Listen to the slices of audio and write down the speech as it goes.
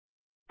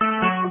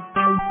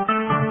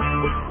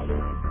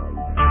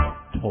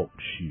Talk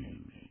Show.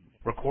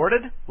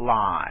 Recorded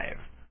live.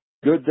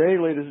 Good day,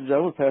 ladies and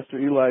gentlemen. Pastor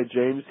Eli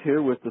James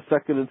here with the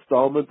second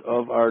installment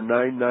of our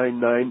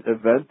 999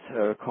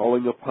 event,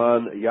 calling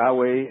upon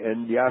Yahweh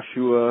and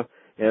Yahshua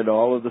and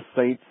all of the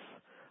saints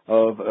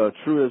of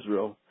true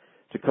Israel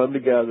to come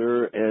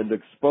together and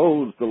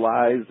expose the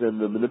lies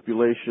and the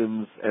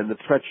manipulations and the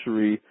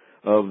treachery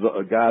of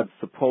God's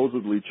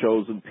supposedly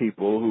chosen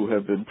people who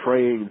have been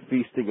preying and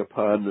feasting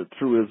upon the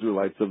true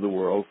Israelites of the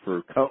world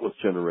for countless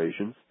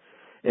generations.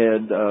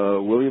 And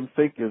William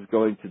Fink is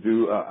going to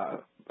do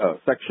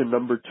section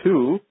number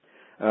 2,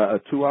 a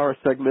 2-hour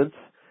segment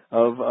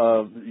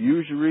of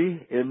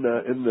usury in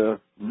the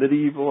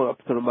medieval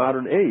up to the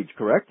modern age,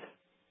 correct?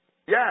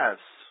 Yes.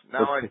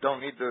 Now Okay. I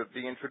don't need the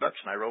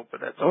introduction I wrote, but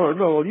that's Oh,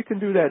 no, well, you can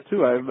do that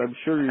too. I'm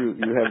sure you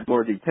have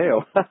more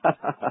detail.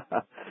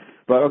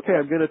 But, okay,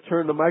 I'm going to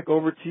turn the mic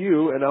over to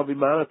you, and I'll be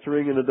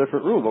monitoring in a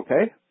different room,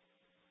 okay?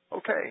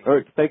 okay. All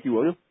right, thank you,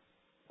 William.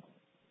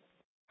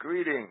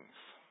 Greetings.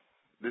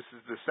 This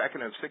is the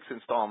second of 6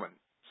 installments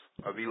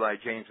of Eli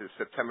James's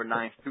September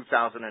 9th,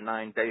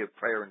 2009 Day of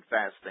Prayer and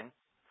Fasting.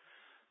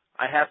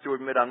 I have to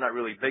admit I'm not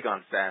really big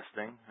on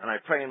fasting, and I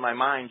pray in my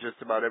mind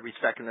just about every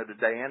second of the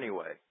day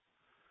anyway.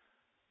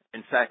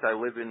 In fact, I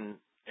live in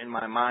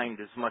my mind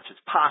as much as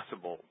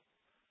possible.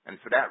 And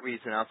for that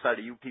reason, outside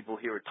of you people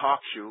here at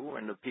Talk Show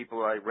and the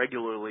people I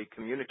regularly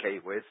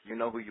communicate with, you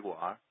know who you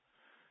are,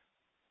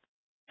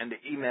 and the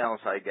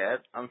emails I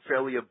get, I'm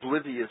fairly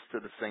oblivious to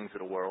the things of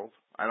the world.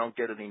 I don't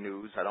get any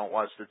news. I don't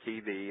watch the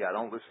TV. I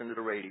don't listen to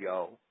the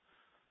radio.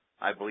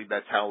 I believe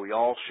that's how we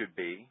all should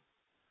be.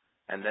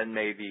 And then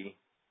maybe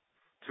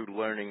through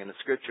learning in the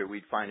Scripture,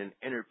 we'd find an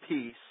inner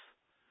peace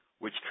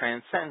which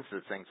transcends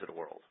the things of the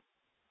world.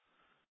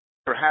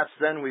 Perhaps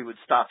then we would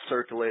stop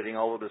circulating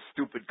all of the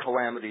stupid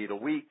calamity of the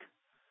week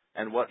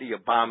and what the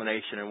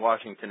abomination in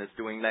Washington is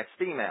doing next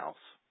emails.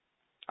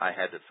 I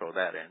had to throw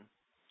that in.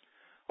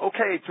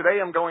 Okay, today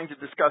I'm going to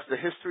discuss the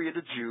history of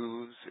the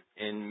Jews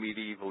in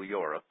medieval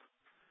Europe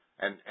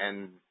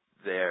and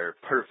their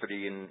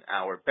perfidy in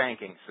our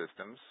banking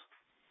systems.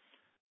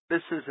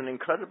 This is an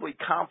incredibly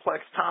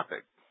complex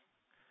topic,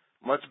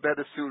 much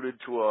better suited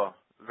to a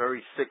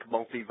very thick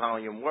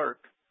multi-volume work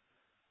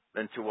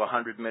than to a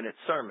 100-minute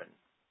sermon.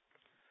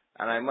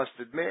 And I must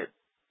admit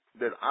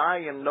that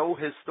I am no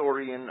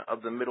historian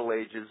of the Middle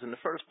Ages in the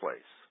first place.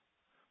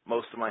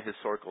 Most of my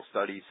historical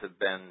studies have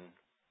been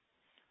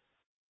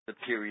the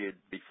period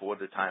before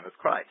the time of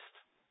Christ.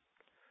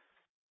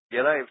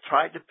 Yet I have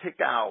tried to pick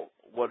out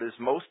what is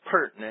most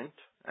pertinent,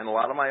 and a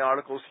lot of my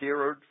articles here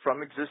are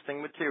from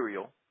existing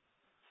material,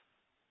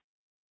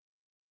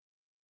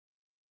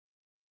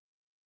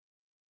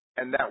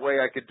 and that way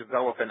I could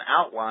develop an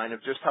outline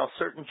of just how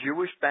certain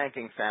Jewish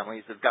banking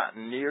families have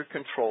gotten near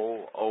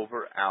control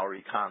over our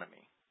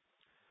economy.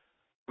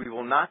 We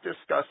will not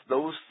discuss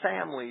those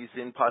families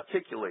in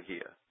particular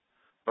here,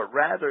 but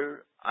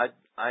rather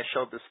I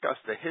shall discuss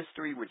the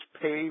history which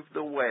paved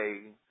the way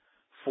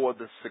for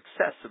the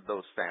success of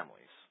those families.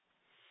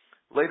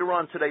 Later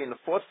on today in the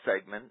 4th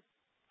segment,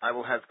 I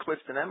will have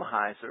Clifton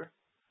Emheiser,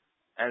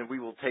 and we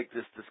will take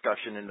this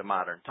discussion into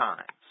modern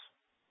times.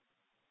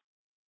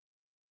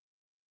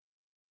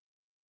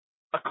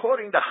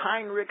 According to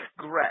Heinrich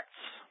Gretz,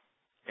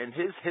 in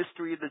his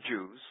History of the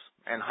Jews,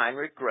 and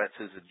Heinrich Gretz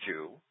is a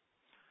Jew,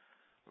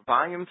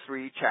 Volume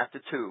 3, Chapter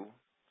 2,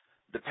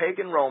 the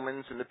pagan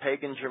Romans and the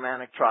pagan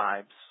Germanic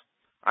tribes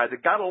either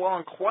got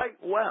along quite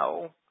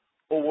well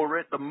or were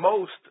at the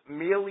most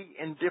merely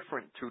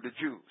indifferent to the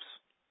Jews.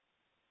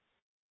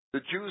 The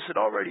Jews had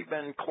already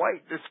been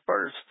quite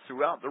dispersed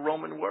throughout the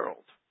Roman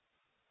world.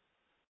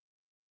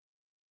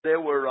 There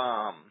were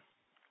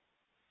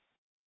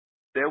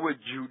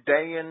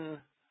Judean,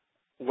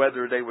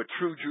 whether they were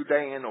true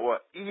Judean or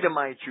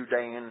Edomite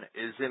Judean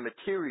is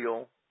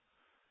immaterial,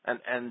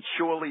 and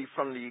surely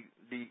from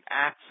the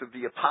Acts of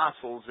the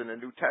Apostles in the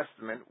New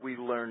Testament, we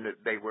learn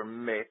that they were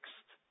mixed.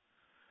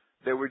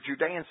 There were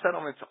Judean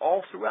settlements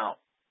all throughout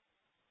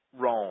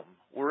Rome.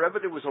 Wherever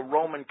there was a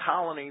Roman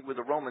colony with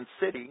a Roman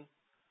city,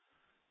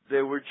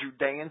 there were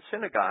Judean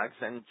synagogues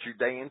and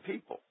Judean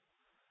people.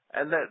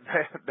 And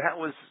that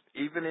was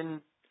even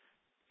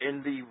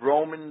in the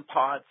Roman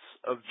parts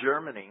of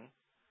Germany,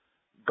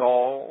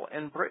 Gaul,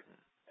 and Britain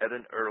at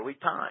an early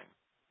time,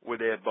 where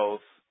they're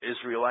both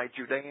Israelite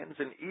Judeans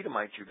and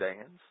Edomite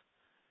Judeans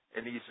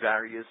in these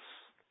various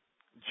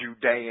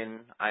Judean,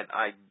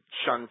 I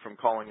shun from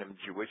calling them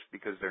Jewish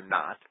because they're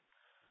not,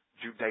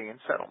 Judean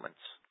settlements.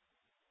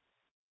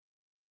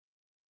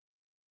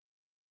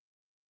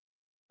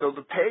 So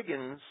the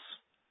pagans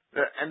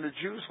and the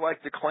Jews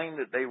like to claim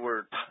that they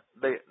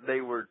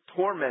were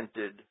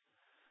tormented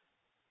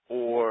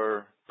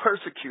or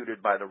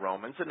persecuted by the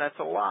Romans, and that's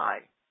a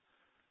lie.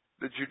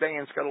 The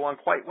Judeans got along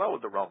quite well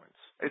with the Romans.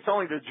 It's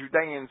only the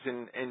Judeans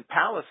in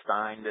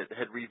Palestine that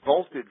had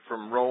revolted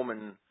from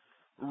Roman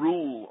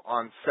rule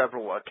on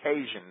several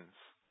occasions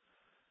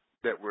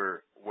that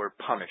were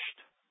punished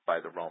by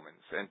the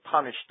Romans. And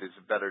punished is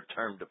a better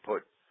term to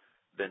put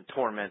than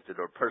tormented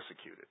or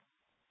persecuted.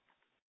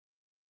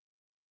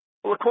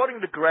 Well, according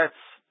to Gretz,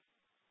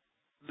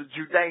 the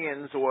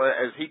Judeans, or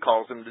as he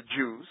calls them, the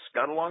Jews,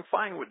 got along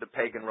fine with the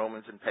pagan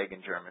Romans and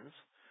pagan Germans.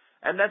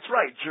 And that's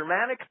right,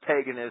 Germanic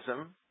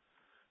paganism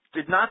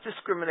did not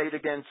discriminate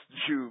against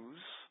Jews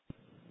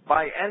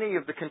by any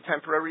of the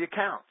contemporary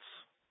accounts.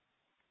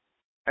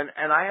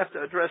 And I have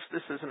to address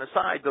this as an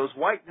aside. Those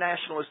white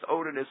nationalist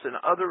Odinists and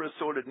other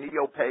assorted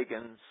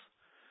neo-pagans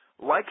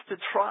like to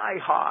try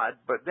hard,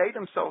 but they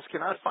themselves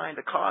cannot find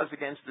a cause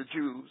against the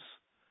Jews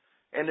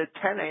in the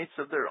tenates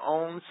of their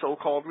own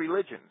so-called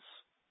religions.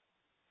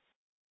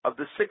 Of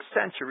the 6th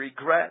century,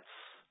 Gretz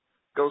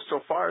goes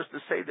so far as to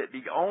say that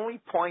the only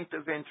point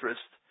of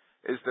interest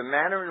is the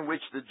manner in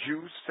which the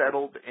Jews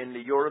settled in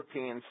the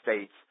European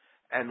states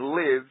and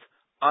lived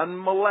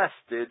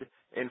unmolested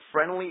in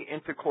friendly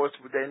intercourse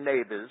with their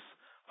neighbors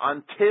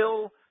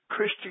until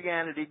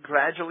Christianity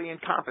gradually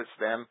encompassed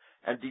them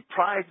and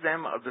deprived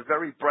them of the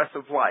very breath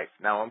of life.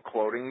 Now I'm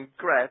quoting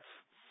Gretz.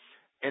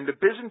 In the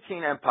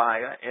Byzantine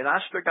Empire, in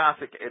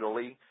Ostrogothic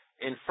Italy,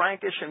 in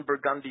Frankish and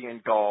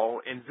Burgundian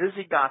Gaul, in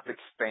Visigothic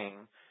Spain,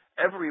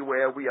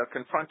 everywhere we are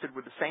confronted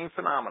with the same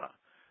phenomena.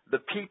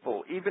 The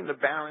people, even the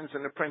barons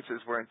and the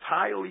princes, were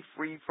entirely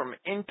free from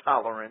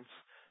intolerance,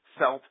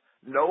 felt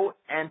no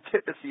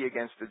antipathy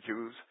against the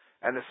Jews,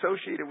 and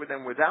associated with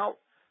them without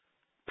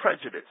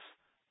prejudice.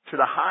 To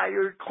the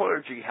higher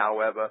clergy,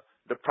 however,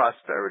 the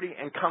prosperity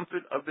and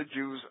comfort of the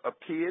Jews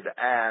appeared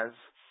as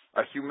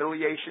a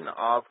humiliation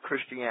of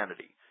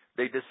Christianity.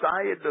 They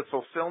desired the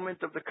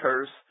fulfillment of the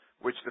curse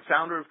which the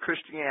founder of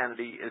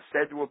Christianity is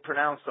said to have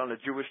pronounced on the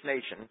Jewish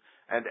nation,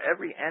 and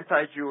every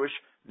anti-Jewish,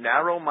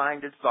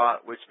 narrow-minded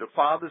thought which the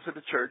fathers of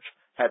the church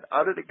had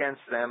uttered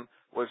against them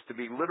was to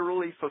be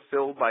literally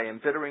fulfilled by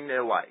embittering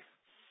their life.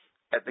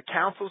 At the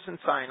councils and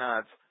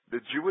synods,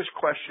 the Jewish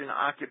question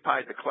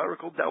occupied the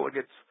clerical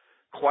delegates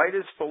quite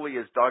as fully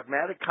as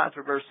dogmatic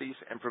controversies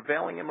and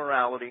prevailing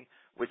immorality,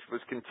 which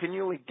was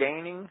continually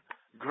gaining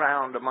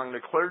ground among the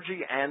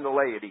clergy and the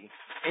laity,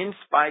 in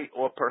spite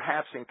or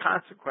perhaps in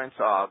consequence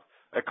of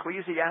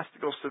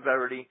ecclesiastical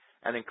severity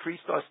and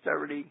increased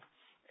austerity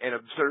in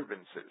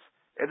observances.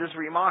 It is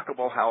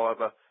remarkable,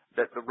 however,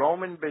 that the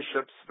Roman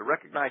bishops, the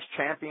recognized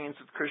champions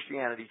of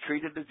Christianity,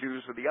 treated the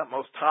Jews with the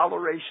utmost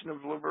toleration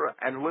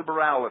and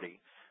liberality.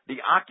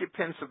 The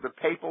occupants of the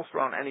papal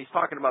throne, and he's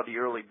talking about the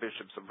early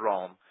bishops of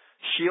Rome,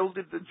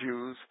 shielded the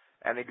Jews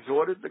and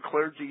exhorted the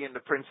clergy and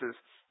the princes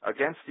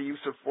against the use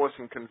of force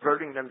in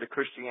converting them to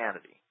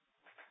Christianity.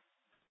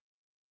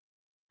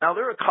 Now,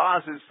 there are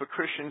causes for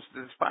Christians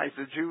to despise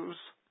the Jews,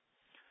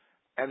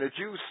 and the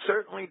Jews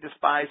certainly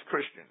despise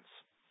Christians.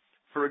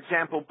 For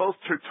example, both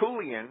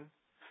Tertullian,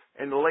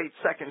 in the late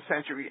second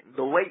century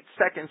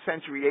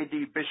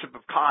AD Bishop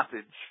of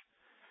Carthage,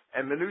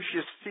 and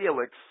Minucius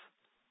Felix,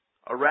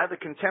 a rather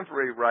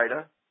contemporary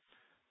writer,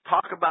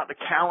 talk about the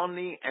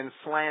calumny and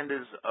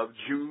slanders of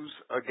Jews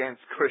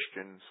against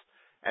Christians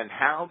and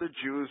how the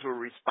Jews were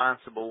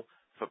responsible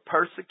for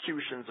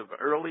persecutions of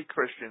early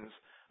Christians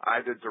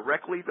either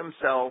directly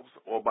themselves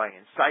or by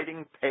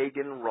inciting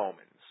pagan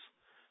Romans.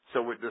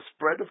 So with the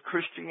spread of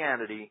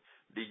Christianity,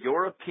 the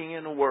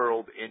European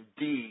world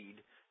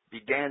indeed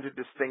began to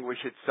distinguish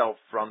itself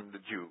from the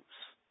Jews,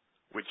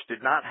 which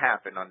did not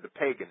happen under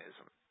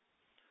paganism.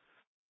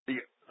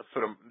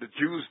 The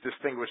Jews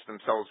distinguished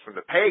themselves from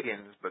the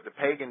pagans, but the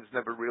pagans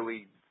never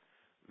really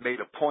made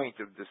a point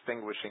of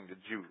distinguishing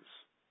the Jews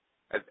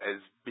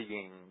as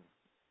being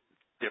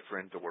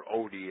different or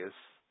odious.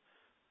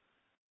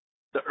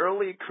 The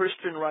early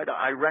Christian writer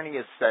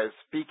Irenaeus says,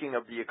 speaking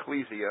of the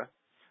ecclesia,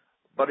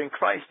 "But in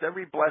Christ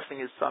every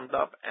blessing is summed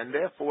up, and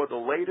therefore the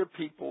later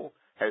people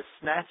has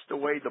snatched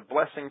away the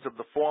blessings of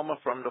the former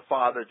from the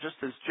father, just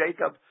as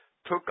Jacob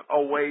took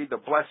away the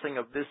blessing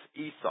of this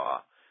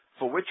Esau,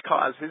 for which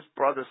cause his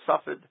brother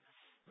suffered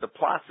the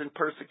plots and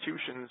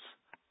persecutions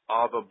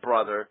of a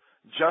brother,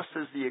 just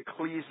as the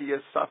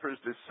ecclesia suffers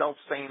the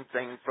self-same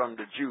thing from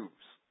the Jews."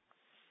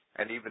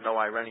 And even though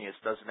Irenaeus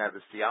doesn't have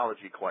his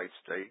theology quite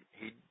straight,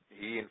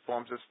 he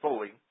informs us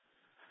fully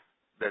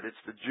that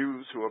it's the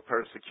Jews who are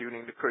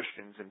persecuting the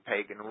Christians in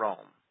pagan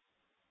Rome.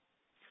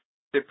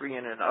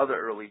 Cyprian and other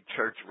early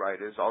church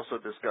writers also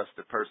discussed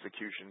the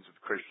persecutions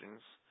of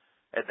Christians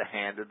at the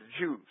hand of the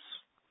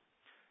Jews.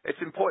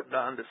 It's important to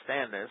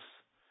understand this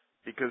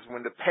because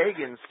when the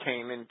pagans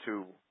came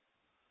into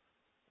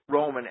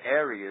Roman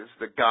areas,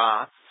 the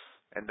Goths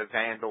and the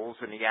Vandals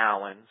and the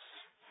Alans,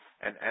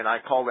 and I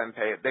call them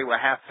they were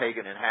half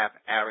pagan and half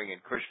Arian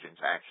Christians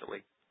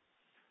actually.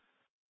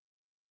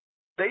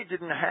 They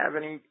didn't have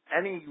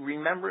any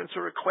remembrance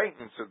or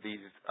acquaintance of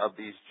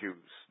these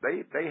Jews.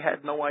 They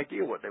had no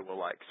idea what they were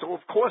like. So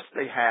of course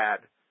they had,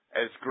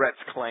 as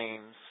Gretz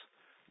claims,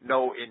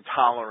 no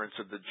intolerance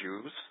of the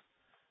Jews,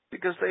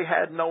 because they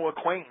had no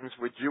acquaintance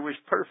with Jewish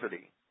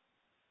perfidy.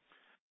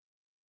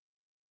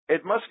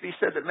 It must be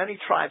said that many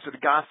tribes of the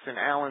Goths and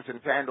Alans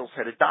and Vandals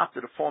had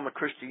adopted a form of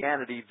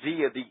Christianity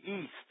via the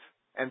East,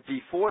 and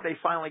before they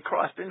finally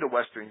crossed into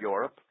Western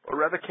Europe,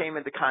 or ever came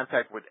into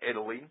contact with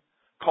Italy,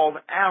 called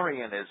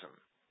Arianism.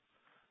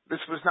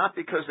 This was not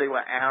because they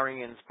were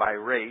Aryans by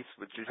race,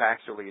 which is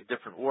actually a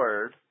different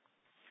word,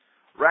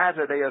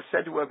 Rather, they are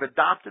said to have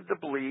adopted the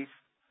belief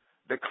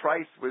that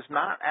Christ was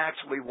not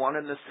actually one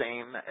and the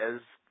same as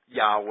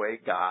Yahweh,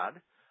 God,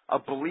 a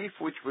belief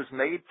which was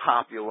made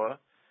popular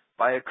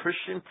by a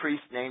Christian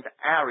priest named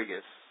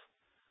Arius,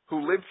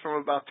 who lived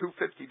from about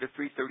 250 to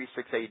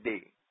 336 AD.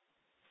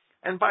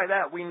 And by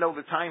that, we know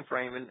the time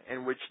frame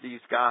in which these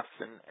Goths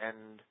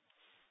and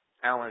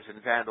Alans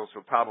and Vandals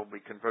were probably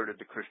converted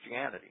to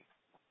Christianity.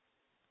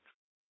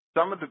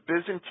 Some of the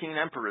Byzantine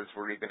emperors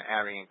were even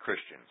Arian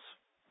Christians.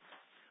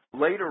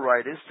 Later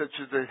writers, such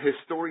as the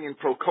historian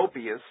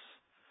Procopius,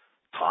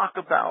 talk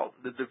about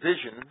the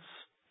divisions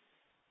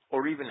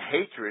or even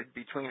hatred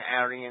between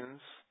Arians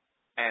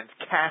and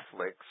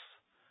Catholics,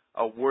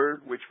 a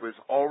word which was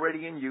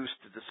already in use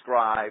to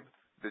describe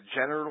the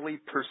generally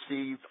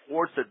perceived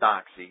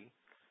orthodoxy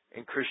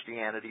in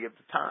Christianity of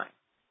the time.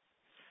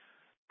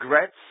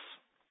 Gretz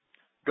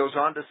goes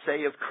on to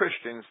say of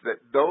Christians that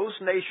those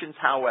nations,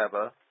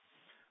 however,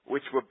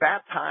 which were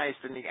baptized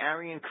in the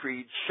Arian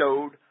creed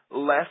showed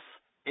less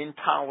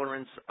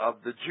intolerance of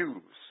the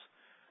Jews.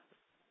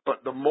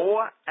 But the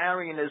more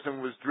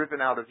Arianism was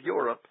driven out of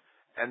Europe,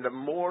 and the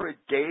more it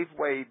gave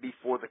way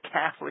before the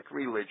Catholic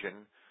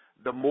religion,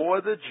 the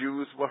more the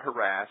Jews were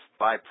harassed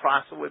by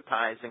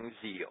proselytizing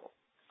zeal.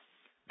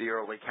 The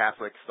early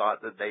Catholics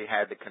thought that they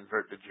had to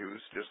convert the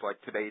Jews, just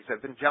like today's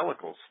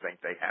evangelicals think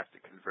they have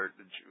to convert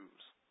the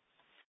Jews.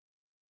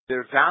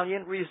 Their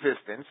valiant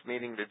resistance,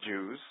 meaning the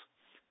Jews,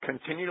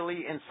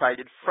 continually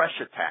incited fresh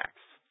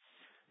attacks.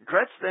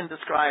 Gretz then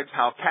describes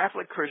how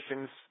Catholic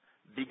Christians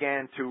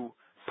began to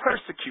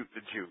persecute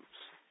the Jews.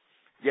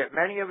 Yet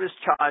many of his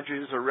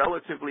charges are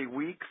relatively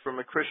weak from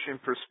a Christian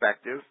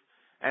perspective,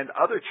 and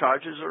other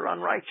charges are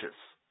unrighteous.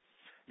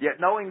 Yet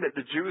knowing that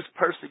the Jews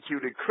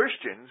persecuted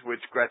Christians,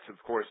 which Gretz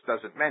of course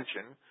doesn't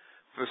mention,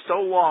 for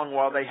so long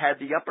while they had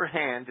the upper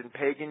hand in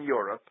pagan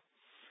Europe,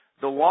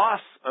 the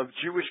loss of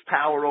Jewish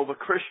power over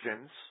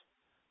Christians,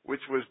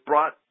 which was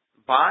brought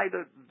by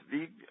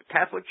the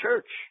Catholic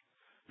Church.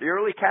 The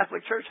early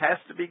Catholic Church has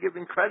to be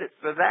given credit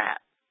for that.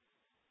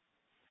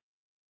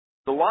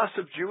 The loss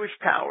of Jewish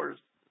powers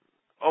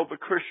over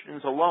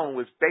Christians alone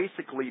was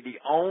basically the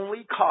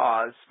only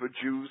cause for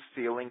Jews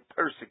feeling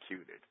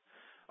persecuted.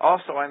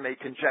 Also, I may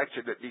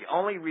conjecture that the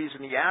only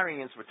reason the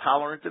Arians were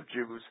tolerant of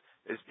Jews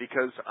is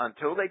because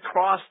until they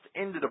crossed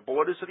into the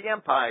borders of the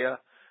empire,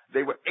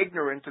 they were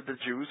ignorant of the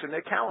Jews and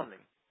their calendar.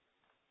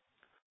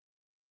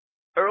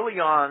 Early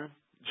on,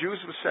 Jews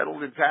were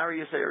settled in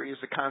various areas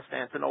of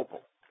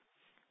Constantinople.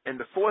 In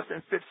the 4th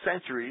and 5th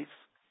centuries,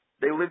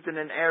 they lived in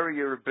an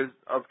area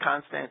of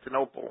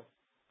Constantinople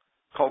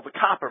called the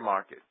Copper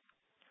Market,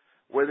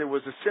 where there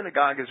was a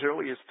synagogue as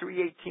early as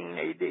 318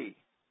 AD.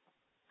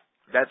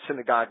 That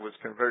synagogue was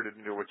converted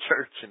into a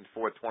church in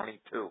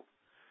 422.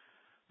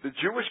 The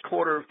Jewish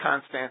quarter of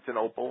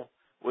Constantinople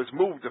was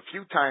moved a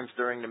few times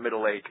during the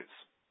Middle Ages.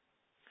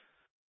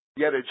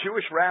 Yet a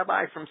Jewish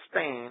rabbi from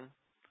Spain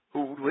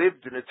who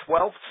lived in the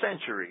 12th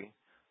century,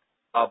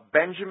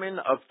 Benjamin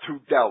of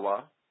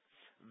Tudela,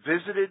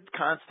 visited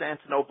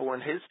Constantinople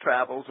in his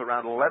travels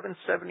around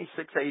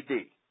 1176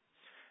 AD.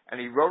 And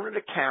he wrote an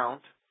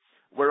account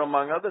where,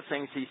 among other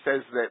things, he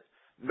says that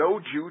no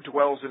Jew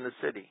dwells in the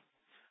city.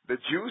 The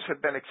Jews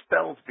have been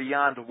expelled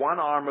beyond one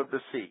arm of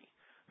the sea.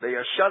 They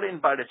are shut in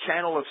by the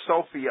channel of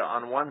Sophia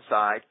on one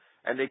side,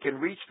 and they can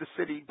reach the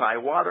city by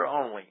water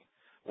only.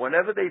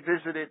 Whenever they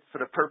visit it for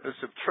the purpose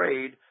of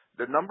trade,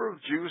 the number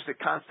of Jews at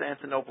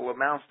Constantinople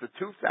amounts to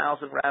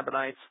 2,000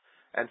 Rabbinites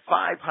and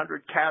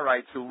 500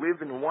 Karaites who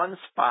live in one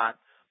spot,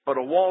 but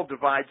a wall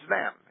divides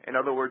them. In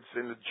other words,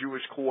 in the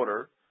Jewish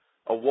quarter,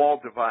 a wall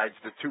divides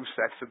the two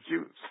sects of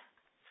Jews.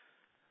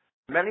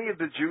 Many of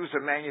the Jews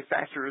are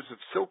manufacturers of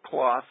silk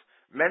cloth.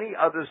 Many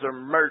others are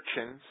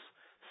merchants,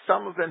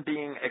 some of them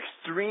being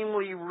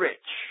extremely rich.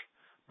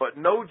 But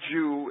no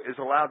Jew is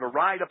allowed to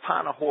ride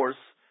upon a horse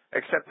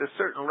except a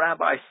certain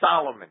Rabbi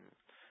Solomon.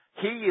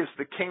 He is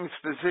the king's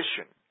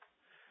physician.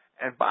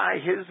 And by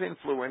his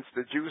influence,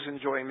 the Jews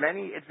enjoy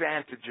many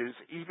advantages,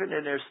 even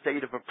in their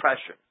state of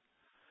oppression.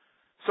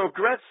 So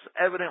Gretz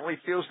evidently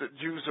feels that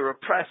Jews are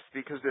oppressed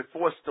because they're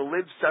forced to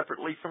live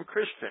separately from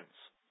Christians.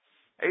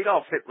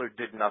 Adolf Hitler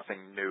did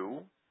nothing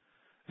new.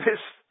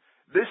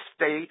 This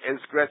state, as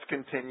Gretz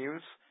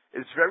continues,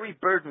 is very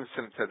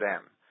burdensome to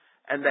them,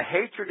 and the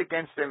hatred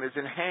against them is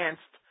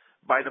enhanced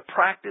by the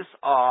practice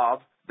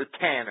of the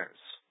tanners.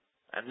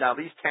 And now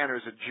these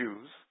tanners are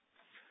Jews,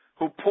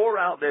 who pour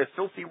out their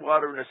filthy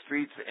water in the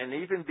streets and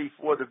even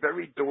before the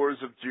very doors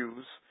of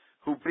Jews,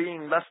 who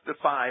being thus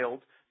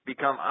defiled,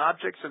 become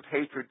objects of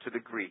hatred to the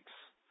Greeks.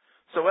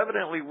 So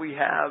evidently we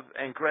have,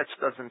 and Gretz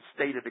doesn't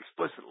state it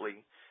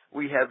explicitly,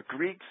 we have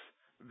Greeks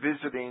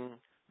visiting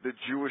the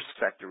Jewish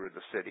sector of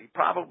the city,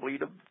 probably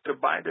to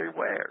buy their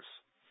wares.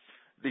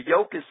 The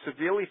yoke is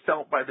severely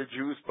felt by the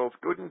Jews, both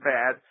good and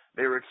bad.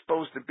 They are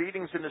exposed to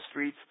beatings in the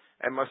streets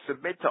and must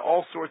submit to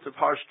all sorts of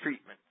harsh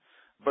treatment.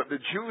 But the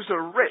Jews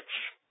are rich,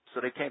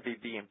 so they can't be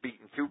being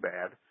beaten too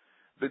bad.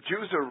 The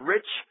Jews are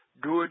rich,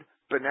 good,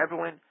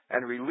 benevolent,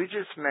 and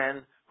religious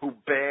men who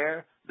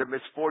bear the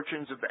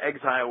misfortunes of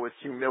exile with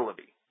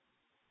humility.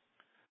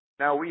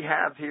 Now, we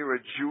have here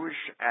a Jewish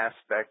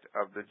aspect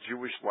of the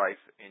Jewish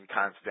life in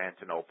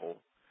Constantinople,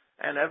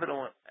 and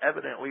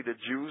evidently the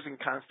Jews in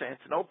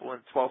Constantinople in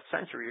the 12th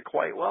century are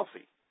quite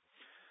wealthy.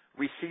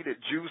 We see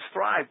that Jews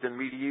thrived in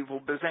medieval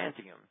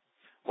Byzantium,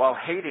 while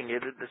hating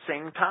it at the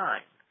same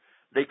time.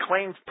 They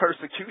claimed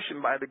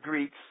persecution by the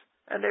Greeks,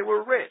 and they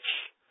were rich.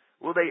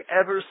 Will they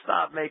ever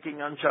stop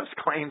making unjust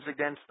claims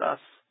against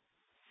us?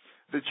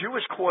 The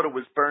Jewish quarter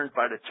was burned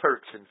by the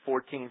Turks in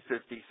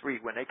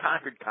 1453 when they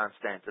conquered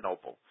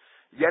Constantinople.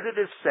 Yet it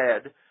is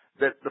said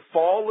that the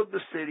fall of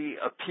the city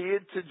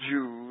appeared to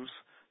Jews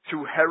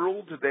to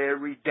herald their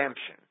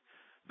redemption.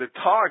 The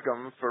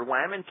Targum for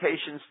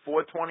Lamentations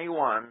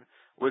 4:21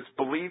 was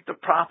believed to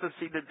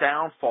prophesy the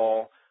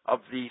downfall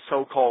of the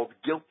so-called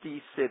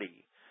guilty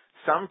city.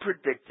 Some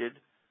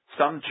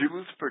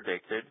Jews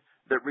predicted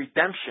that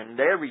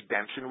their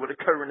redemption would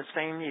occur in the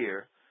same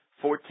year,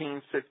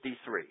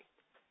 1453.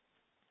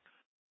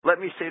 Let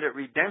me say that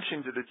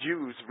redemption to the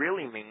Jews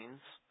really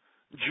means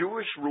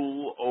Jewish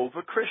rule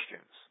over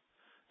Christians,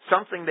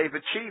 something they've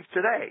achieved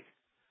today.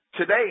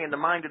 Today, in the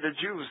mind of the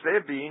Jews,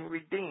 they're being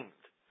redeemed.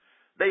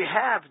 They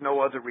have no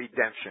other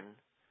redemption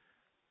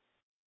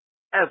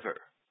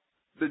ever.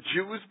 The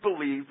Jews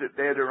believe that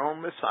they're their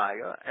own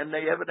Messiah, and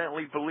they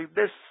evidently believe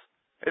this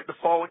at the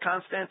fall of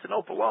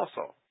Constantinople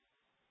also.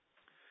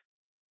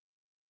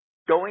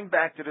 Going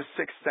back to the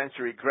 6th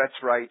century, Gretz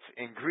writes,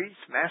 in Greece,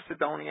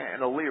 Macedonia,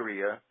 and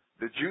Illyria,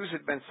 the Jews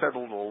had been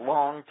settled a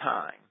long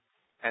time.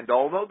 And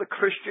although the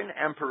Christian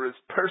emperors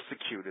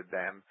persecuted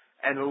them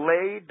and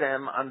laid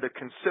them under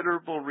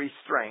considerable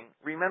restraint,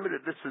 remember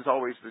that this is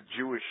always the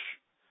Jewish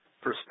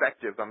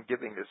perspective I'm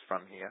giving this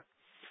from here,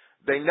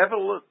 they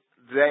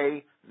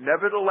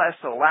nevertheless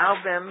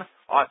allowed them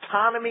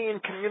autonomy in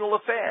communal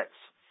affairs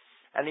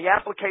and the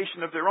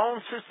application of their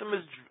own system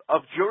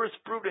of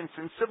jurisprudence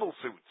in civil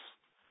suits.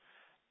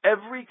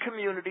 Every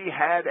community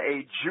had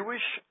a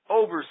Jewish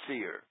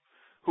overseer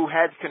who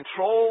had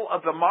control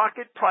of the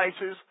market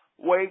prices,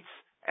 weights,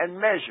 and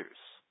measures.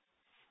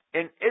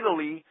 In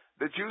Italy,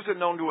 the Jews are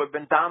known to have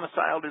been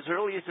domiciled as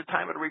early as the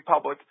time of the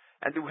Republic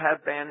and to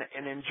have been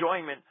in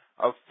enjoyment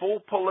of full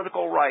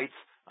political rights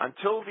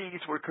until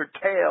these were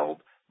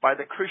curtailed by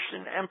the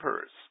Christian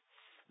emperors.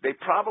 They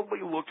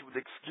probably looked with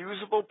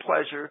excusable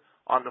pleasure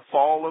on the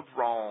fall of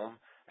Rome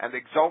and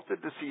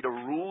exulted to see the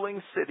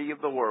ruling city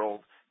of the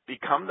world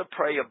become the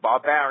prey of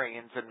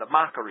barbarians and the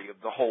mockery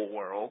of the whole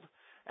world,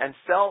 and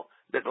felt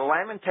that the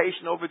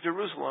lamentation over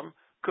Jerusalem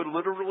could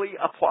literally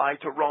apply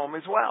to Rome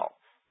as well.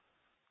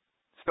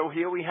 So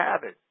here we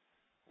have it.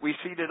 We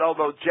see that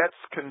although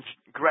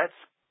Gretz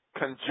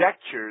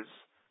conjectures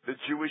the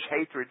Jewish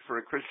hatred for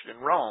a Christian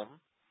Rome,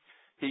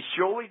 he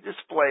surely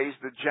displays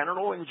the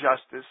general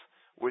injustice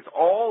which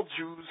all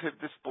Jews have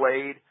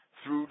displayed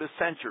through the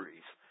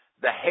centuries,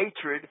 the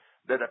hatred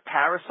that a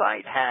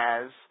parasite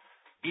has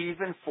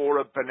even for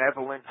a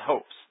benevolent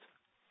host.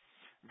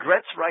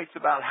 Gretz writes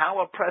about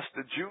how oppressed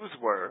the Jews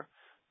were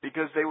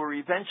because they were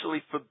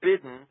eventually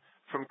forbidden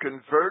from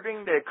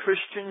converting their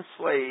Christian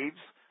slaves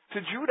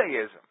to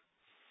Judaism,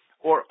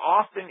 or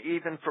often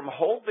even from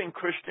holding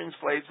Christian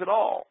slaves at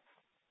all.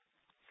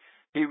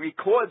 He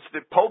records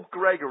that Pope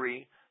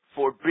Gregory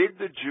forbid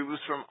the Jews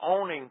from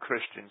owning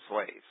Christian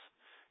slaves.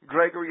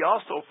 Gregory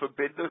also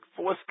forbid the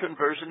forced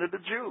conversion of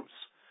the Jews,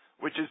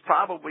 which is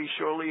probably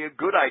surely a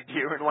good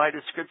idea in light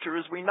of Scripture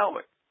as we know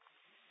it.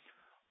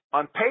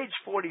 On page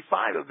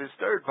 45 of his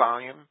third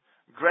volume,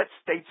 Gretz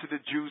states of the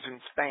Jews in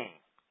Spain,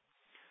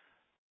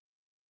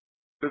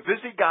 the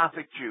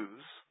Visigothic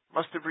Jews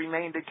must have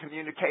remained in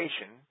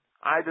communication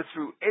either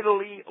through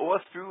Italy or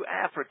through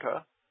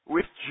Africa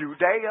with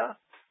Judea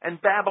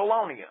and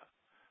Babylonia,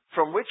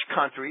 from which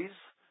countries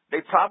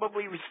they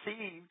probably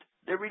received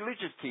their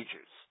religious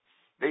teachers.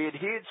 They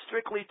adhered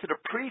strictly to the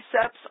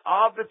precepts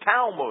of the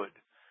Talmud,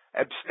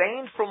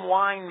 abstained from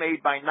wine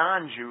made by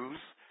non-Jews,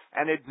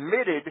 and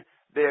admitted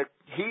their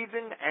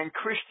heathen and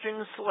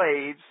Christian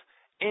slaves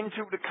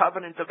into the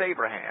covenant of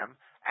Abraham,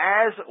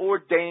 as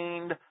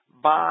ordained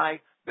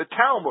by the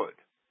Talmud.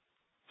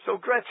 So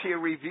Gretz here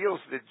reveals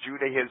that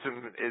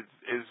Judaism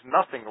is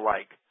nothing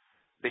like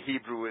the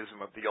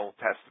Hebrewism of the Old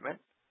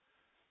Testament,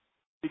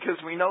 because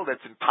we know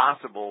that's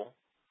impossible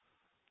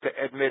to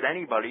admit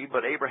anybody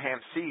but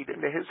Abraham's seed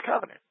into his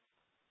covenant.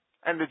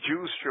 And the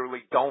Jews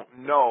surely don't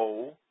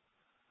know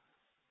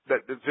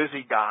that the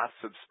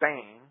Visigoths of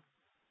Spain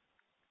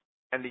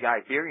and the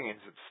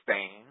Iberians of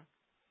Spain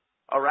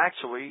are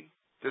actually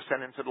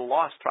descendants of the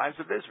lost tribes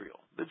of Israel.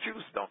 The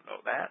Jews don't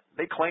know that.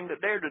 They claim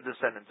that they're the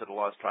descendants of the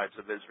lost tribes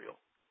of Israel.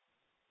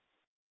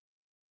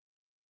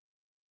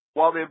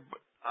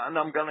 And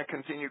I'm going to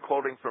continue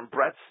quoting from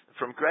Gretz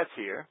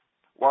here,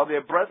 while their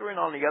brethren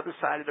on the other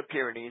side of the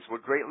Pyrenees were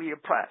greatly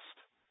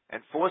oppressed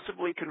and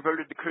forcibly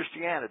converted to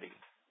Christianity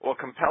or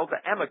compelled to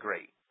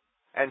emigrate,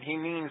 and he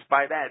means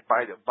by that,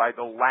 by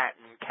the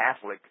Latin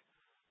Catholic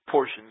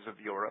portions of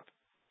Europe,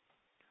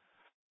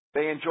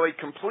 they enjoyed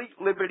complete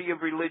liberty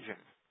of religion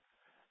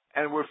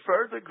and were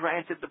further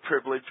granted the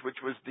privilege which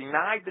was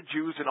denied the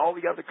Jews in all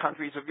the other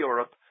countries of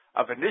Europe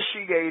of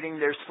initiating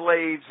their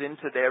slaves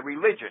into their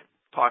religion,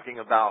 talking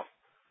about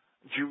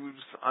Jews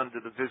under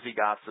the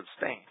Visigoths of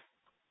Spain.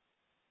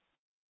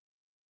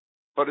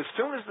 But as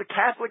soon as the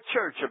Catholic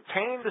Church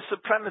obtained the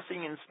supremacy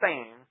in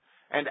Spain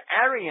and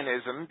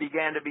Arianism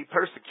began to be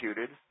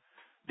persecuted,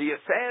 the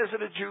affairs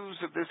of the Jews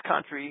of this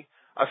country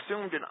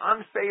assumed an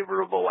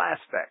unfavorable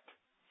aspect.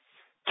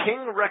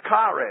 King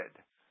Recared,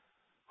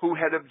 who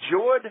had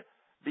abjured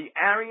the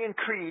Arian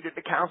creed at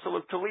the Council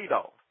of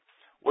Toledo,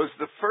 was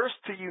the first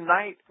to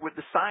unite with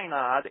the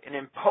Synod in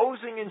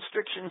imposing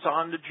restrictions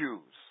on the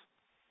Jews.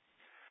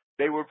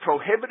 They were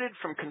prohibited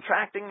from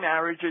contracting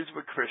marriages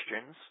with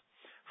Christians,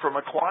 from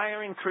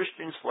acquiring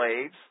Christian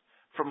slaves,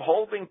 from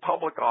holding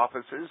public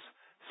offices.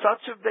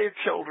 Such of their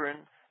children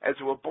as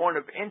were born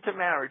of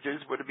intermarriages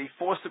were to be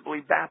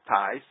forcibly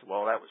baptized.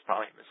 Well, that was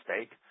probably a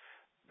mistake.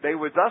 They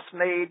were thus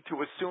made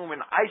to assume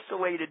an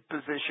isolated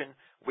position,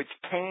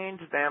 which pained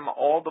them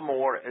all the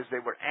more as they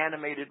were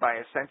animated by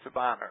a sense of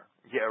honor.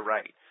 Yeah,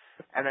 right.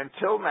 And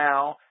until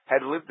now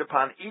had lived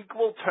upon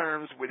equal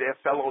terms with their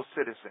fellow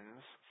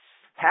citizens,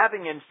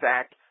 having in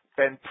fact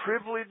been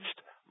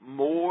privileged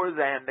more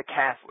than the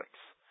Catholics.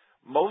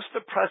 Most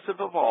oppressive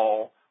of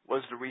all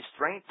was the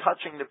restraint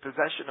touching the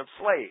possession of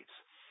slaves.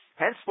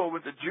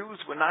 Henceforward the Jews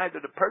were neither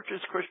to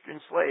purchase Christian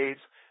slaves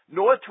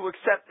nor to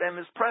accept them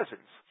as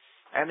presents.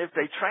 And if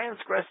they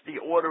transgressed the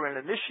order and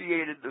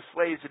initiated the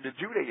slaves into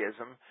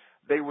Judaism,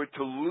 they were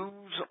to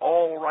lose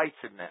all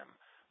rights in them.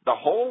 The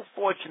whole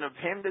fortune of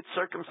him that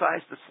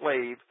circumcised the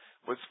slave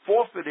was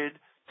forfeited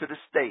to the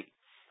state.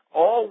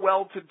 All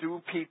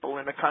well-to-do people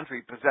in the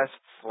country possessed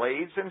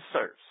slaves and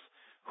serfs,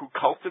 who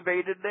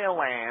cultivated their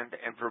land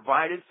and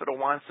provided for the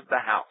wants of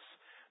the house.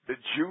 The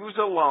Jews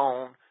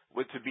alone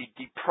were to be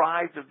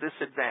deprived of this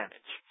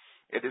advantage.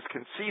 It is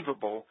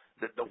conceivable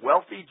that the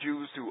wealthy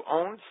Jews who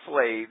owned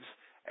slaves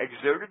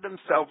exerted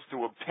themselves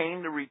to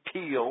obtain the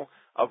repeal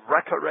of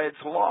Recared's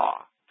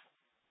law.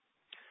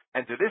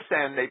 And to this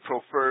end they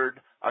proffered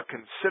a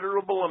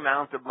considerable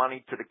amount of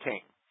money to the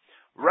king.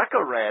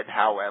 Recared,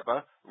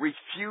 however,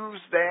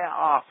 refused their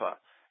offer,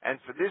 and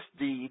for this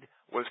deed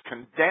was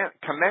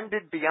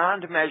commended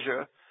beyond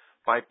measure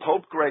by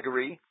Pope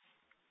Gregory,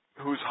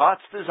 whose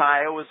heart's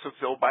desire was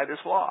fulfilled by this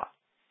law.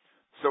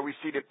 So we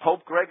see that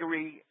Pope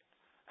Gregory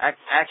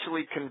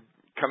actually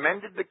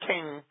commended the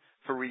king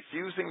for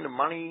refusing the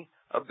money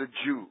of the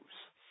Jews.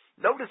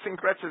 Notice in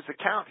Gretz's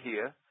account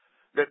here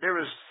that there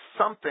is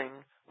something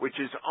which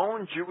his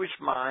own Jewish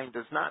mind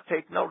does not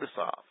take notice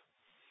of,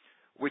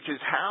 which is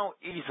how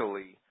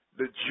easily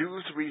the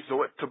Jews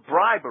resort to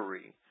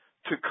bribery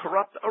to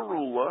corrupt a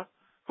ruler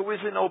who is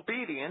in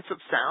obedience of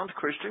sound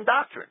Christian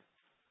doctrine.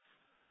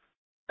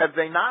 Have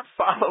they not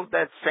followed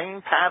that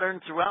same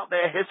pattern throughout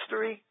their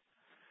history?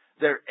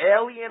 Their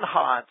alien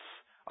hearts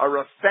are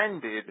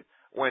offended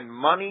when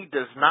money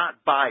does not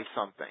buy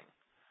something.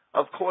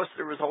 Of course,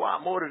 there is a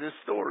lot more to this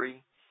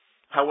story.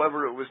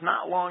 However, it was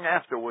not long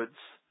afterwards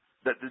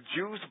that the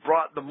Jews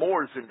brought the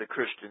Moors into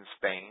Christian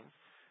Spain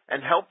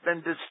and helped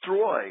them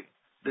destroy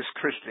this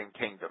Christian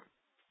kingdom.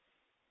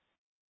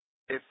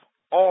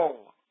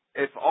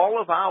 If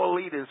all of our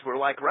leaders were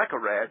like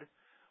Recared,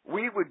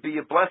 we would be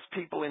a blessed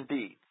people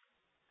indeed.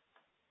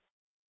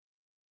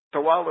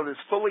 So while it is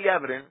fully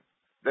evident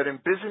that in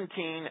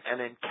Byzantine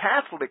and in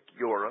Catholic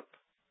Europe,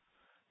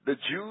 the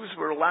Jews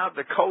were allowed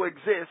to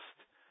coexist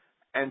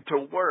and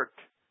to work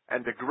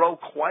and to grow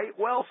quite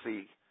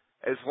wealthy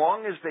as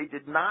long as they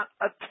did not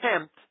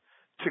attempt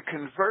to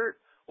convert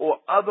or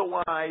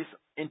otherwise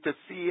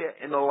interfere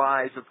in the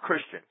lives of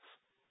Christians.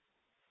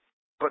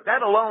 But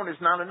that alone is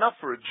not enough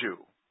for a Jew.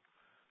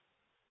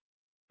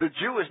 The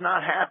Jew is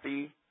not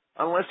happy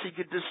unless he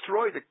could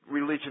destroy the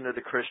religion of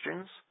the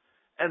Christians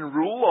and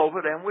rule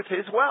over them with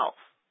his wealth.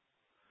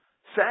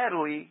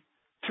 Sadly,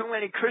 too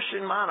many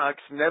Christian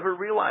monarchs never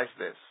realized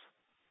this.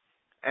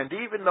 And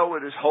even though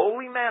it is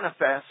wholly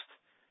manifest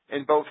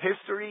in both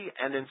history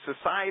and in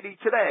society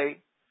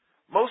today,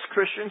 most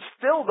Christians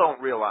still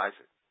don't realize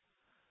it.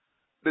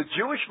 The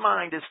Jewish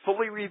mind is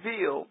fully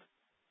revealed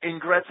in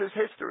Gretz's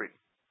history,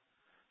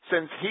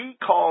 since he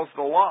calls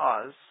the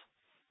laws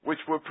which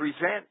were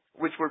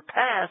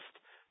passed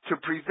to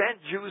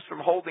prevent Jews from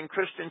holding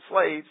Christian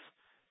slaves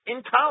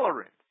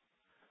intolerant.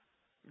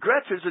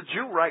 Gretz is a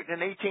Jew writing in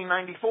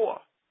 1894.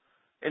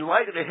 In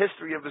light of the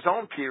history of his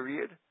own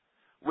period,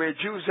 where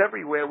Jews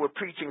everywhere were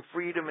preaching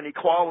freedom and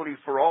equality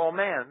for all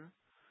men,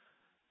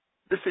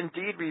 this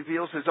indeed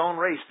reveals his own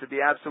race to be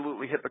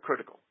absolutely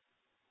hypocritical.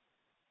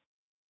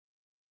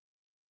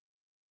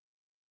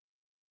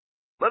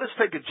 Let us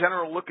take a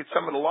general look at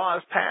some of the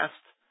laws passed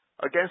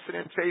against and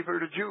in favor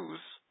of the Jews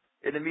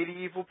in the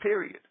medieval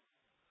period.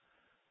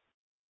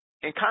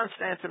 In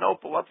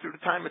Constantinople, up through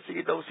the time of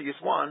Theodosius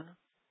I,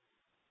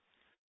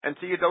 and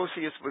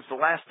Theodosius was the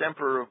last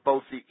emperor of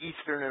both the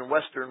Eastern and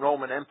Western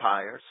Roman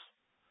empires.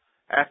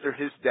 After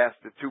his death,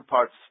 the two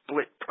parts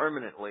split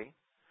permanently.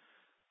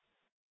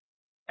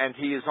 And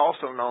he is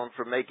also known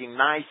for making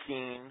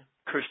Nicene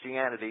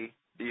Christianity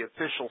the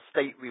official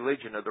state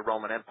religion of the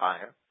Roman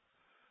Empire.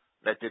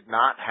 That did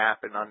not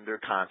happen under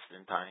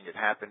Constantine. It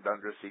happened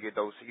under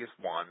Theodosius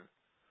I,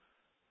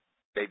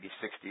 maybe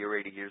 60 or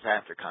 80 years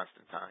after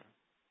Constantine.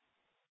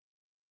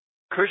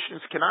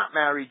 Christians cannot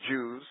marry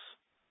Jews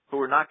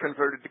who are not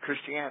converted to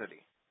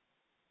Christianity.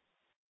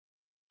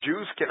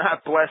 Jews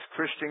cannot bless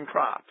Christian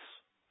crops.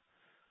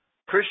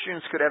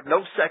 Christians could have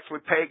no sex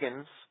with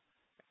pagans,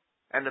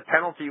 and the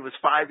penalty was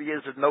 5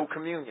 years of no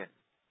communion.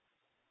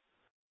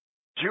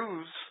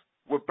 Jews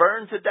were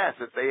burned to death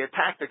if they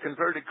attacked a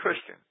converted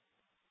Christian.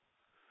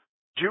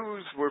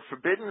 Jews were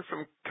forbidden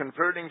from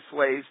converting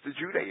slaves to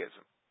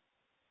Judaism.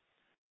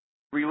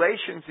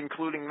 Relations,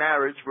 including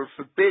marriage, were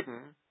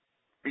forbidden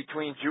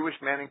between Jewish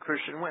men and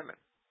Christian women.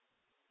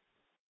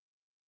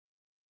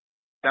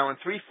 Now, in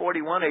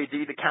 341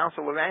 AD, the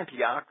Council of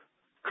Antioch,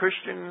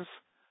 Christians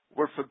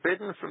were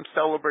forbidden from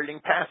celebrating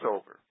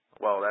Passover.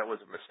 Well, that was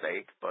a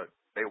mistake, but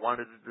they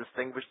wanted to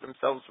distinguish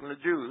themselves from the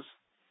Jews.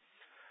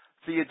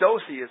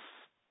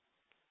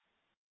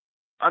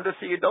 Under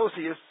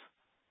Theodosius,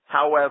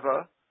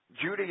 however,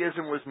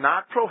 Judaism was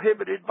not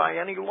prohibited by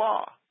any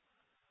law,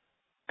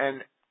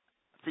 and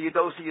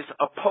Theodosius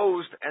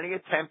opposed any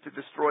attempt to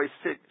destroy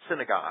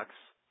synagogues,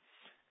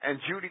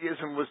 and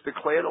Judaism was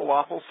declared a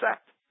lawful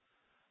sect.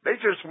 They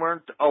just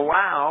weren't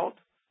allowed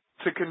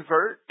to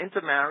convert,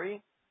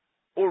 intermarry,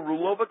 or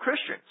rule over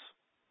Christians.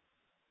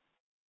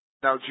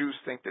 Now, Jews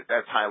think that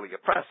that's highly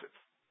oppressive.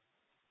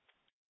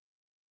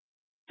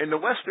 In the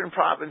western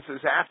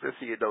provinces after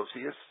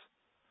Theodosius,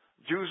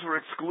 Jews were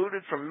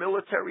excluded from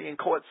military and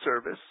court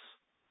service.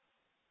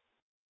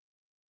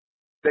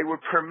 They were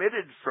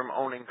permitted from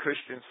owning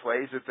Christian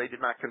slaves if they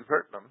did not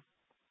convert them.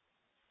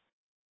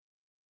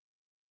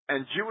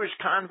 And Jewish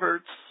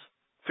converts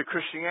to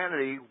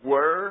Christianity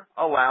were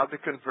allowed to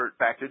convert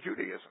back to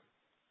Judaism.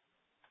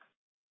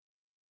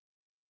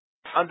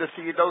 Under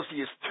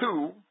Theodosius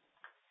II,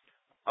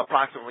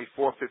 approximately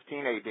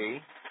 415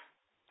 AD,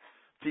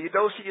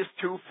 Theodosius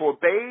II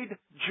forbade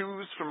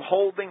Jews from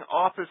holding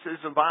offices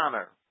of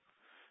honor,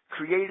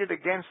 and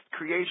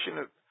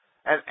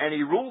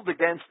he ruled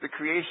against the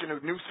creation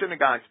of new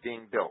synagogues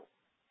being built.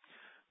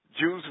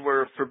 Jews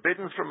were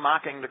forbidden from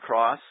mocking the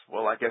cross.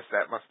 Well, I guess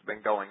that must have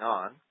been going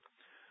on.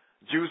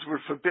 Jews were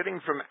forbidden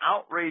from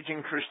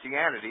outraging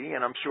Christianity,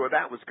 and I'm sure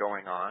that was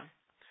going on.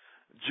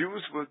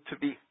 Jews were to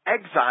be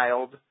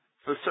exiled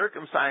for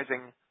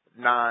circumcising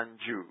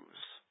non-Jews.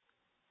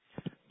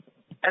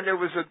 And there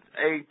was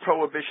a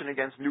prohibition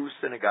against new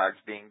synagogues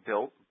being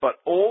built,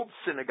 but old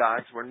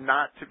synagogues were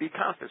not to be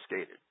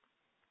confiscated.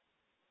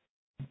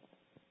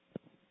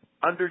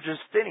 Under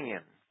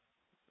Justinian,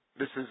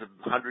 this is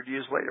 100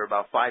 years later,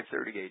 about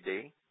 530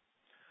 AD,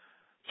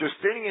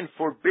 Justinian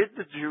forbid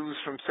the Jews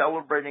from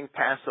celebrating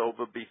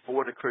Passover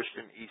before the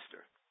Christian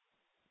Easter.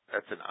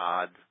 That's an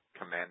odd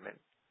commandment.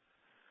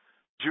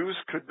 Jews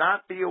could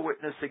not be a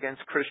witness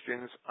against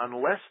Christians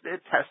unless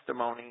their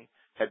testimony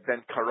had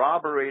been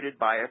corroborated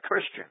by a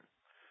Christian.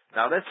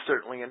 Now, that's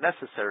certainly a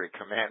necessary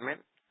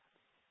commandment.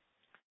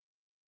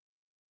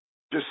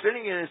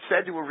 Justinian is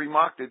said to have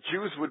remarked that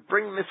Jews would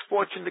bring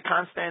misfortune to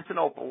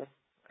Constantinople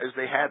as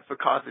they had for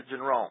Carthage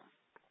and Rome.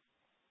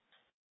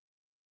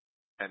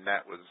 And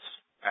that was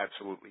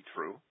absolutely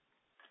true.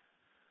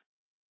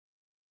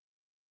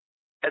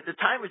 At the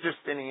time of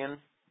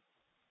Justinian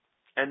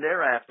and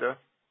thereafter,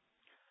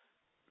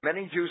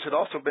 many Jews had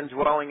also been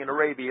dwelling in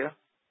Arabia,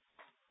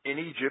 in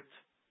Egypt,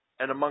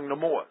 and among the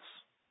Moors.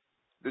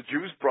 The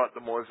Jews brought the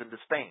Moors into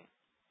Spain.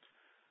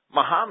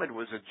 Muhammad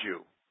was a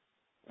Jew.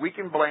 We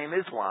can blame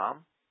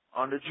Islam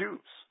on the Jews.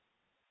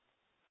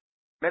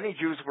 Many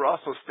Jews were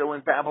also still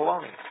in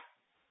Babylonia.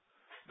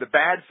 The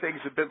bad figs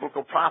of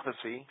biblical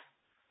prophecy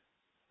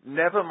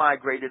never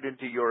migrated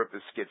into Europe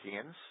as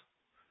Scythians.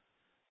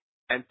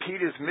 And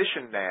Peter's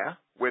mission there,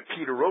 where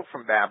Peter wrote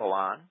from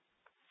Babylon,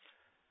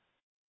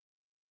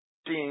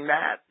 seeing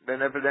that,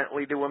 then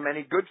evidently there were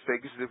many good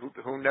figs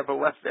who never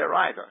left there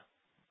either.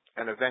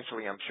 And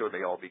eventually, I'm sure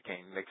they all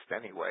became mixed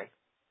anyway.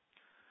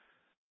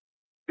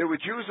 There were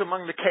Jews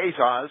among the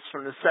Khazars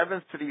from the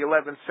 7th to the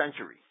 11th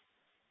century.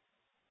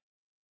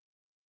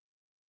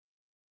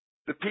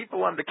 The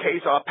people under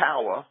Khazar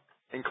power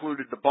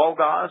included the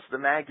Bulgars, the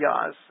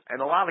Magyars,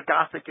 and a lot of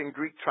Gothic and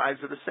Greek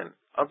tribes of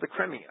the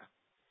Crimea.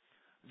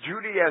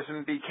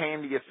 Judaism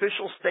became the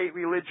official state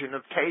religion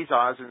of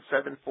Khazars in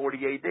 740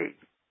 AD.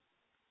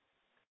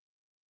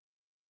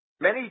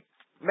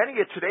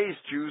 Many of today's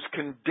Jews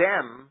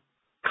condemn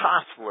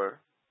Kostler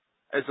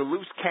as a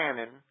loose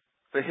cannon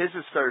for his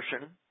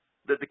assertion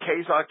that the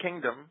Khazar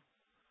kingdom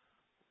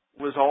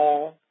was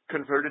all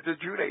converted to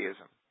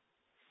Judaism.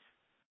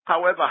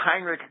 However,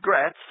 Heinrich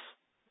Gretz,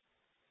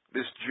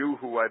 this Jew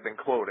who I've been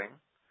quoting,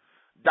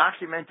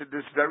 documented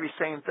this very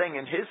same thing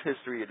in his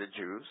History of the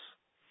Jews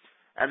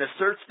and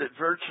asserts that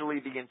virtually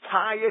the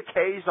entire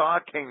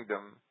Khazar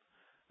kingdom,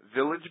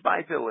 village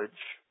by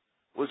village,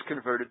 was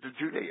converted to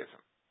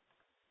Judaism.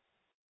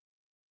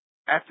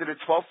 After the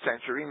 12th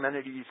century, many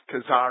of these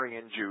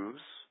Khazarian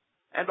Jews,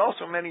 and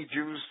also many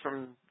Jews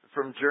from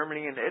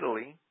Germany and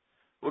Italy,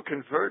 were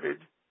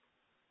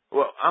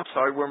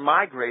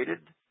migrated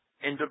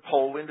into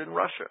Poland and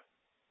Russia.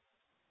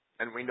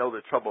 and we know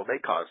the trouble they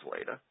caused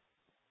later.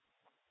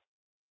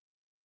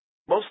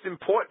 Most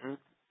important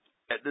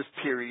at this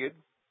period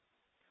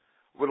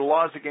were the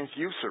laws against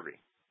usury.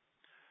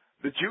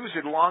 The Jews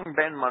had long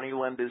been money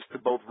lenders to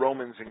both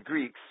Romans and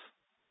Greeks.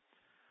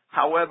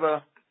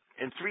 However,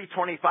 in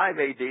 325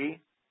 AD,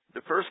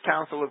 the First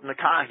Council of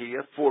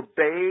Nicaea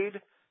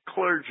forbade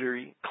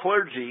clergy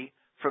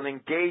from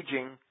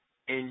engaging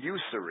in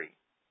usury,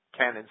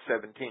 Canon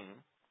 17.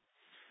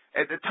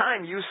 At the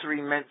time,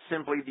 usury meant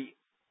simply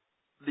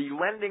the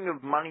lending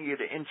of money at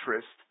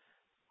interest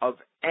of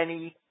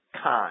any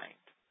kind.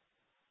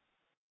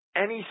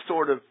 Any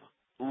sort of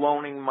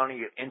loaning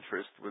money at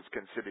interest was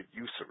considered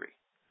usury.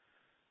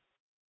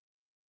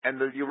 And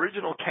the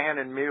original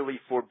canon merely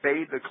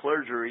forbade the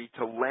clergy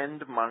to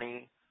lend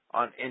money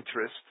on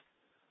interest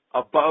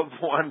above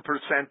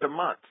 1% a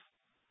month.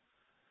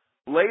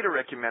 Later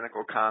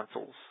ecumenical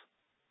councils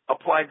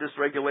applied this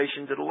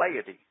regulation to the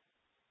laity.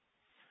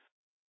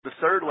 The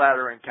Third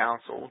Lateran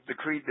Council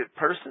decreed that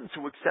persons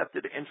who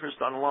accepted interest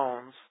on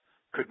loans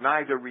could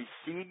neither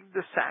receive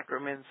the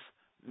sacraments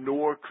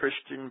nor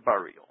Christian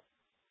burial.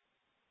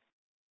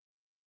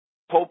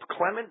 Pope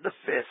Clement V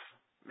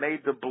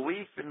made the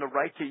belief in the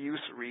right to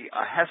usury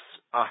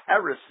a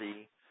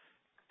heresy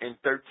in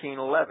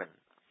 1311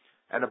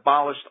 and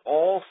abolished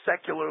all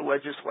secular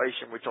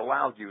legislation which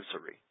allowed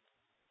usury.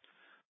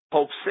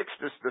 Pope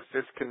Sixtus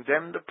V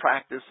condemned the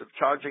practice of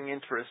charging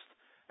interest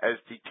as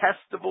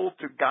detestable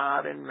to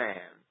God and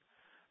man,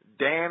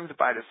 damned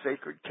by the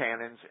sacred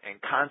canons,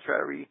 and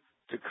contrary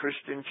to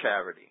Christian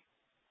charity.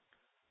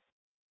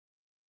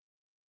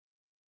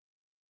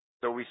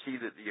 So we see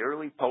that the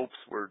early popes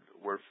were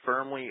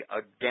firmly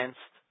against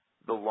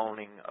the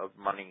loaning of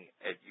money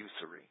at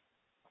usury.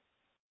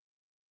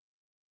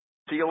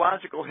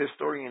 Theological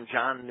historian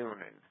John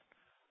Noonan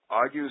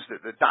argues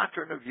that the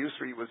doctrine of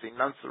usury was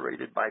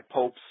enunciated by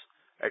popes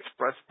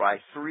expressed by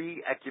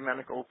 3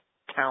 ecumenical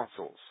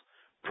councils,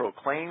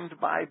 proclaimed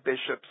by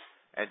bishops,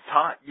 and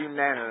taught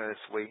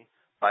unanimously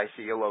by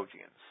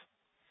theologians.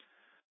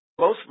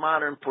 Most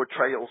modern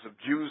portrayals of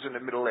Jews in the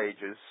Middle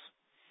Ages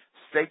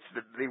states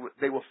that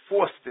they were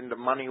forced into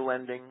money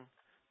lending,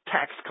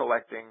 tax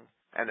collecting,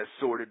 and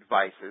assorted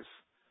vices,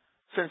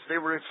 since they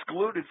were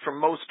excluded from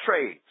most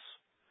trades.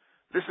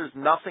 This is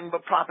nothing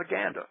but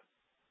propaganda.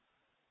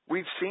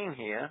 We've seen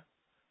here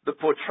the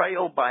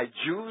portrayal by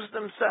Jews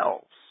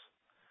themselves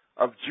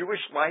of Jewish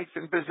life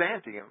in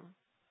Byzantium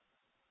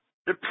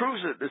that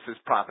proves that this is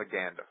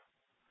propaganda.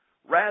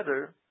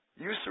 Rather,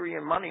 usury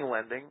and money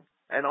lending,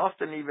 and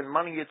often even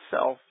money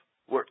itself,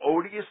 were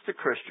odious to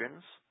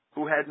Christians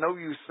who had no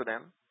use for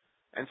them,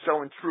 and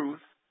so in truth,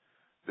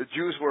 the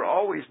Jews were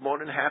always more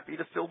than happy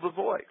to fill the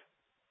void.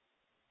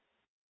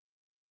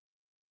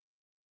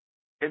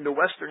 In the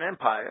Western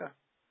Empire,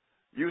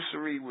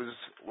 usury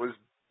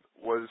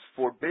was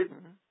forbidden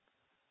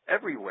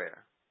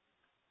everywhere.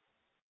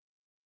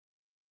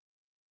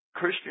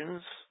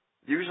 Christians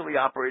usually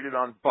operated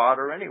on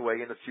barter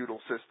anyway in the feudal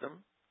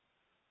system,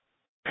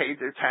 paid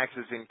their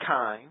taxes in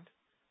kind,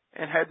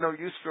 and had no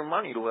use for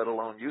money, let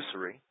alone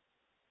usury.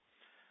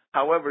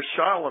 However,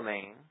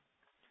 Charlemagne,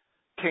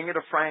 king of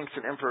the Franks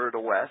and emperor of the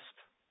West,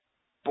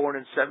 born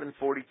in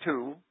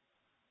 742,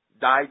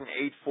 died in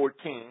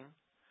 814,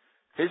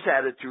 his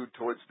attitude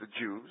towards the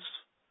Jews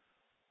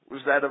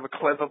was that of a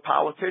clever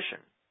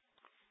politician.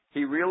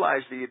 He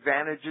realized the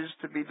advantages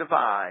to be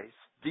derived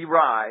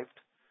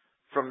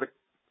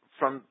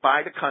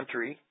by the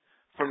country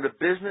from the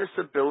business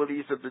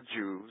abilities of the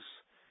Jews,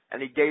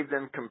 and he gave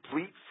them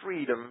complete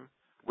freedom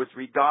with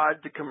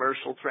regard to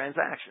commercial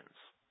transactions.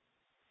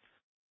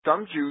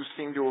 Some Jews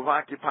seem to have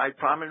occupied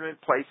prominent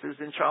places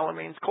in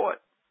Charlemagne's court.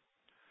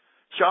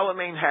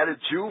 Charlemagne had a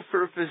Jew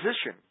for a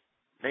physician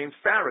named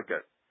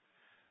Farragut.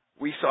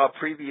 We saw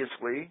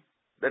previously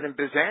that in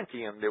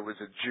Byzantium there was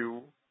a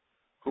Jew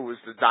who was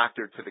the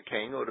doctor to the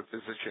king or the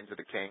physician to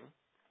the king.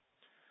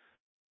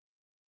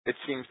 It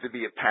seems to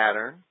be a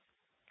pattern.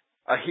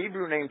 A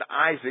Hebrew named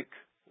Isaac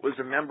was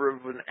a member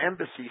of an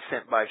embassy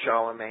sent by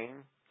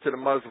Charlemagne to the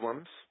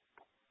Muslims.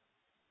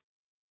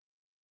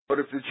 But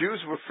if the Jews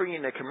were free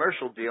in their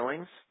commercial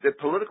dealings, their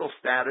political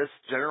status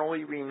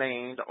generally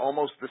remained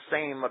almost the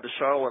same under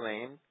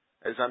Charlemagne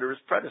as under his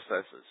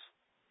predecessors.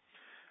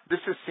 This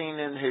is seen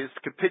in his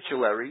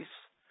capitularies,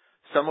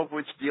 some of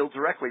which deal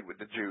directly with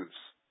the Jews.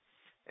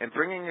 In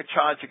bringing a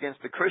charge against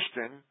a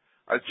Christian,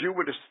 a Jew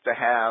was to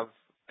have,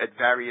 at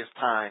various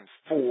times,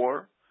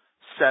 4,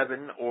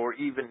 7, or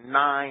even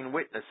 9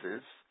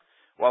 witnesses,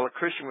 while a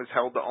Christian was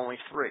held to only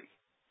 3.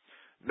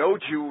 No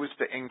Jew was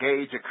to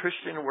engage a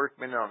Christian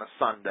workman on a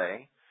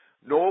Sunday,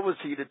 nor was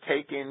he to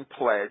take in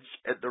pledge,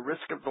 at the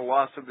risk of the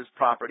loss of his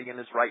property in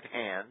his right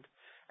hand,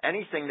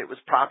 anything that was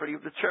property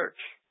of the church.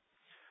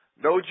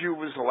 No Jew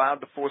was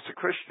allowed to force a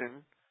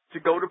Christian to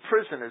go to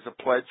prison as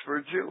a pledge for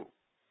a Jew.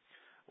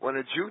 When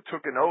a Jew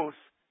took an oath,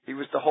 he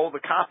was to hold a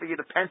copy of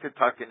the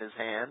Pentateuch in his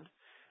hand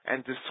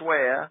and to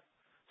swear,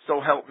 "So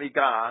help me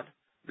God,"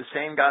 the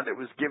same God that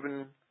was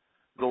given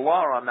the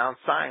law on Mount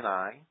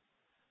Sinai,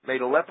 "May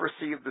the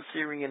leprosy of the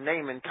Syrian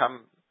Naaman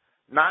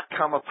not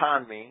come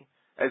upon me,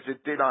 as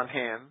it did on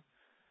him,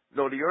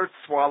 nor the earth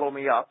swallow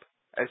me up,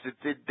 as it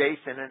did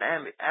Dathan and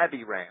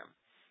Abiram.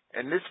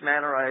 In this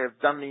manner I have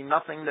done thee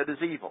nothing that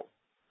is evil.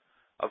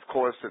 Of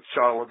course, if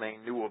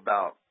Charlemagne knew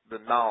about the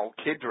Nal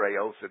Kidre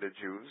oath of the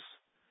Jews,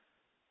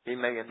 he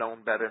may have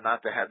known better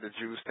not to have the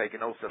Jews take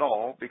an oath at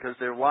all, because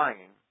they're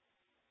lying.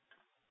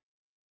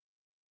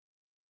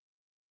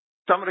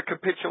 Some of the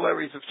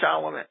capitularies of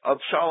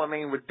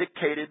Charlemagne were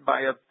dictated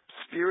by a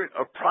spirit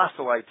of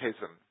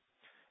proselytism.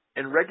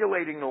 In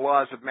regulating the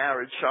laws of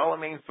marriage,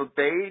 Charlemagne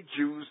forbade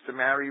Jews to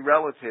marry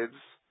relatives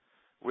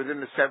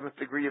within the 7th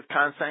degree of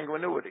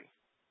consanguinity.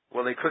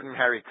 Well, they couldn't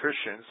marry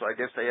Christians, so I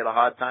guess they had a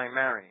hard time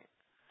marrying.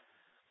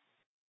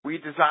 We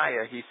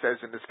desire, he says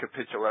in this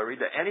capitulary,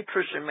 that any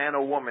Christian man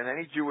or woman,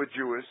 any Jew or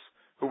Jewess,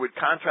 who would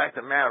contract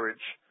a marriage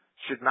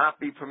should not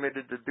be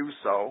permitted to do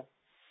so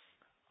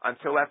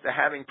until after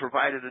having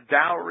provided a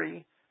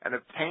dowry and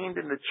obtained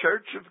in the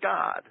church of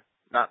God,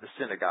 not the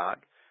synagogue,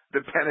 the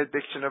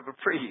benediction of a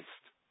priest.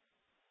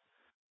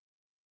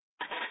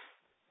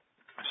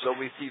 So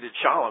we see that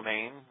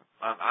Charlemagne,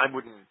 I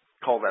wouldn't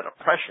call that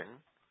oppression,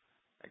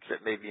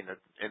 except maybe in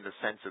the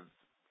sense of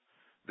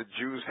the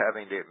Jews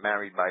having to get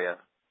married by a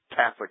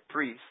Catholic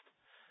priest.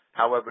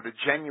 However, the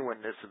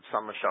genuineness of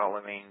some of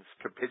Charlemagne's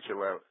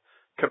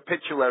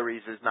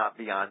capitularies is not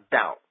beyond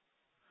doubt.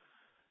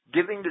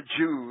 Giving the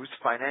Jews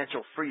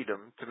financial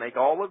freedom to make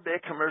all of their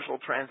commercial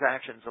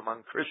transactions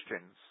among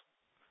Christians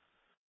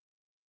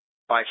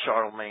by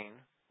Charlemagne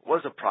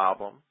was a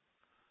problem,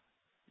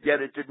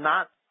 yet it did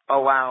not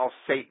allow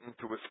Satan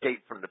to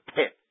escape from the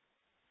pit.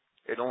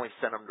 It only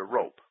sent him to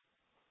rope.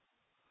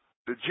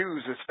 The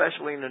Jews,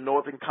 especially in the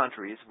northern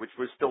countries, which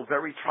were still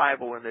very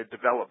tribal in their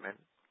development,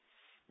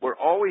 were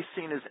always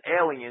seen as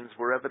aliens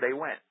wherever they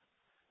went,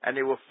 and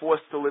they were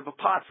forced to live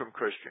apart from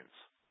Christians.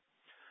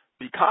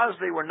 Because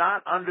they were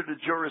not under the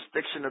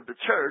jurisdiction of the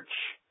church,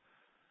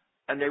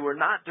 and they were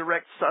not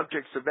direct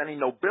subjects of any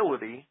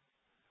nobility,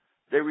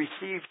 they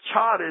received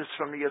charters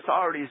from the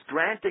authorities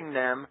granting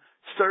them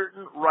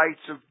certain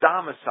rights of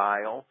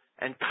domicile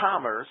and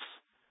commerce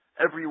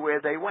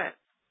everywhere they went.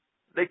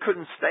 They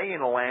couldn't stay in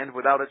a land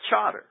without a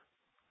charter.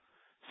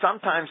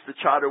 Sometimes the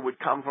charter would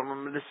come from a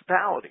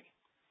municipality,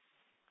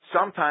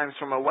 sometimes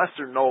from a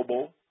lesser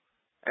noble,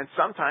 and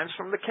sometimes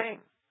from the king.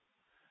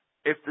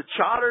 If the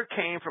charter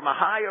came from a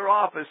higher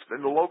office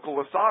than the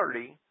local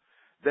authority,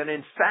 then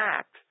in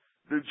fact,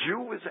 the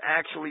Jew was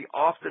actually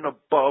often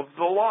above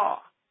the law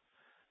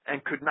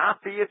and could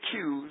not be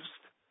accused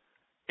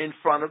in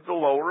front of the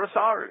lower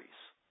authorities.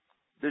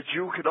 The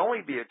Jew could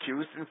only be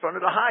accused in front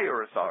of the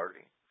higher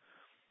authority.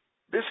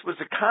 This was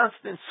a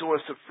constant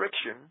source of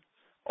friction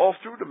all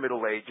through the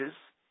Middle Ages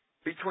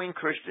between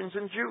Christians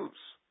and Jews,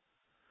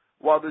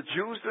 while the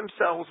Jews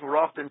themselves were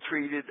often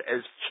treated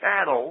as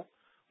chattel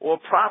or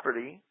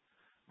property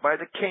by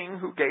the king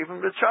who gave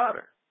them the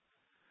charter.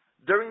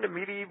 During the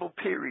medieval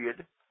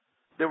period,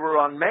 there were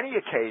on many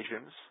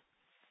occasions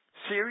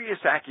serious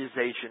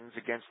accusations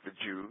against the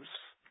Jews,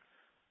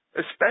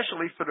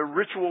 especially for the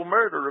ritual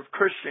murder of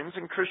Christians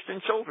and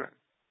Christian children.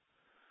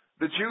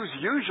 The Jews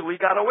usually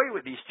got away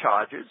with these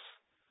charges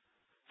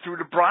through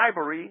the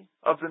bribery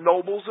of the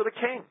nobles or the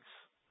kings.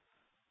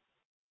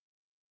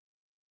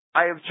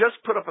 I have just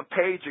put up a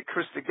page at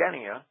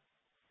Christogenea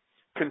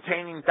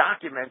containing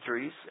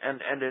documentaries,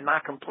 and they're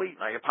not complete,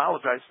 and I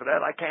apologize for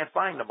that. I can't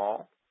find them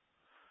all.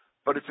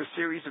 But it's a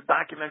series of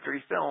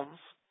documentary films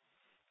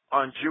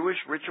on Jewish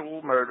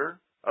ritual murder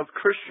of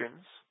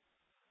Christians,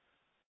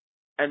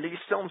 and these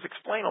films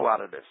explain a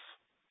lot of this.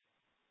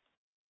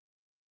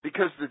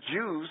 Because the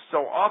Jews so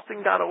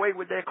often got away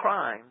with their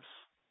crimes,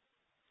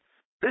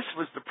 this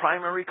was the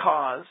primary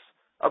cause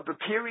of the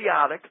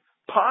periodic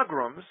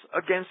pogroms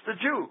against the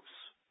Jews.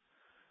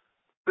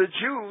 The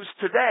Jews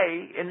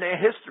today, in their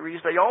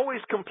histories, they always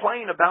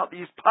complain about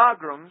these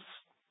pogroms,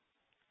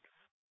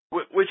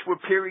 which were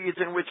periods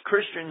in which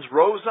Christians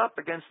rose up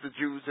against the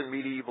Jews in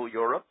medieval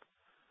Europe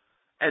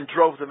and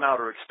drove them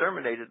out or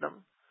exterminated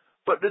them.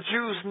 But the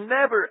Jews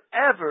never,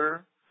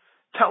 ever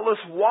tell us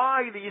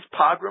why these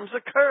pogroms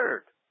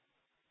occurred.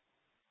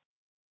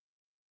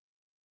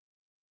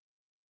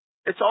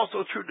 It's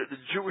also true that the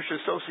Jewish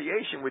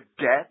association with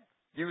debt,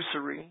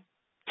 usury,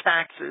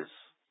 taxes,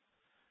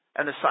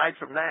 and aside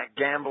from that,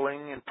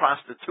 gambling and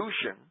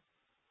prostitution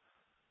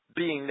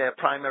being their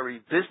primary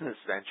business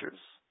ventures,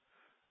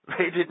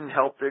 they didn't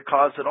help their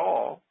cause at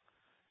all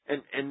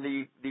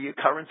in the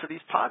occurrence of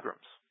these pogroms.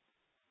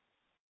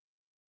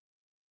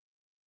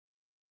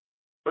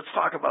 Let's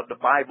talk about the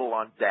Bible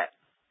on debt.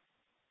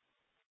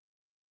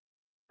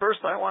 First,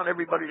 I want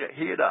everybody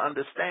here to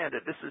understand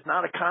that this is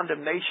not a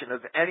condemnation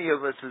of any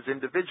of us as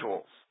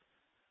individuals.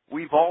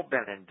 We've all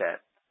been in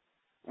debt.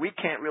 We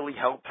can't really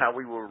help how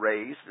we were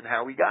raised and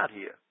how we got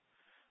here.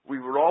 We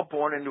were all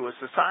born into a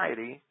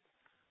society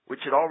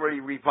which had already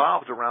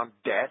revolved around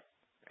debt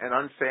and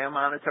unfair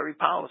monetary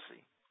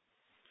policy.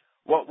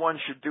 What one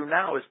should do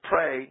now is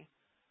pray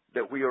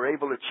that we are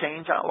able to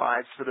change our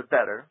lives for the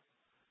better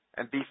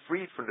and be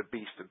freed from the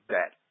beast of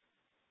debt.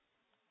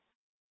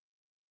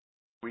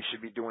 We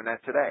should be doing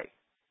that today.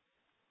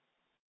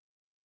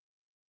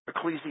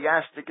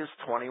 Ecclesiasticus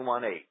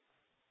 21:8.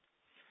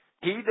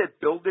 He that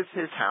buildeth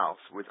his house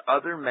with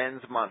other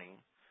men's money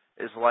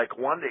is like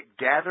one that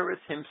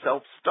gathereth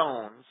himself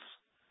stones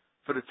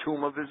for the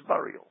tomb of his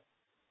burial.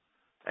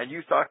 And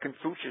you thought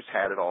Confucius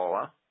had it all,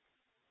 huh?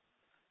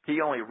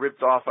 He only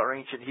ripped off our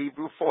ancient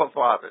Hebrew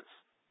forefathers.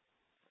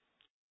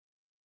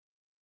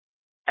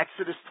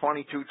 Exodus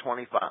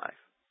 22:25.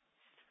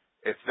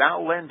 If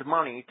thou lend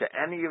money to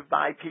any of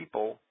thy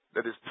people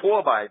that is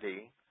poor by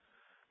thee,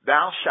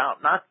 thou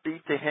shalt not be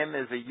to him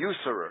as a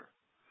usurer,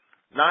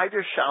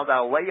 neither shalt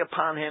thou lay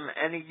upon him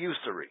any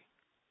usury.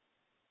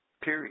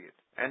 Period.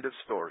 End of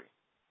story.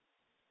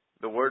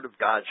 The word of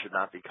God should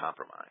not be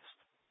compromised.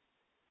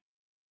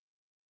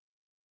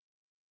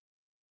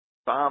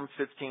 Psalm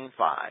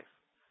 15:5.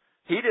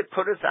 He that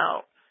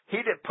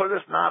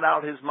putteth not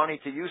out his money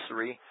to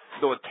usury,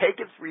 though it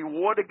taketh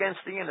reward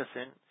against the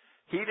innocent,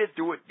 he that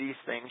doeth these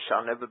things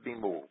shall never be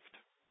moved.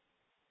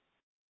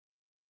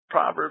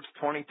 Proverbs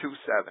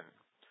 22:7.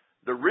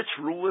 The rich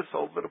ruleth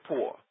over the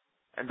poor,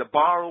 and the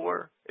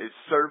borrower is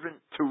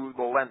servant to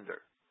the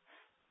lender.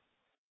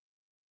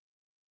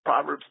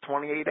 Proverbs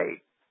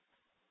 28:8.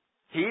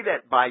 He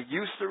that by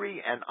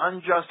usury and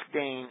unjust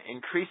gain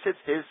increaseth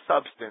his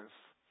substance,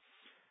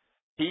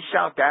 he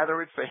shall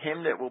gather it for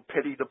him that will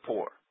pity the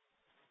poor.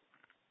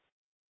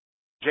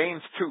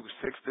 James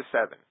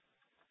 2:6-7.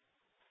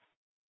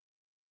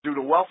 Do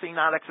the wealthy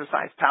not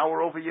exercise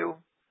power over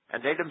you,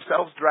 and they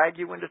themselves drag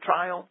you into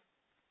trial?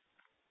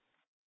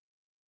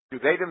 Do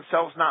they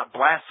themselves not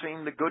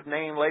blaspheme the good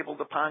name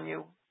labeled upon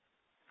you?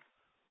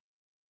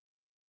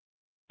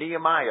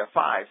 Nehemiah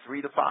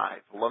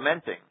 5:3-5.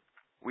 Lamenting,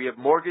 we have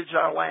mortgaged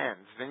our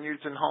lands,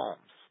 vineyards, and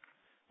homes.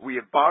 We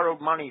have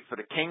borrowed money for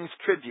the king's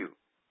tribute,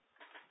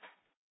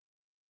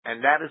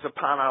 and that is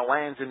upon our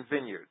lands and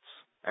vineyards.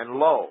 And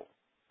lo,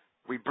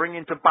 we bring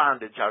into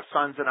bondage our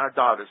sons and our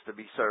daughters to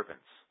be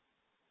servants.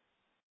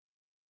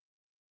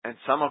 And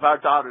some of our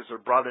daughters are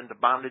brought into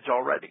bondage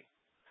already.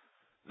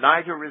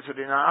 Neither is it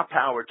in our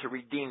power to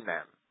redeem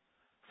them,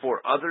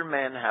 for other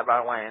men have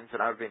our lands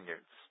and our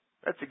vineyards.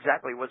 That's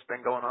exactly what's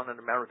been going on in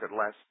America the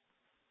last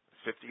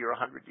 50 or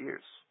 100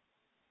 years.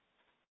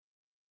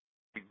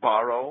 We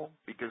borrow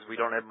because we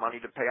don't have money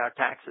to pay our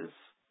taxes,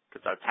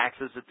 because our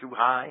taxes are too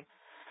high.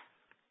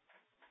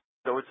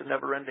 So it's a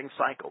never-ending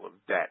cycle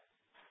of debt.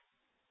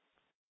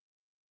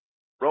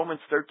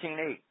 Romans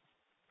 13:8.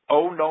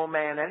 Owe no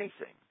man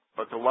anything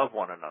but to love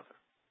one another.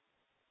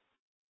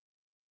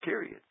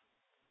 Period.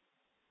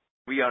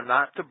 We are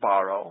not to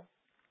borrow,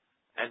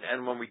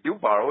 and when we do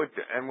borrow,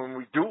 and when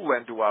we do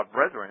lend to our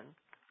brethren,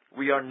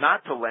 we are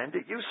not to lend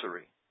at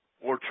usury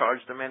or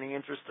charge them any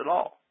interest at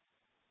all.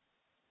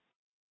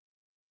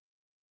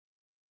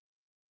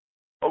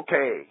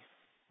 Okay,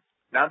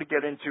 now to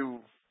get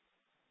into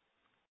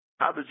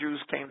how the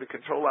Jews came to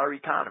control our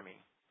economy.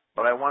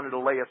 But I wanted to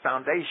lay a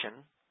foundation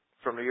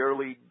from the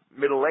early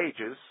Middle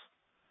Ages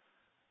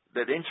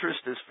that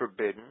interest is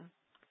forbidden,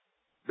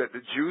 that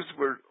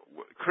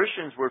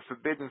Christians were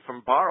forbidden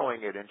from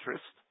borrowing at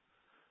interest,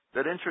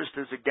 that interest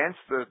is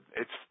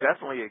it's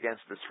definitely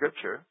against the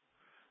Scripture,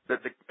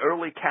 that the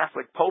early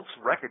Catholic popes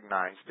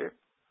recognized it,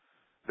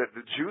 that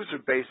the Jews are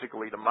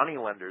basically the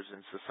moneylenders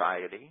in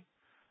society,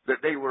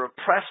 that they were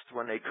oppressed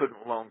when they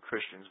couldn't loan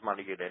Christians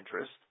money at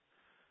interest.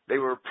 They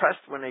were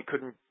oppressed when they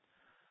couldn't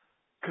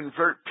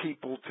convert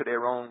people to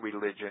their own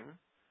religion.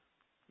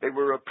 They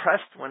were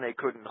oppressed when they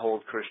couldn't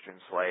hold Christian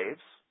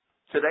slaves.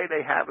 Today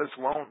they have us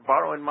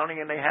borrowing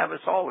money and they have us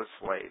all as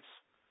slaves.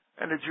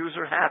 And the Jews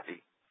are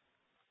happy.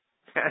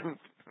 And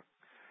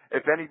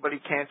if anybody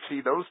can't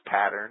see those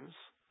patterns,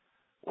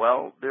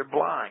 well, they're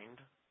blind.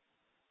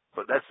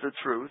 But that's the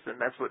truth, and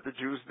that's what the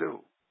Jews do.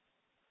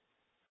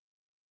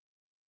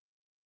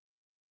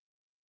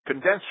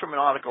 Condensed from an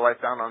article I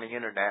found on the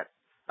internet,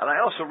 and I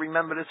also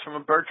remember this from a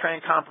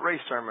Bertrand Comparet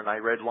sermon I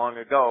read long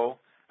ago,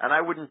 and I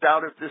wouldn't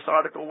doubt if this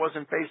article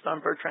wasn't based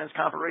on Bertrand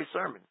Comparet's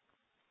sermon.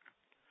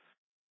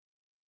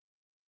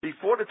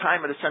 Before the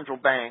time of the central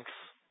banks,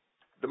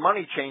 the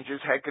money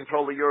changers had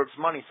control of Europe's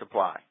money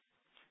supply.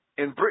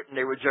 In Britain,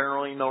 they were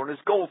generally known as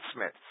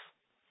goldsmiths.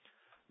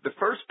 The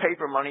first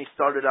paper money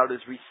started out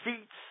as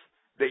receipts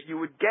that you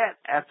would get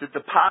after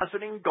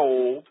depositing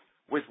gold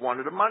with one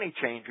of the money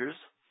changers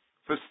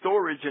for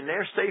storage in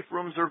their safe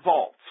rooms or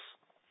vaults.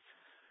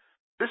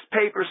 This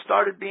paper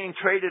started being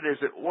traded as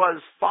it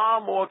was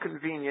far more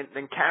convenient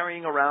than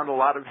carrying around a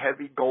lot of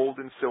heavy gold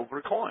and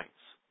silver coins.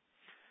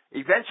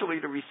 Eventually,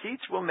 the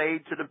receipts were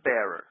made to the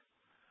bearer,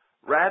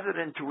 rather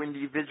than to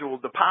individual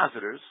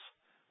depositors,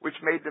 which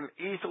made them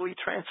easily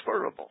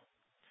transferable.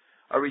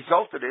 A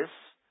result of this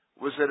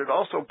was that it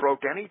also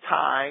broke any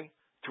tie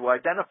to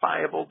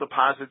identifiable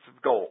deposits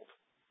of gold.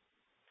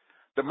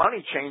 The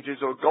money changers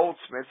or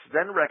goldsmiths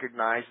then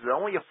recognized that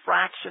only a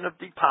fraction of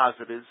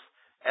depositors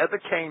ever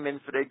came in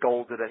for their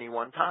gold at any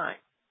one time.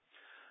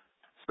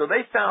 So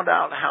they found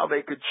out how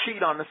they could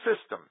cheat on the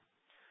system.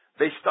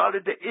 They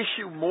started to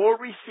issue more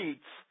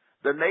receipts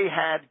than they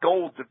had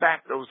gold to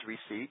back those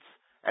receipts,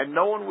 and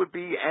no one would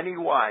be any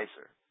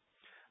wiser.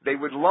 They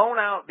would loan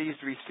out these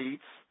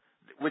receipts,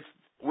 which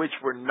which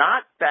were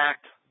not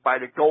backed by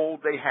the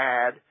gold they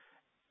had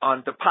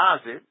on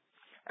deposit,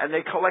 and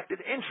they collected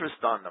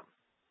interest on them.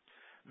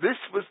 This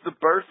was the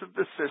birth of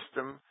the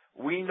system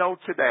we know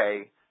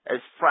today as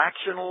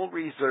fractional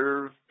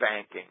reserve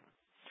banking.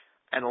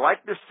 And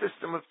like the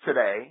system of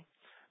today,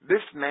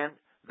 this meant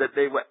that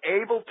they were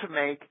able to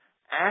make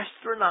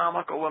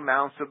astronomical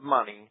amounts of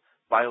money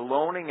by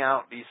loaning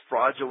out these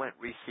fraudulent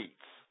receipts.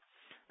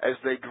 As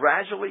they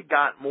gradually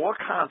got more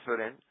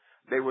confident,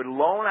 they would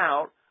loan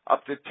out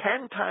up to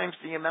 10 times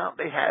the amount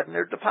they had in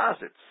their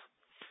deposits.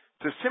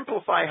 To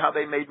simplify how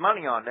they made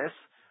money on this,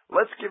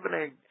 let's give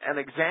an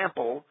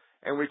example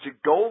in which a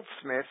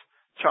goldsmith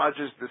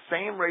charges the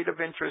same rate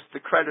of interest to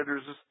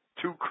creditors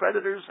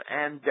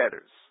and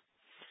debtors.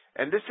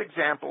 In this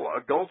example,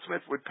 a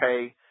goldsmith would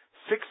pay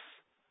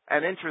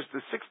an interest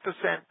of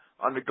 6%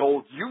 on the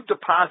gold you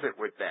deposit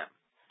with them,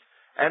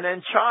 and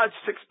then charge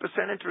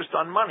 6% interest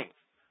on money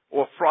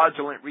or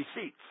fraudulent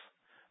receipts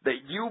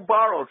that you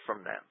borrowed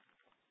from them.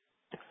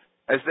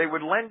 As they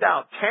would lend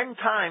out 10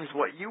 times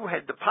what you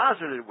had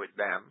deposited with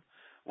them,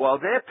 while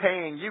they're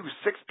paying you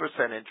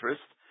 6%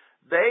 interest,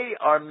 they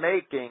are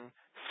making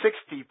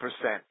 60%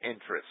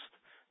 interest.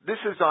 This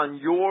is on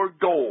your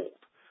gold.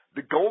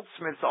 The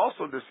goldsmiths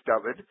also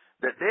discovered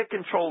that their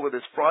control of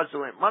this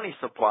fraudulent money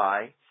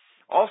supply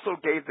also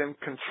gave them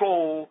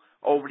control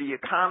over the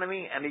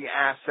economy and the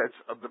assets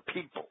of the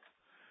people.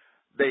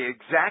 They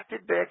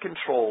exacted their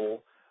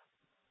control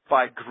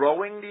by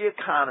growing the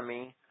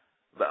economy,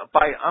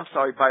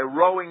 by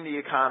rowing the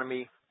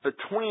economy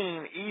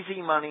between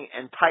easy money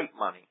and tight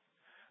money.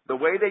 The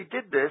way they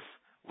did this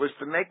was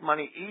to make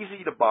money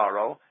easy to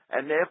borrow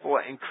and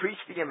therefore increase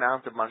the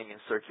amount of money in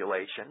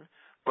circulation,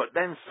 but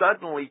then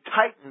suddenly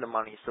tighten the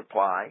money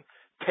supply,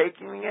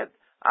 taking it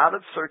out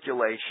of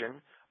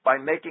circulation by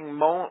making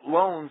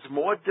loans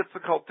more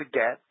difficult to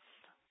get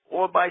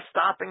or by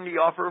stopping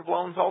the offer of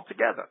loans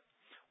altogether.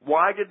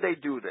 Why did they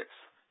do this?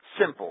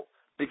 Simple.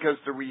 Because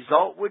the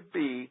result would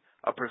be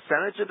a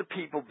percentage of the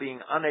people being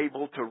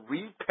unable to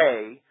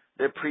repay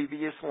their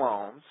previous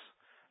loans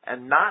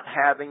and not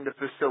having the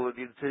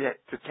facility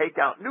to take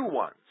out new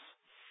ones.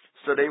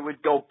 So they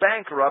would go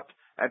bankrupt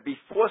and be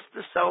forced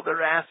to sell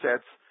their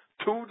assets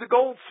to the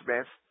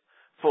goldsmith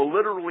for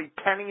literally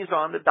pennies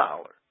on the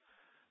dollar.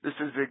 This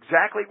is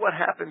exactly what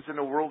happens in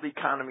the world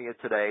economy of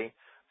today,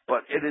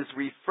 but it is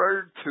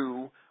referred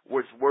to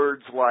with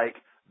words like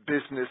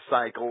business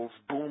cycles,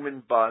 boom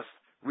and bust,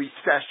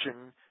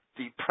 recession,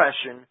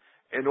 depression,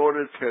 in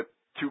order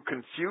to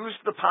confuse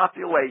the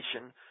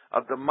population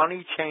of the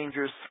money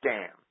changer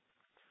scam.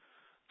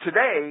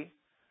 Today,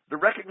 the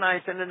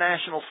recognized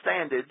international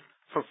standard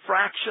for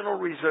fractional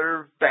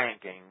reserve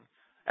banking,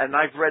 and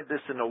I've read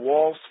this in the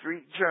Wall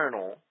Street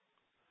Journal,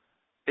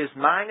 is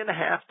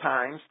 9.5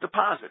 times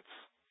deposits.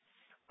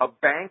 A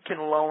bank can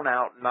loan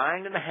out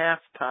 9.5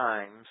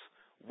 times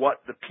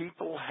what the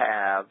people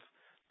have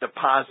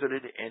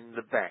deposited in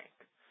the bank.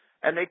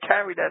 And they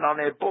carry that on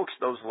their books,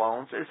 those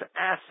loans, as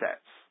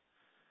assets.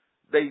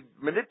 They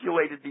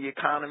manipulated the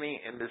economy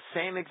in the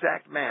same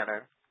exact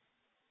manner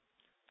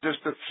just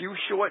a few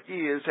short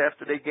years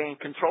after they gained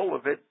control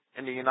of it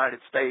in the United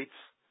States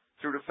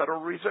through the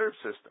Federal Reserve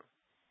System.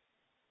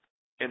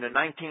 In the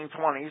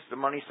 1920s, the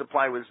money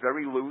supply was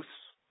very loose,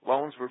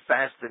 loans were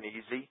fast and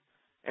easy,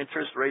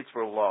 interest rates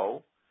were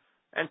low,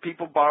 and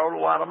people borrowed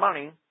a lot of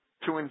money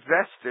to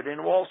invest it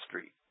in Wall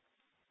Street.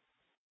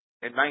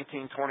 In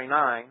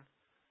 1929,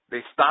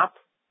 they stopped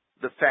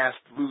the fast,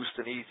 loose,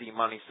 and easy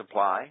money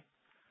supply.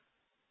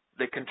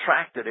 They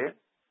contracted it,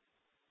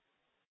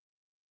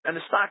 and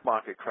the stock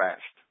market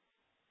crashed.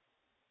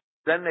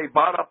 Then they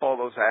bought up all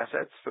those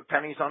assets for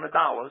pennies on the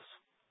dollars,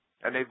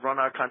 and they've run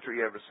our country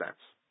ever since.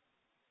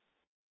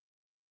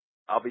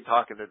 I'll be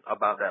talking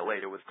about that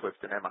later with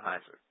Clifton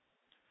Emmerheiser.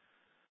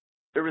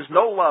 There is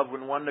no love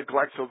when one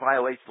neglects or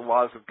violates the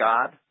laws of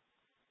God.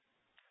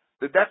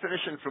 The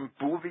definition from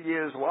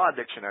Bouvier's Law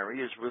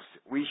Dictionary, as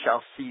we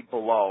shall see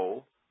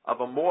below, of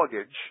a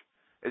mortgage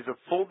is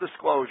a full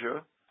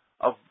disclosure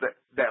of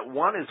that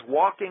one is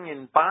walking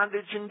in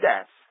bondage and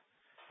death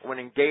when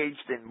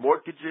engaged in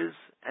mortgages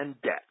and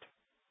debt.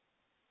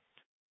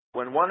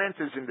 When one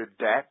enters into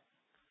debt,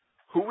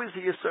 who is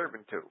he a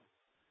servant to?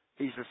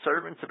 He's a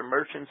servant to the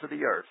merchants of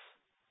the earth,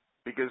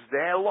 because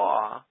their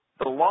law,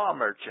 the law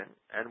merchant,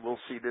 and we'll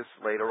see this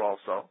later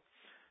also,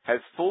 has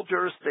full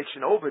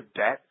jurisdiction over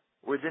debt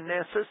within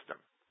their system.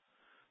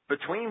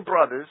 Between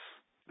brothers,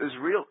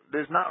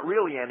 there's not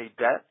really any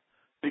debt,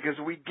 because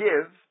we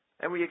give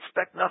and we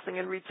expect nothing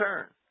in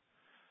return.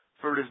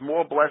 For it is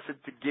more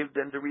blessed to give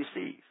than to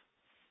receive.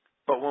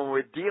 But when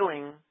we're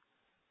dealing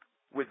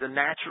with the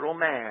natural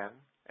man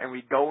and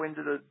we go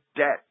into the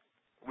debt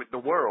with the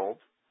world,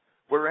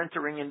 we're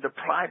entering into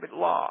private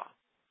law,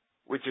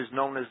 which is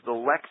known as the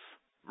lex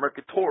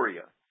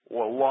mercatoria,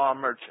 or law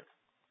merchant.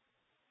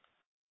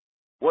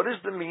 What is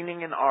the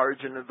meaning and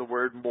origin of the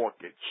word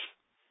mortgage?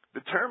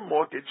 The term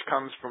mortgage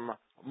comes from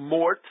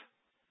mort,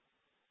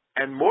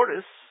 and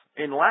mortis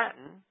in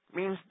Latin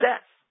means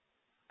death,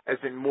 as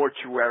in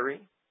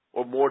mortuary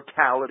or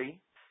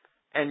mortality.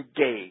 and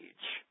gage,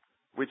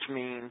 which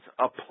means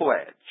a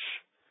pledge.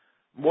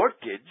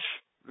 Mortgage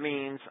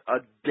means a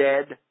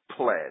dead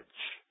pledge.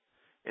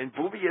 In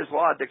Bouvier's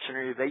Law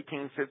Dictionary of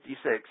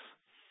 1856,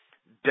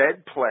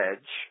 dead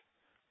pledge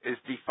is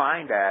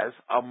defined as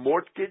a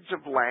mortgage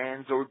of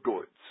lands or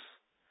goods.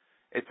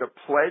 It's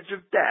a pledge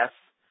of death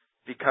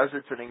because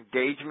it's an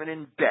engagement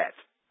in debt,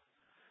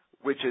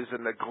 which is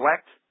a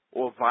neglect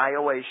or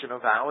violation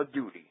of our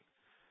duty.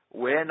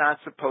 We're not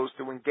supposed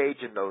to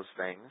engage in those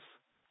things.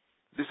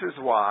 This is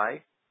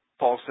why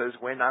Paul says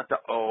we're not to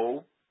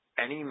owe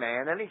any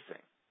man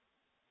anything.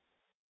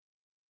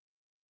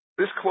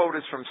 This quote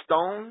is from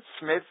Stone,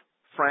 Smith,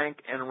 Frank,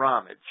 and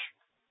Ramage,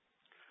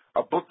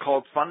 a book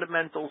called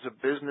Fundamentals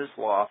of Business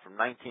Law from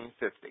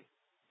 1950.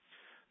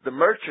 The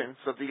merchants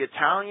of the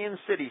Italian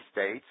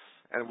city-states,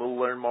 and we'll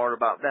learn more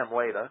about them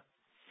later,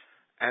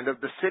 and of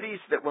the cities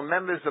that were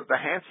members of the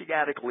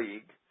Hanseatic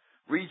League,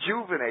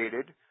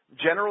 rejuvenated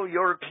general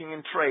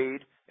European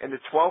trade in the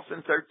 12th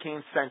and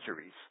 13th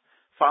centuries,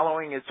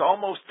 following its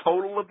almost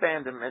total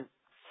abandonment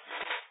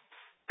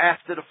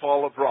after the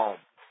fall of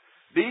Rome.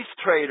 These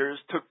traders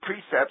took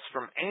precepts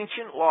from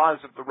ancient laws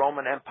of the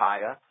Roman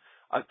Empire,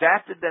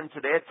 adapted them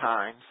to their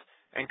times,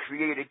 and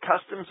created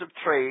customs of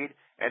trade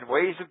and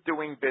ways of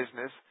doing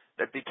business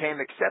that became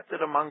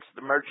accepted amongst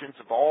the merchants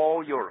of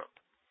all Europe.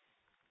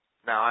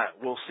 Now,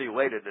 we'll see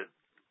later that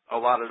a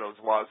lot of those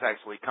laws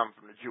actually come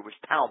from the Jewish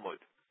Talmud.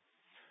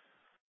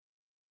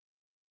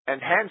 And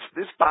hence,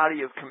 this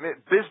body of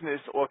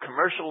business or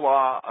commercial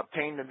law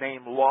obtained the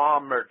name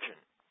law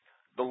merchant.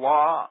 The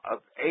law of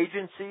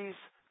agencies,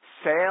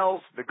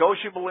 sales,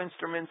 negotiable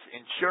instruments,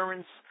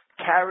 insurance,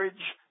 carriage,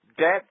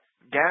 debt,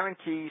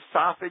 guarantee,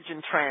 stoppage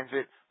and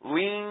transit,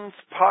 liens,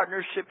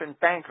 partnership, and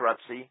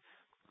bankruptcy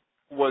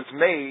was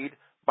made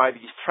by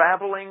these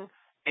traveling,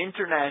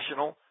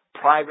 international,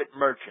 private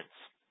merchants.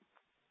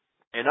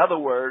 In other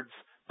words,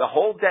 the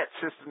whole debt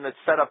system that's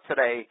set up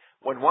today,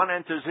 when one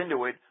enters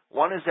into it,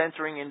 one is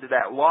entering into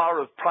that law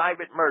of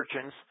private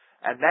merchants,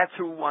 and that's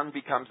who one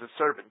becomes a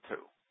servant to.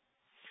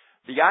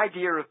 The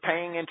idea of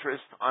paying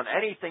interest on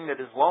anything that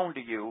is loaned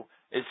to you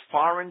is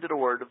foreign to the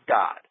Word of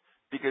God,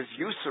 because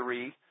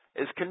usury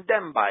is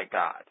condemned by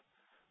God.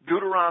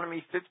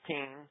 Deuteronomy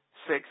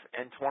 15:6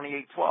 and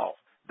 28:12.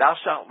 Thou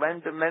shalt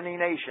lend to many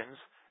nations,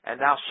 and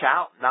thou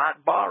shalt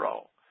not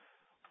borrow.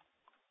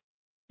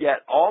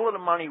 Yet all of the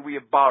money we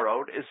have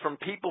borrowed is from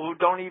people who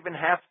don't even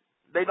have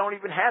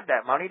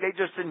that money. They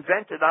just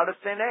invent it out of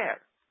thin air.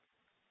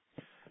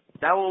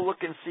 Now we'll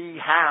look and see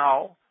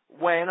how,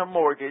 when a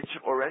mortgage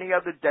or any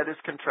other debt is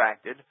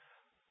contracted,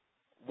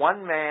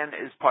 one man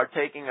is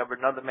partaking of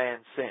another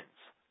man's sins.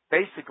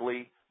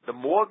 Basically, the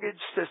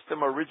mortgage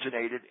system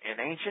originated in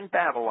ancient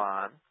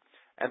Babylon,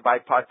 and by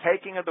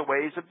partaking of the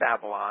ways of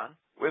Babylon,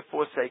 we're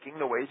forsaking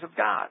the ways of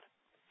God.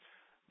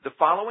 The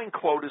following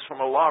quote is from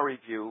a law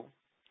review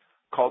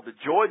called the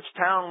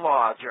Georgetown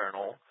Law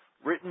Journal,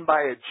 written by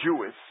a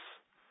Jewess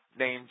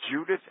named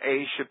Judith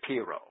A.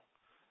 Shapiro.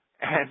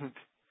 And,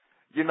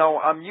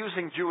 I'm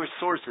using Jewish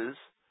sources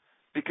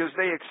because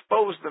they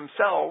expose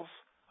themselves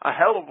a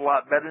hell of a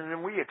lot better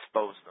than we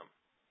expose them.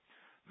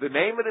 The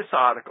name of this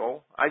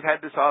article, I've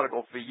had this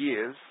article for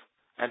years,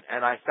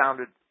 and I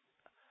found it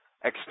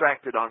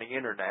extracted on the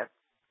internet,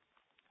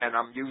 and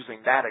I'm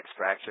using that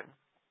extraction.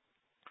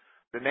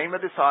 The name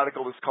of this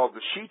article is called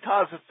The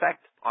Shita's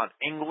Effect on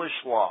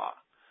English Law.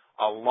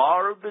 A law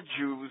of the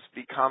Jews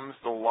becomes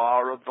the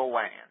law of the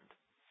land.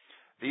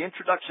 The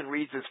introduction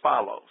reads as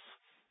follows.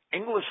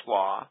 English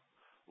law,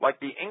 like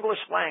the English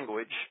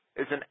language,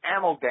 is an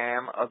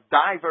amalgam of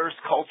diverse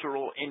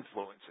cultural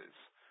influences.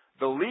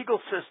 The legal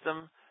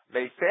system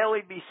may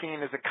fairly be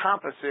seen as a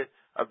composite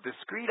of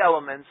discrete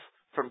elements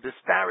from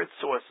disparate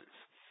sources.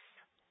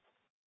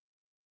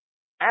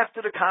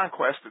 After the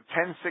conquest of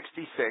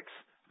 1066,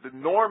 the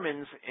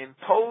Normans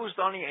imposed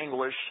on the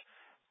English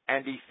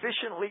an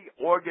efficiently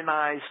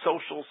organized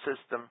social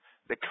system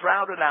that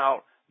crowded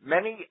out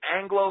many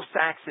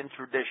Anglo-Saxon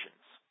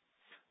traditions.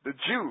 The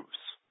Jews,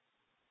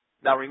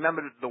 now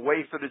remember that the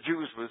way for the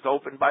Jews was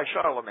opened by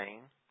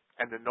Charlemagne,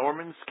 and the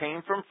Normans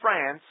came from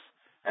France,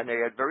 and they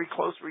had very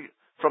close,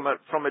 from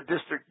a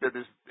district that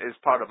is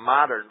part of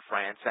modern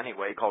France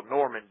anyway, called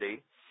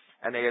Normandy,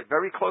 and they had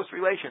very close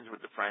relations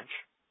with the French.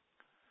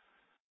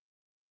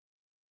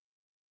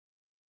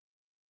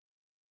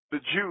 The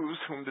Jews,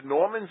 whom the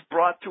Normans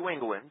brought to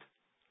England,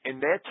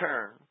 in their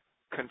turn,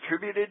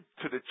 contributed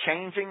to the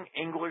changing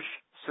English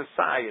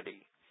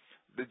society.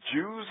 The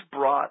Jews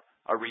brought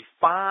a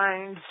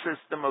refined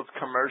system of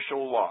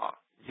commercial law.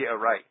 Yeah,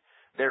 right.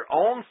 Their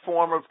own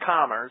form of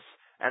commerce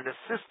and a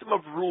system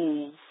of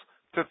rules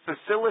to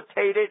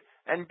facilitate it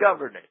and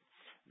govern it.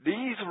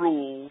 These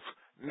rules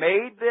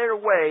made their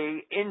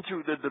way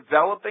into the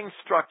developing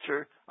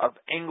structure of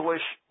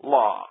English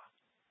law.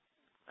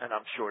 And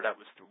I'm sure that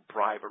was through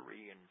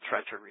bribery and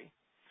treachery.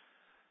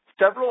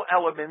 Several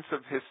elements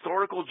of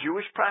historical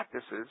Jewish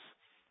practices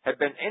have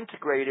been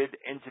integrated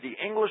into the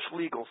English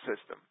legal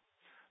system.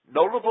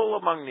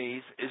 Notable among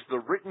these is the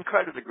written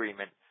credit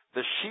agreement,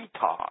 the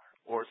shitar,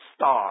 or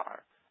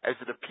star, as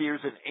it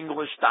appears in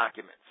English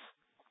documents.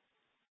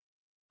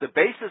 The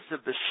basis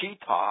of the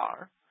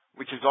shitar,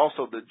 which is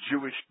also the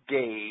Jewish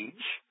gauge,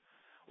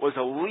 was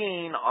a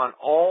lien on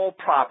all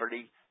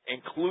property,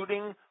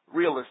 including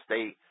real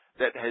estate,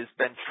 that has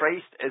been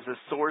traced as a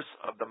source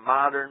of the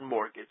modern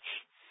mortgage.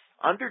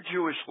 Under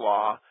Jewish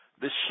law,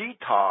 the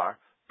shitar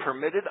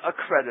permitted a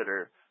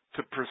creditor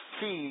to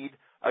proceed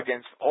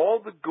against all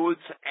the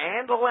goods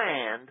and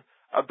land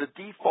of the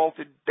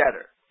defaulted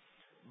debtor.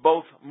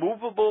 Both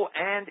movable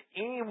and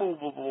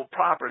immovable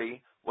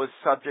property was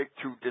subject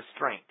to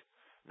distraint.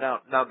 Now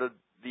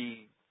the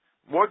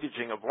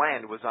mortgaging of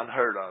land was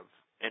unheard of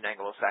in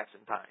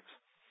Anglo-Saxon times.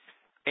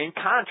 In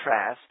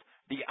contrast,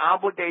 the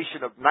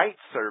obligation of knight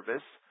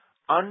service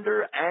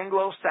under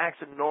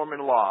Anglo-Saxon Norman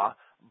law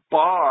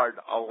barred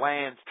a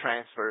land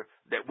transfer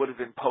that would have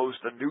imposed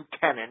a new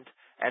tenant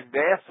and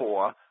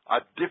therefore a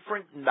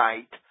different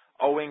knight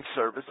owing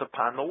service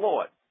upon the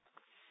Lord.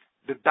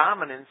 The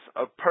dominance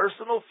of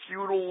personal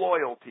feudal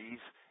loyalties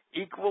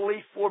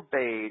equally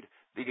forbade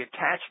the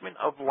attachment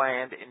of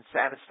land in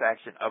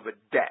satisfaction of a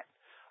debt.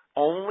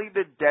 Only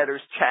the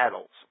debtor's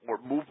chattels, or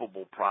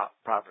movable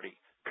property,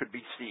 could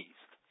be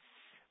seized.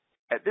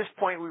 At this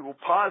point, we will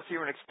pause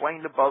here and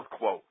explain the above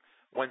quote.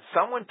 When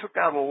someone took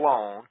out a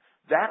loan,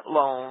 that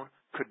loan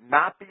could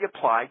not be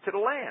applied to the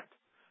land.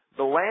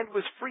 The land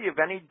was free of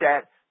any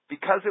debt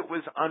because it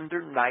was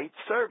under knight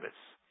service.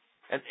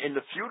 And in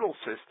the feudal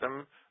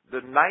system,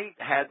 the knight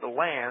had the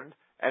land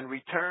and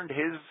returned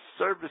his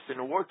service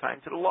in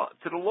wartime to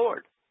the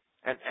Lord.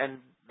 And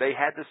they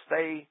had to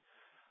stay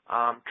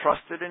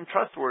trusted and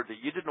trustworthy.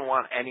 You didn't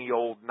want any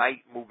old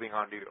knight moving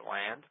onto your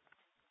land.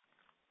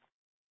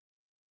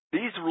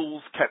 These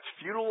rules kept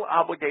feudal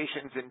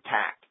obligations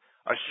intact,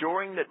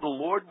 assuring that the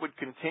Lord would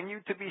continue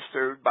to be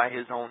served by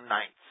his own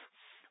knights.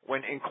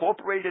 When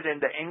incorporated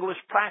into English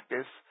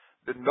practice,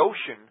 the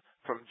notion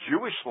from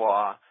Jewish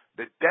law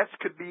that debts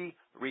could be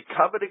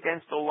recovered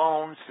against a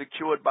loan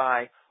secured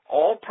by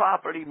all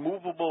property,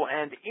 movable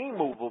and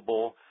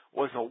immovable,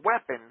 was a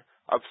weapon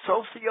of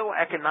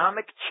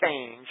socio-economic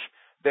change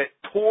that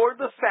tore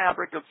the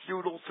fabric of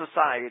feudal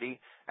society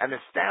and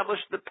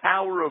established the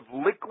power of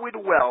liquid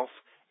wealth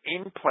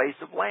in place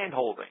of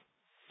landholding.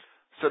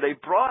 So they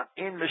brought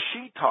in the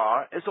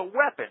shitar as a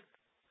weapon,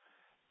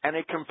 and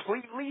it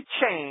completely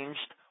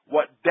changed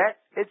what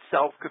debt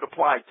itself could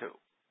apply to.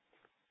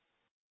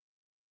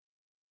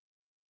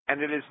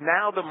 And it is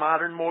now the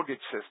modern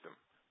mortgage system.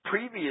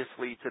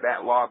 Previously to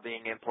that law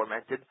being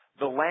implemented,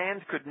 the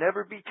land could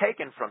never be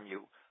taken from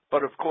you,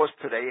 but of course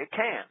today it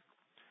can.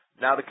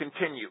 Now to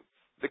continue.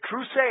 The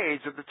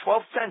Crusades of the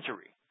 12th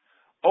century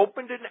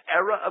opened an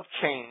era of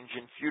change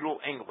in feudal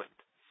England.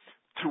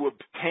 To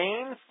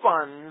obtain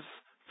funds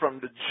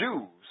from the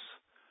Jews,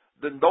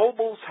 the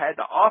nobles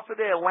had to offer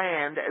their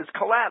land as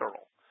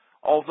collateral,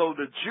 although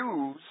the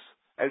Jews,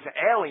 as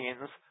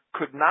aliens,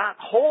 could not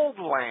hold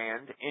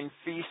land in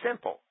fee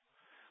simple.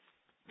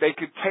 They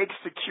could take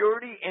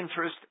security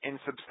interest in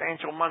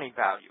substantial money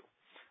value.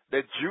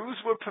 The Jews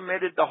were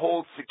permitted to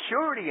hold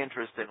security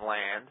interest in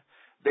land.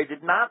 They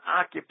did not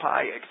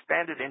occupy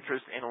expanded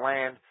interest in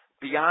land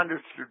beyond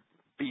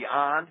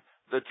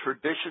the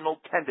traditional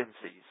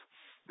tendencies.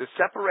 The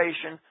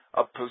separation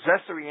of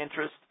possessory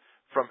interest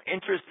from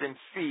interest in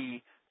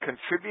fee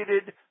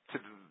contributed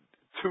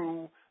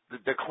to the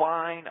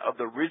decline of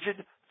the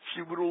rigid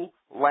feudal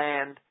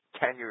land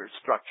tenure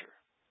structure.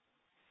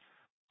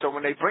 So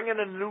when they bring in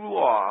a new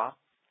law,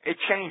 it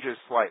changes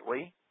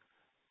slightly,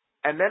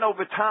 and then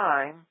over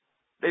time,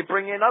 they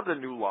bring in other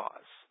new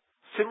laws,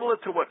 similar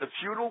to what the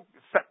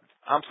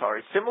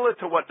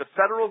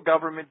federal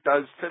government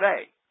does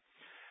today.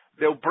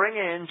 They'll bring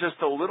in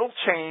just a little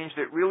change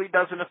that really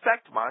doesn't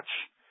affect much,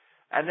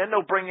 and then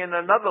they'll bring in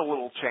another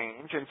little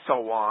change, and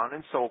so on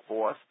and so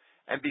forth.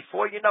 And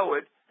before you know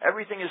it,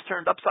 everything is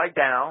turned upside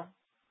down,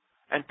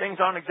 and things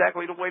aren't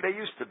exactly the way they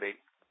used to be.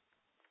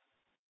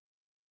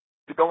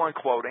 To go on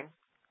quoting,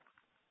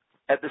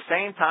 at the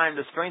same time,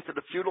 the strength of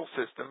the feudal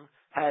system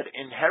had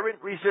inherent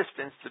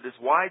resistance to this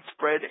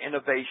widespread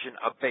innovation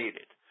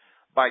abated.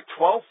 By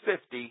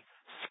 1250,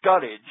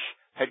 scutage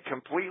had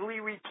completely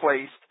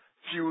replaced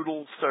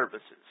feudal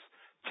services.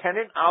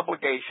 Tenant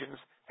obligations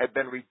had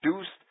been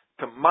reduced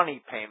to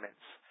money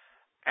payments,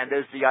 and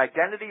as the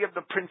identity of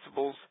the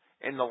principals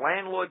in the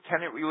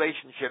landlord-tenant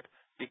relationship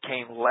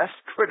became less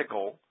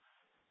critical,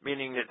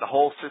 meaning that the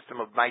whole system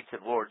of knights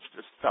and lords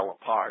just fell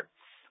apart,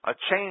 a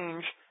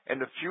change in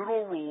the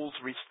feudal rules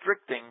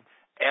restricting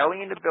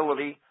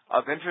alienability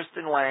of interest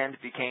in land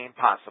became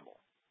possible.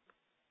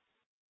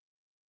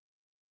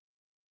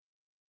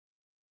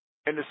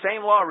 In the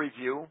same law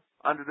review,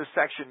 under the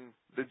section,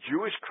 The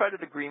Jewish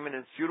Credit Agreement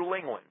in Feudal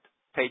England,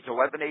 page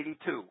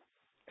 1182,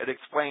 it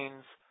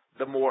explains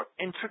the more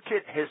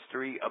intricate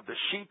history of the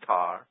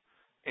shitar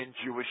in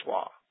Jewish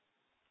law.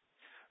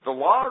 The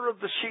law of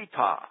the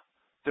shitar,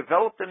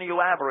 developed and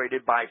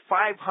elaborated by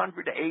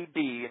 500 AD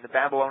in the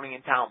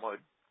Babylonian Talmud,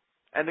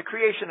 and the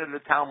creation of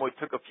the Talmud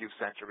took a few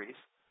centuries,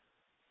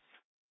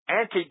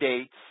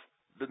 antedates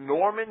the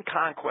Norman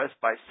conquest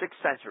by 6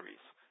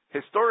 centuries.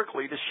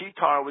 Historically, the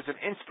sheetar was an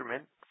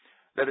instrument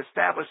that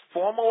established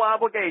formal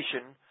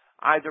obligation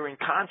either in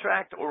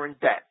contract or in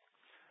debt.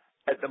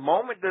 At the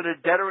moment that a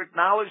debtor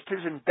acknowledged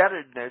his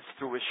indebtedness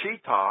through a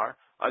sheetar,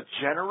 a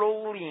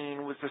general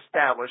lien was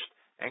established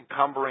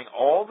encumbering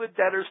all the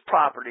debtor's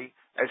property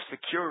as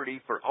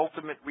security for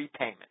ultimate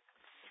repayment.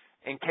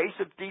 In case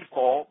of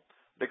default,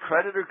 the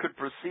creditor could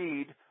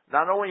proceed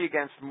not only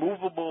against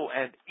movable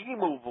and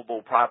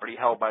immovable property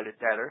held by the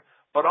debtor,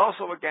 but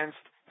also against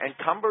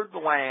encumbered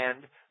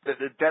land that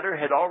the debtor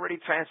had already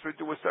transferred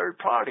to a third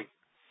party.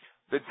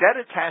 The debt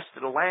attached to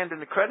the land in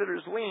the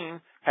creditor's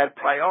lien had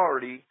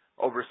priority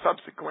over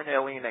subsequent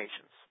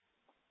alienations.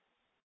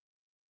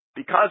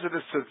 Because of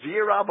the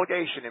severe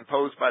obligation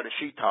imposed by the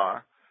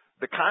sheetar,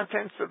 the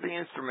contents of the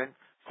instrument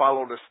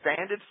followed a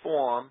standard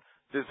form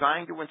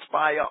designed to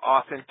inspire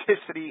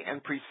authenticity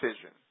and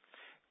precision.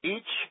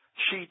 Each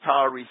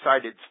sheetar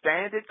recited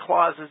standard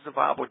clauses of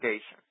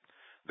obligation,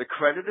 the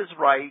creditor's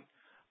right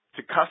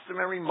to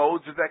customary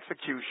modes of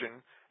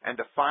execution, and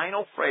a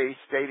final phrase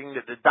stating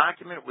that the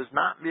document was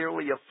not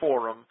merely a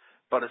forum,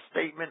 but a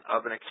statement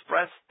of an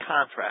express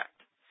contract.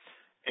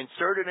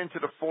 Inserted into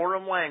the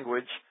forum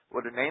language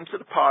were the names of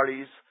the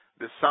parties,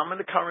 the sum and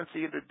the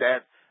currency of the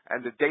debt,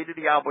 and the date of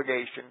the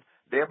obligation,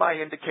 thereby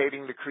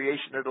indicating the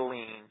creation of the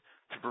lien.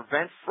 To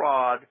prevent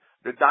fraud,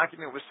 the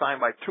document was signed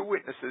by two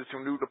witnesses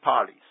who knew the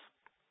parties.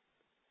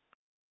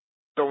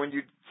 So when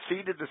you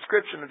see the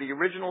description of the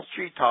original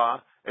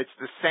sheetar, it's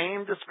the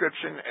same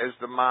description as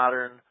the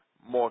modern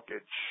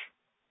mortgage.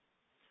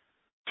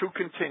 To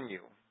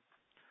continue,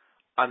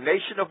 a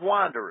nation of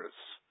wanderers,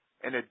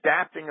 in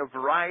adapting a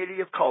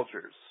variety of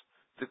cultures,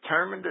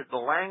 determined that the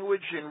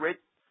language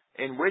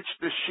in which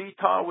the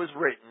sheetar was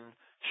written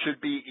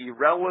should be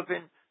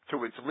irrelevant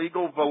to its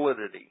legal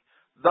validity.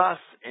 Thus,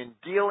 in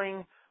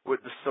dealing with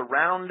the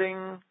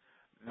surrounding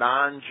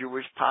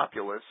non-Jewish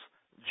populace,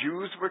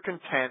 Jews were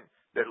content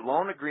that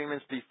loan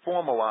agreements be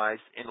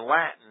formalized in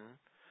Latin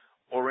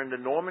or in the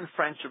Norman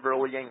French of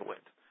early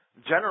England.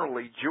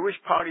 Generally, Jewish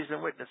parties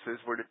and witnesses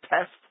were to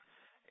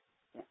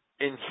test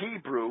in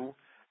Hebrew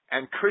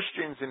and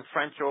Christians in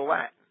French or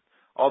Latin.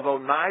 Although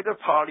neither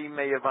party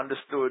may have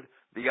understood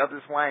the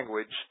other's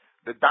language,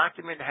 the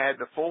document had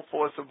the full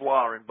force of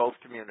law in both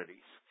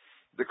communities.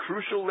 The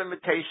crucial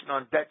limitation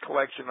on debt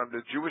collection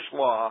under Jewish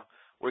law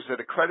was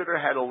that a creditor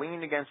had a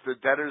lien against the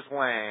debtor's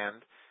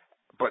land,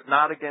 but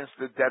not against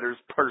the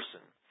debtor's person.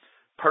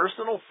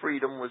 Personal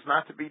freedom was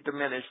not to be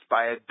diminished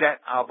by a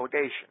debt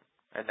obligation,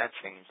 and that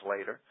changed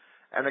later,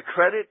 and a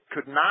credit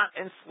could not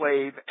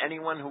enslave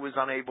anyone who was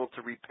unable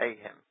to repay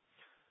him,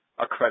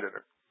 a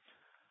creditor.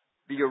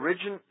 The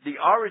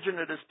origin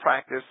of this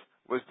practice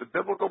was the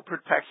biblical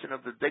protection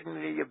of the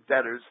dignity of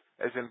debtors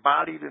as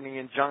embodied in the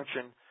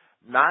injunction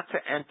not to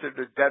enter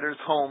the debtor's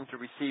home to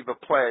receive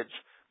a pledge,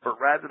 but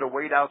rather to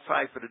wait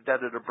outside for the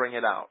debtor to bring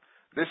it out.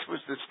 This was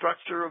the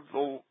structure of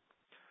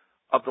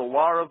the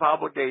law of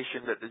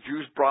obligation that the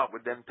Jews brought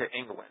with them to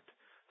England.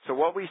 So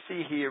what we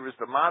see here is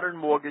the modern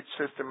mortgage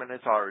system in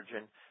its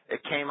origin.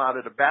 It came out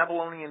of the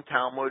Babylonian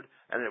Talmud,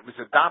 and it was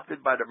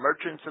adopted by the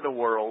merchants of the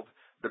world,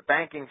 the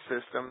banking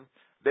system.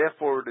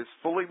 Therefore, it is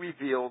fully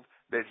revealed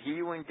that he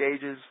who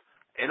engages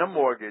in a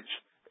mortgage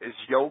is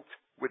yoked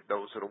with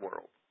those of the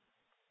world.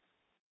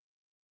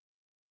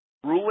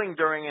 Ruling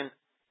during an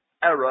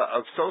era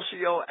of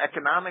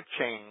socio-economic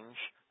change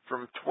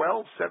from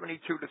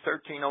 1272 to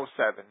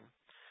 1307,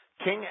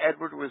 King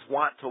Edward was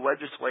wont to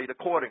legislate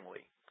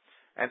accordingly,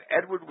 and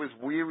Edward was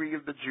weary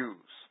of the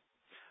Jews.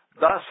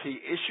 Thus, he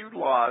issued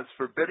laws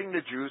forbidding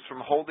the Jews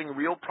from holding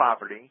real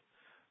property,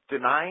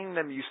 denying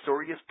them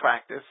usurious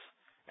practice,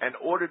 and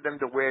ordered them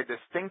to wear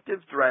distinctive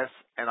dress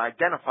and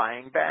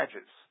identifying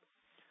badges.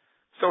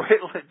 So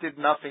Hitler did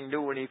nothing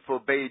new when he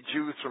forbade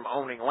Jews from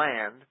owning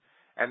land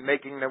and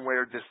making them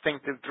wear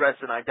distinctive dress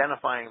and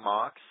identifying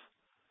marks.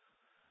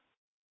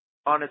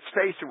 On its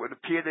face, it would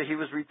appear that he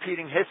was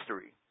repeating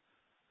history.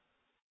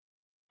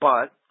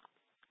 But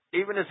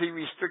even as he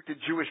restricted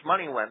Jewish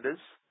moneylenders,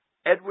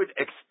 Edward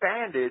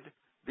expanded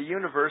the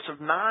universe of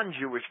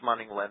non-Jewish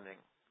money lending.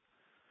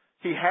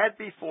 He had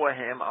before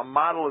him a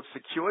model of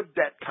secured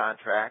debt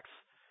contracts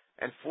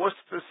enforced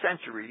for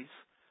centuries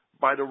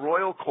by the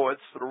royal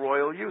courts for the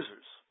royal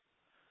users.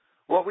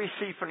 What we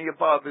see from the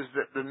above is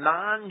that the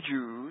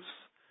non-Jews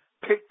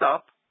picked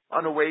up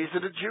on the ways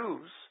of the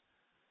Jews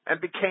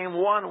and became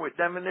one with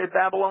them in their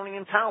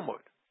Babylonian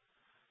Talmud.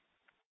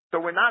 So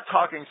we're not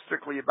talking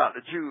strictly about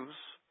the Jews.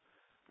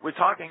 We're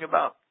talking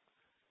about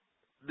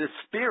the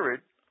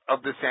spirit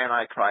of this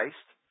Antichrist,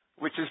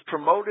 which is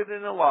promoted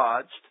and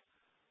enlarged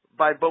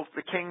by both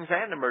the kings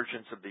and the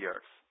merchants of the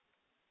earth.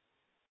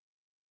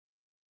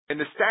 In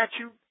the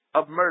Statute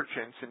of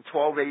Merchants in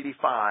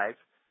 1285,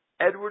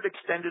 Edward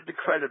extended to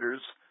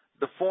creditors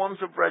the forms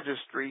of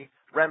registry,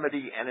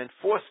 remedy, and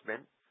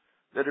enforcement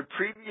that had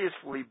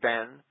previously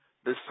been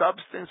the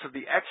substance of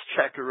the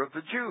exchequer of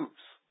the Jews.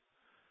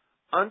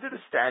 Under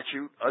the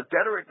statute, a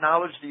debtor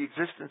acknowledged the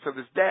existence of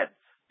his debt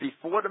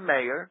before the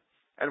mayor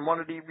and one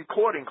of the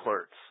recording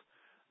clerks.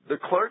 The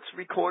clerks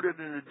recorded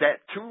in the debt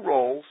two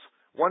rolls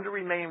one to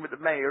remain with the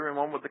mayor and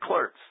one with the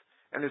clerks.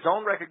 In his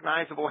own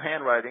recognizable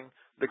handwriting,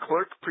 the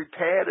clerk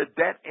prepared a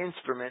debt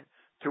instrument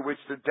to which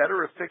the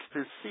debtor affixed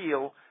his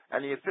seal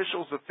and the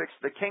officials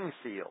affixed the king's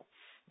seal.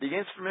 The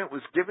instrument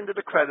was given to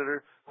the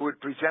creditor, who had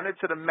presented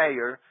to the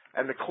mayor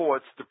and the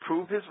courts to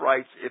prove his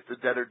rights if the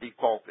debtor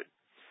defaulted.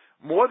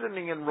 More than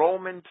the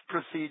enrollment,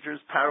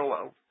 procedures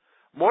paralleled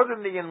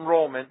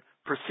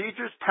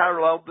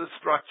the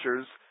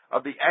structures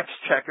of the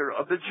exchequer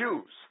of the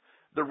Jews.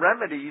 The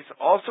remedies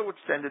also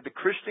extended to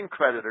Christian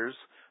creditors,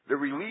 the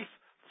relief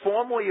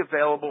formerly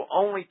available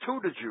only to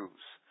the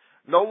Jews.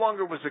 No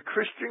longer was a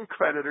Christian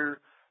creditor's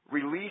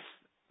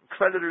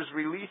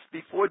release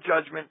before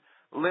judgment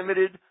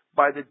limited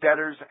by the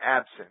debtor's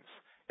absence.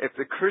 If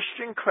the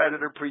Christian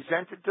creditor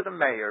presented to the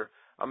mayor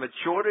a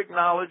matured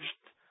acknowledged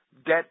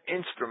debt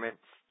instrument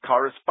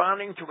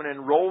corresponding to an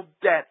enrolled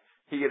debt,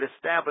 he had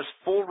established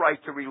full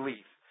right to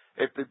relief.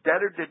 If the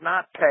debtor did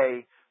not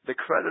pay, the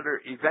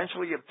creditor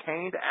eventually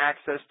obtained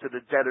access to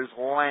the debtor's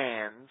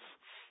lands,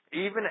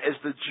 even as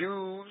the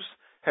Jews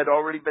had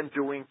already been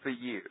doing for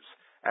years.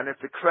 And if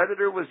the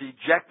creditor was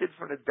ejected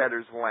from the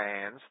debtor's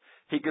lands,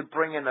 he could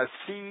bring in a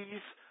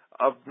seize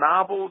of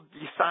noble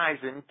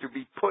decision to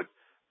be put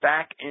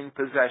back in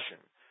possession.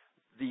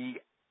 The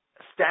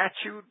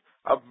statute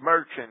of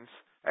merchants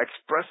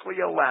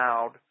expressly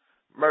allowed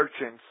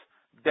merchants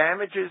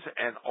damages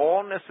and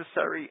all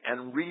necessary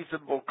and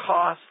reasonable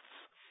costs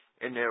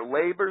in their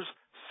labors,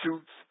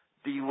 suits,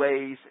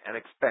 delays, and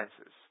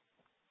expenses.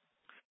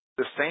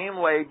 The same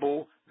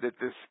label that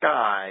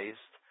disguised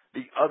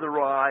the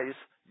otherwise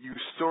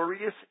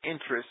usurious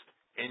interest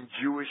in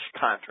Jewish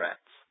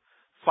contracts.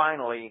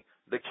 Finally,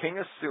 the king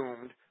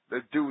assumed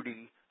the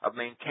duty of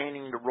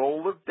maintaining the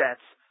roll of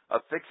debts,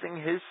 affixing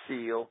his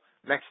seal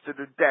next to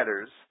the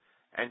debtors,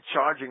 and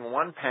charging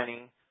 1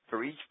 penny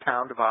for each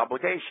pound of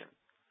obligation.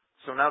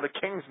 So now the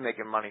king's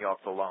making money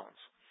off the loans.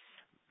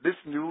 This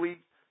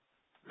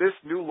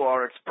new law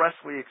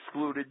expressly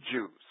excluded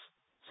Jews,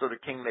 so the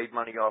king made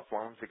money off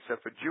loans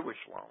except for Jewish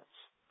loans.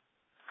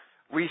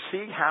 We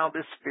see how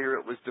this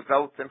spirit was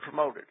developed and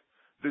promoted.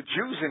 The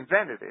Jews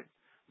invented it.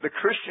 The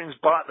Christians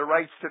bought the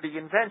rights to the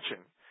invention.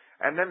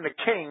 And then the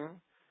king,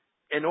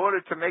 in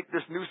order to make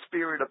this new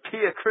spirit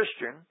appear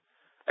Christian,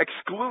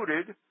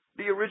 excluded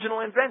the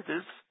original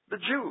inventors, the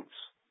Jews.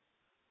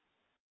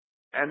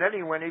 And then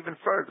he went even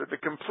further to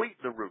complete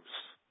the ruse.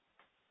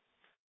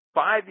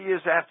 5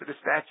 years after the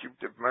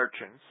Statute of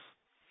Merchants,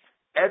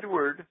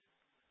 Edward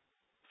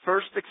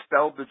first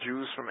expelled the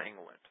Jews from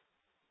England.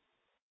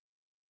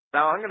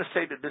 Now, I'm going to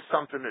say that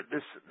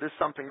there's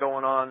something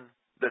going on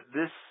that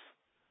this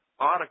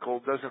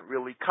article doesn't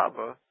really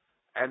cover,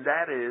 and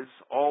that is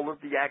all of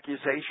the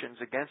accusations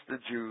against the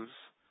Jews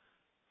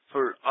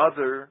for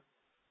other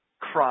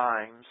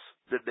crimes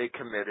that they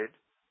committed,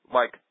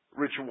 like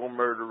ritual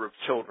murder of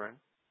children,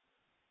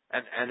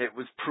 and it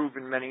was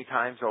proven many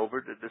times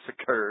over that this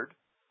occurred.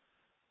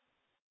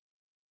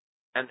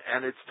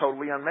 And it's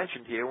totally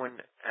unmentioned here,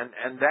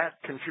 and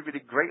that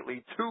contributed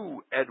greatly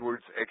to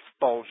Edward's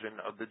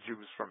expulsion of the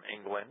Jews from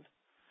England.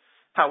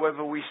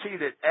 However, we see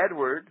that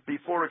Edward,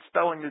 before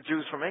expelling the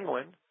Jews from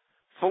England,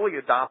 fully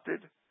adopted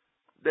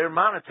their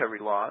monetary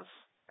laws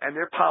and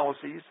their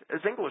policies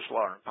as English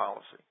law and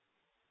policy.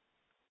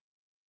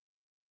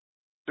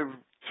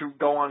 To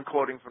go on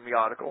quoting from the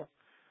article,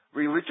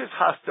 religious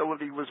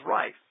hostility was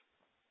rife.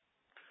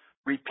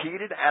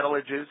 Repeated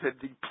adages had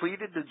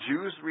depleted the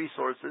Jews'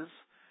 resources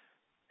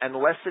and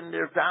lessened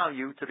their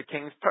value to the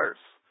king's purse.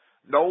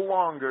 No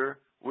longer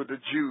were the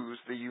Jews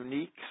the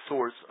unique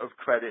source of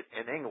credit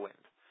in England.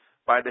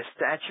 By the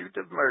Statute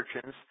of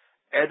Merchants,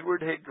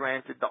 Edward had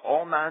granted to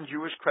all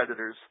non-Jewish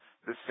creditors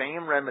the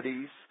same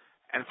remedies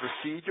and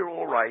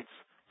procedural rights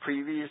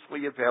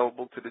previously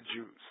available to the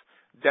Jews.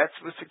 Debts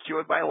were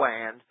secured by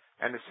land,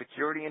 and the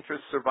security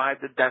interest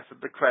survived the death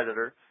of the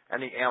creditor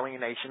and the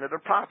alienation of the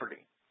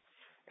property.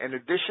 In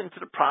addition to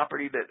the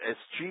property that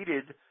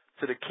escheated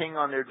to the king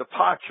on their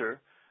departure,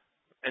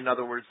 in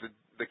other words,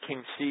 the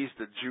king seized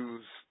the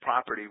Jews'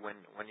 property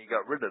when he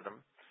got rid of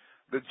them,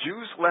 the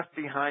Jews left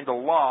behind a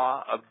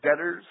law of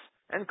debtors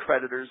and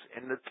creditors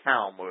in the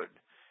Talmud,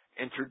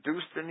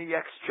 introduced in the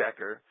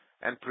Exchequer,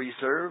 and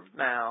preserved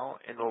now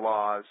in the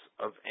laws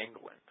of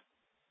England.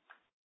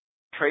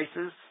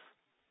 Traces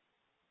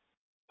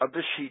of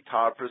the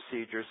Shitar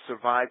procedure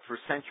survived for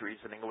centuries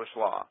in English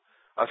law.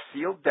 A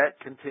sealed debt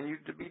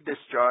continued to be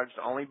discharged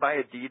only by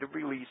a deed of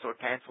release or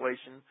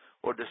cancellation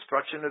or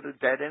destruction of the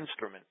debt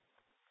instrument.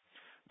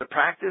 The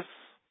practice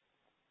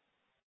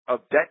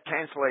of debt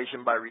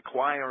cancellation by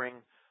requiring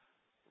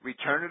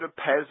return of the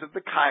pez of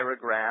the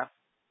chirograph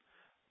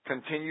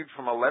continued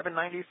from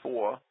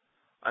 1194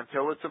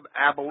 until its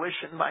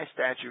abolition by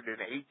statute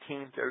in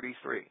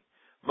 1833.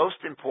 Most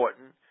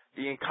important,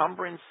 the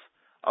encumbrance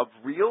of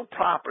real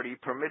property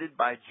permitted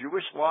by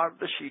Jewish law of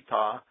the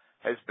Shitah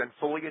has been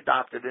fully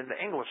adopted into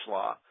English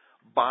law.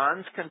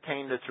 Bonds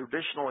contain the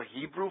traditional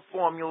Hebrew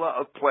formula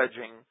of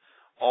pledging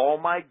all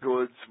my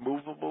goods,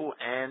 movable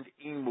and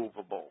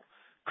immovable.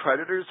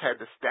 Creditors had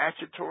the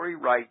statutory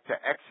right to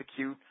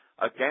execute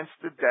against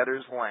the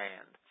debtor's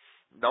land.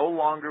 No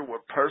longer were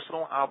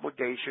personal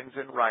obligations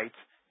and rights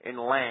in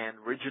land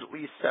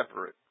rigidly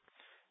separate.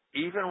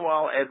 Even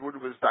while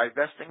Edward was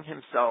divesting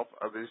himself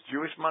of his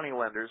Jewish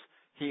moneylenders,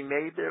 he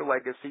made their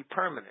legacy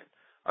permanent,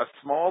 a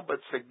small but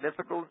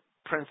significant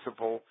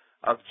principle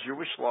of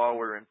Jewish law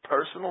wherein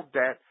personal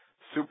debt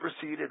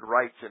superseded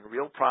rights and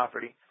real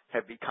property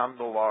had become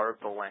the law of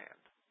the land.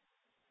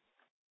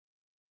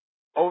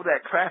 Oh,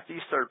 that crafty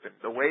serpent,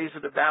 the ways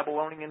of the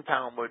Babylonian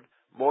Talmud,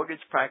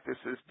 mortgage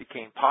practices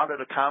became part of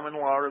the common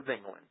law of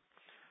England.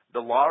 The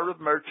law of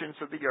merchants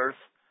of the earth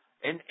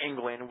in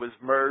England was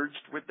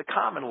merged with the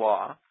common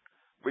law,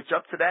 which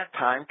up to that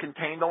time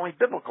contained only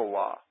biblical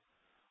law.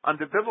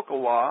 Under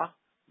biblical law,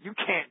 you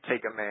can't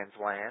take a man's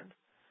land.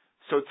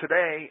 So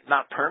today,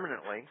 not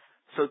permanently,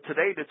 so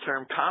today the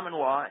term common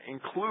law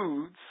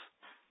includes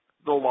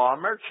the law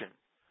merchant.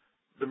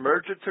 The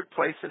merger took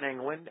place in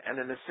England and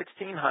in the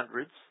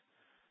 1600s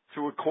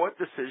through a court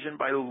decision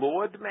by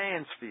Lord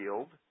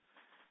Mansfield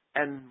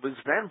and was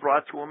then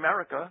brought to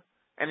America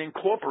and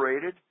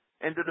incorporated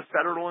into the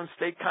federal and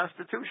state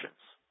constitutions.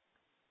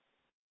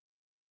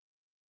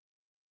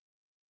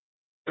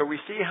 So we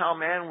see how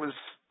man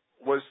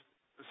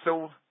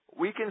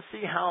we can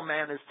see how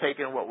man has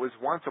taken what was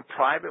once a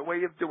private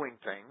way of doing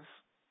things,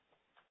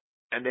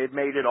 and they've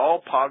made it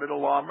all part of the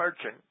law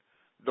merchant,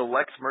 the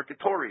lex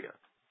mercatoria.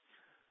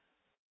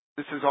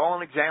 This is all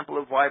an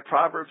example of why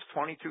Proverbs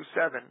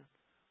 22:7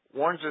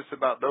 warns us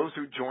about those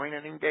who join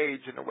and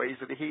engage in the ways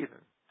of the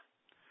heathen.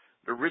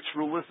 The rich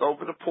ruleth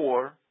over the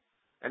poor,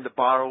 and the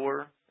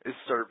borrower is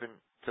servant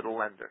to the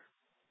lender.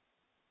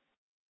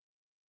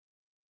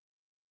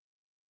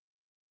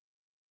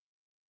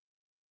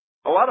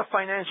 A lot of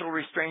financial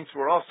restraints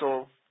were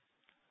also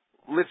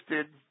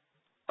lifted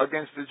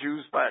against the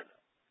Jews,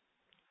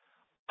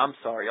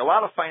 a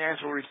lot of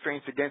financial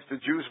restraints against the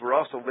Jews were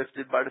also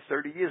lifted by the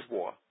 30 Years'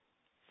 War.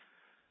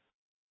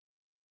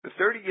 The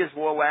 30 Years'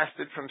 War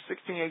lasted from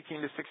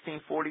 1618 to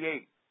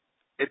 1648.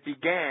 It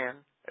began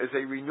as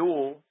a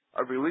renewal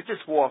of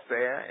religious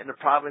warfare in the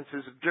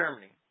provinces of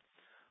Germany,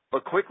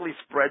 but quickly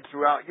spread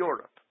throughout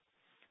Europe.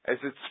 As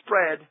it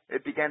spread,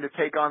 it began to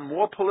take on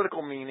more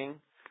political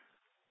meaning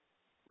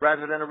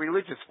rather than a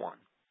religious one.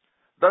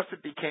 Thus,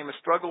 it became a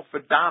struggle for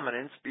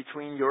dominance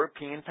between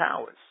European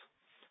powers.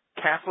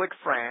 Catholic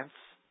France,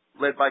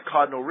 led by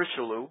Cardinal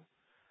Richelieu,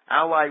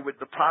 allied with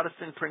the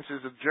Protestant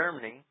princes of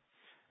Germany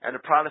and the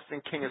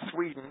Protestant king of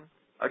Sweden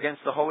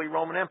against the Holy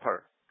Roman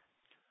Empire.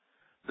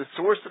 The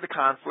source of the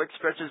conflict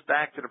stretches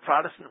back to the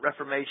Protestant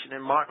Reformation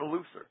and Martin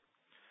Luther.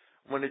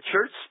 When the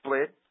church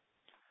split,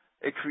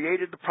 it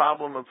created the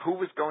problem of who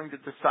was going to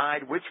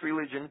decide which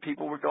religion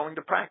people were going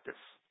to practice.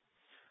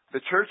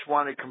 The church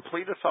wanted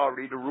complete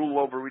authority to rule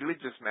over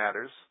religious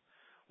matters,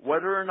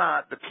 whether or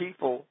not the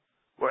people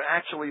were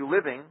actually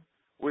living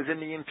within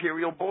the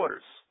imperial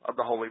borders of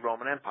the Holy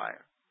Roman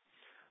Empire.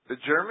 The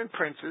German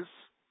princes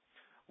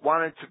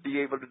wanted to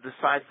be able to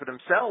decide for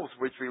themselves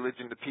which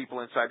religion the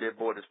people inside their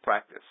borders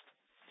practiced.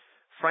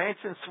 France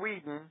and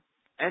Sweden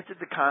entered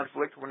the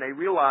conflict when they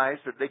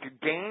realized that they could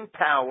gain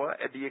power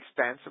at the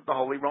expense of the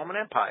Holy Roman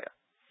Empire.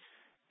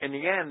 In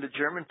the end, the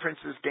German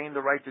princes gained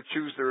the right to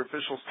choose their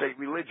official state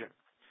religion,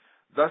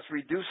 thus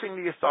reducing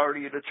the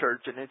authority of the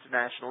church in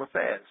international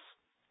affairs.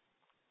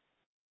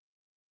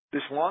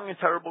 This long and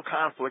terrible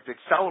conflict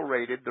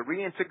accelerated the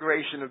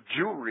reintegration of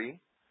Jewry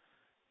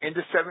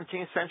into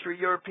 17th century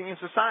European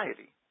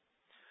society.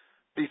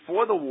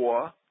 Before the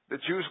war, the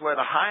Jews led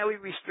a highly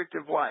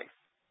restrictive life.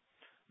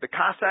 The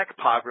Cossack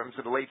pogroms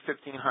of the late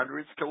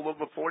 1500s killed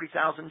over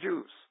 40,000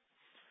 Jews,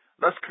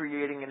 thus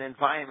creating an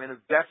environment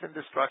of death and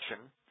destruction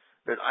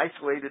that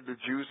isolated the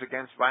Jews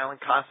against violent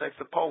Cossacks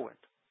of Poland.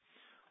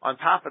 On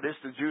top of this,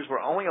 the Jews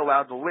were only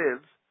allowed to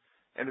live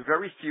in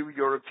very few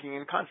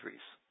European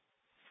countries.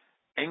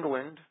 In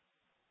England,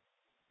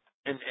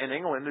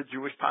 the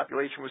Jewish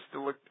population was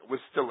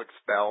still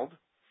expelled.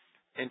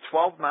 In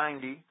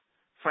 1290,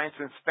 France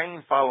and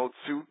Spain followed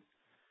suit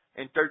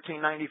in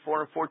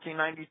 1394 and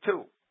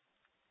 1492.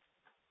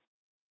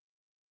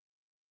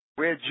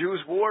 Where Jews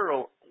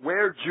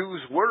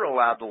were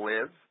allowed to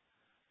live,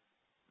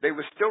 they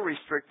were still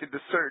restricted to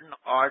certain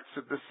parts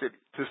of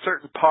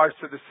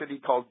the city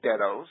called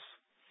ghettos.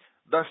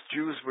 Thus,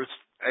 Jews were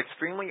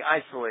extremely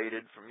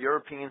isolated from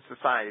European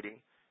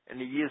society in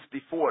the years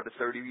before the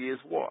 30 Years'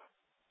 War.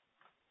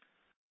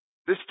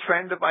 This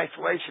trend of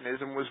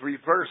isolationism was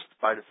reversed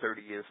by the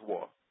 30 Years'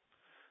 War.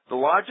 The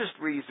largest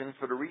reason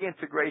for the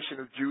reintegration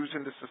of Jews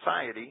into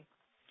society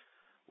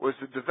was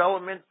the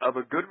development of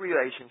a good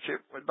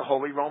relationship with the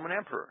Holy Roman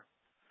Emperor.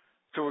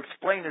 To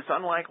explain this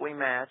unlikely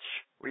match,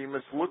 we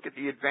must look at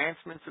the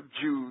advancements of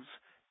Jews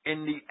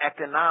in the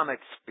economic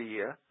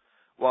sphere.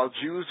 While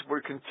Jews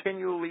were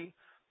continually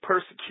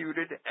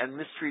persecuted and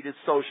mistreated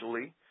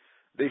socially,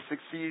 they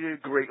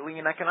succeeded greatly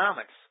in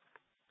economics.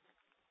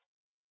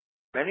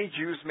 Many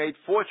Jews made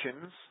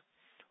fortunes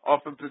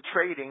off of the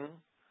trading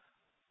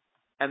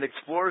and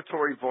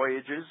exploratory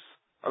voyages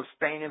of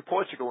Spain and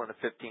Portugal in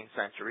the 15th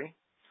century.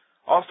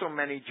 Also,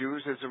 many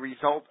Jews, as a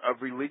result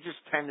of religious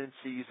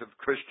tendencies of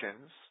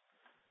Christians,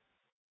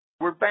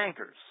 were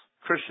bankers.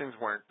 Christians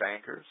weren't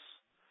bankers.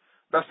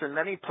 Thus, in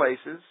many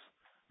places,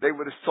 they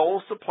were the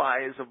sole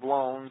suppliers of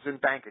loans and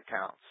bank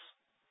accounts.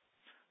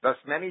 Thus,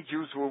 many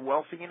Jews were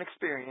wealthy and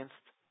experienced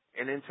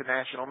in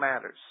international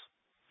matters.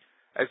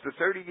 As the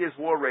 30 Years'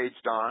 War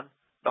raged on,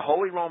 the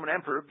Holy Roman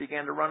Emperor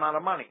began to run out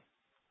of money.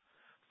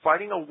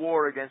 Fighting a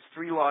war against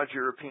three large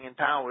European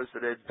powers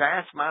that had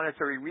vast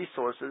monetary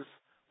resources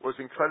was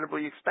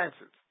incredibly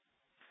expensive.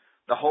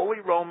 The Holy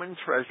Roman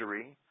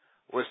Treasury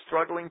was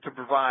struggling to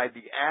provide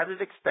the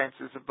added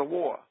expenses of the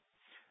war.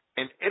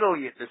 In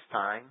Italy at this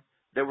time,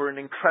 there were an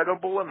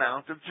incredible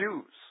amount of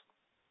Jews,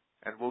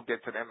 and we'll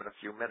get to them in a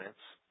few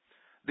minutes.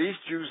 These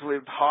Jews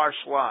lived harsh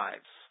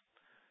lives.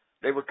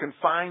 They were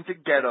confined to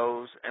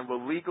ghettos and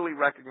were legally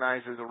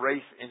recognized as a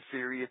race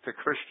inferior to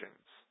Christians.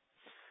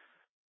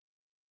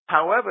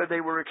 However,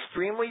 they were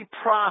extremely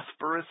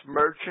prosperous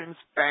merchants,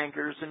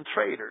 bankers, and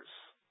traders.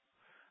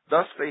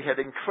 Thus, they had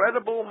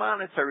incredible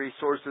monetary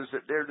sources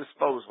at their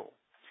disposal.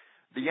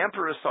 The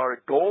emperor saw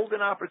a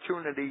golden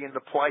opportunity in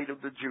the plight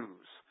of the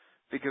Jews.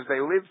 Because they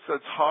lived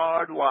such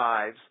hard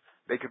lives,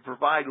 they could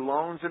provide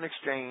loans in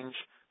exchange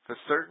for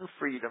certain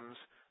freedoms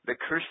that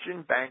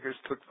Christian bankers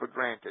took for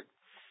granted.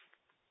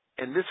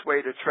 In this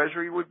way, the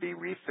treasury would be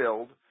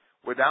refilled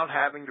without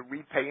having to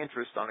repay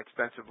interest on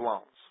expensive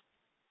loans.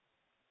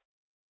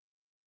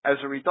 As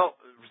a result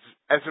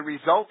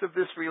of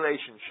this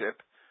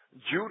relationship,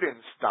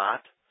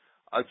 Judenstadt,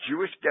 a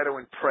Jewish ghetto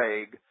in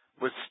Prague,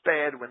 was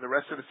spared when the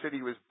rest of the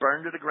city was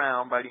burned to the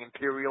ground by the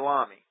imperial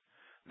army.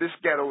 This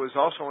ghetto was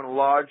also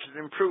enlarged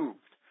and improved.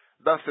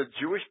 Thus, a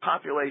Jewish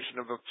population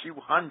of a few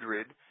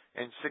hundred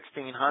in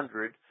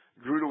 1600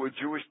 grew to a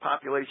Jewish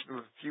population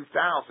of a few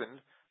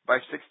thousand by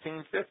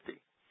 1650.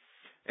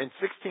 In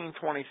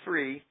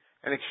 1623,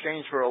 in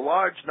exchange for a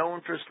large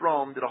no-interest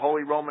loan to the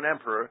Holy Roman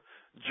Emperor,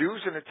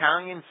 Jews in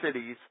Italian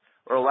cities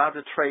were allowed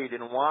to trade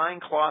in wine,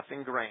 cloth,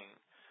 and grain.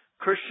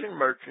 Christian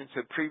merchants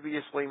had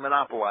previously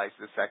monopolized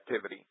this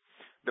activity.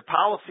 The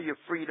policy of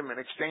freedom in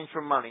exchange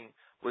for money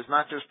was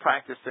not just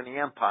practiced in the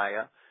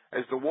empire.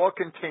 As the war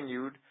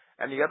continued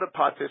and the other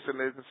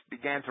participants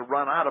began to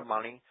run out of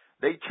money,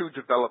 they too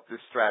developed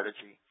this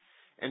strategy.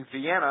 In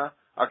Vienna,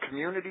 a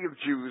community of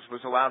Jews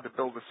was allowed to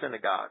build a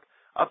synagogue.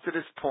 Up to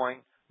this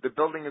point, the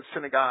building of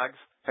synagogues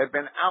had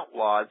been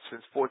outlawed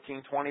since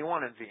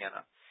 1421 in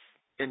Vienna.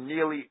 In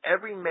nearly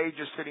every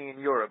major city in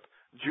Europe,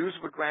 Jews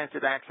were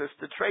granted access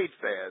to trade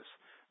fairs.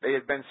 They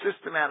had been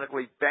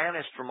systematically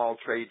banished from all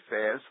trade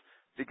fairs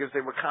because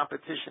they were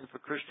competition for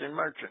Christian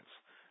merchants.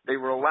 They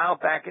were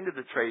allowed back into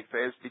the trade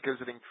fairs because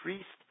it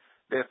increased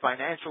their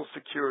financial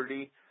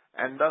security,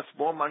 and thus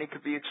more money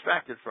could be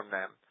extracted from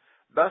them.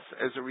 Thus,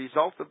 as a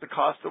result of the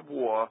cost of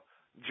war,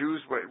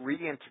 Jews were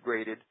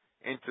reintegrated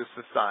into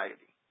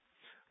society.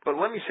 But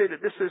let me say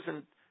that this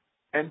isn't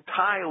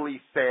entirely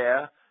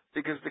fair,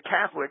 because the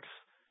Catholics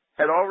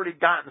had already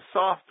gotten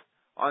soft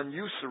on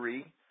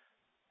usury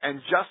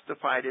and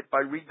justified it by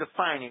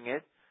redefining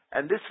it,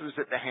 and this was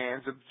at the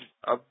hands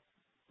of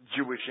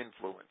Jewish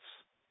influence.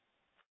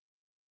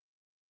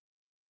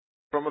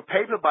 From a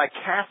paper by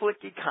Catholic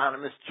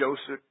economist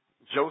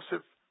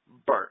Joseph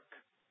Burke.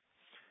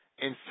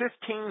 In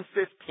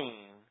 1515,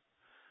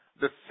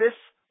 the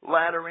Fifth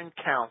Lateran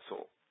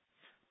Council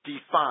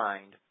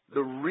defined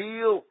the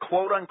real,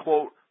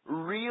 quote-unquote,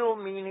 real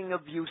meaning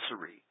of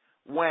usury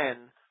when,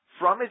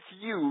 from its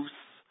use,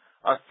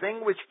 a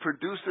thing which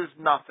produces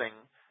nothing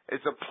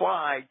is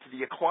applied to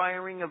the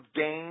acquiring of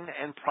gain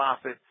and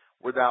profit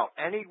without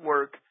any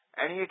work,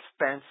 any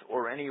expense,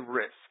 or any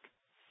risk.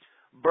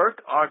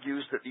 Burke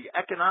argues that the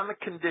economic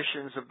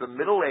conditions of the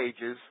Middle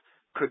Ages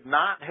could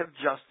not have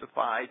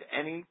justified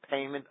any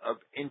payment of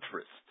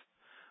interest,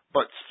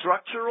 but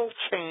structural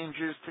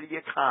changes to the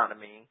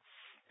economy,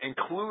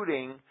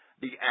 including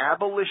the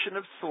abolition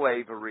of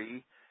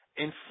slavery,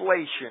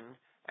 inflation,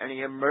 and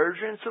the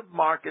emergence of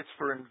markets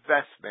for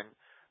investment,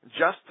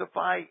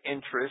 justify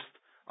interest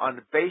on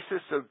the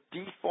basis of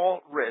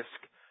default risk,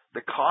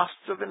 the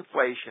costs of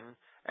inflation,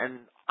 and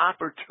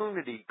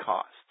opportunity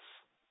costs.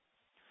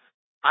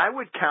 I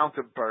would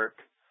counter Burke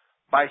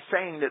by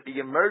saying that the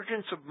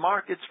emergence of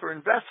markets for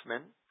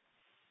investment,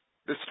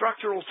 the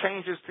structural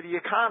changes to the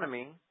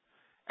economy,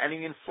 and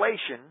the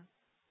inflation,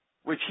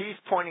 which he's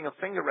pointing a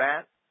finger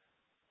at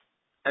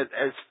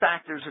as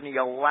factors in the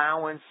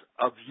allowance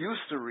of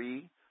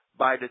usury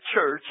by the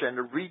church and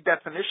the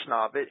redefinition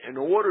of it in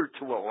order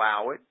to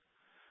allow it,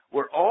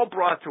 were all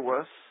brought to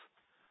us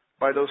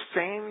by those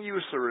same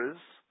usurers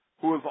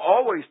who have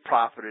always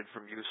profited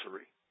from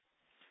usury.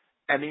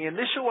 And the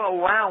initial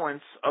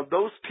allowance of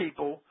those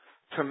people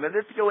to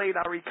manipulate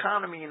our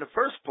economy in the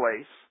first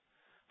place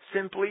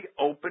simply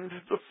opened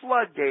the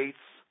floodgates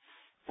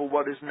for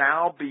what is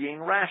now being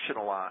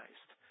rationalized.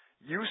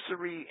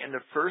 Usury in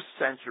the first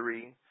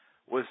century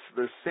was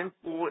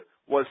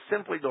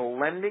simply the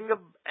lending of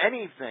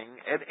anything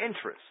at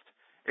interest.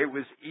 It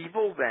was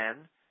evil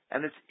then,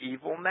 and it's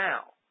evil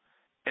now.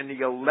 In the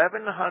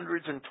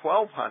 1100s and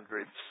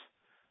 1200s,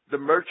 the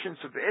merchants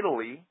of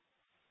Italy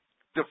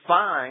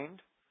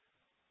defined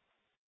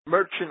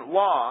merchant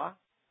law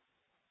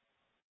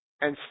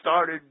and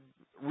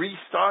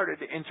restarted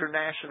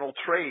international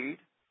trade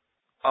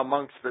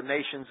amongst the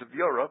nations of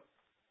Europe,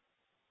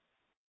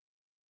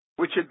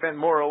 which had been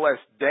more or less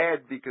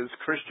dead because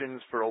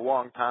Christians for a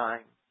long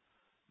time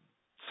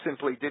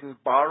simply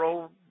didn't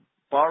borrow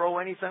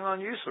anything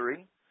on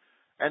usury,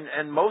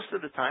 and most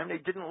of the time they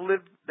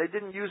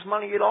didn't use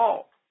money at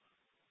all.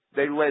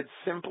 They led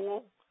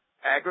simple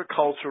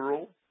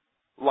agricultural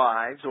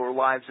lives or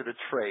lives of a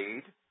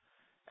trade,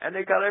 and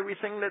they got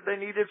everything that they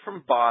needed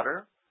from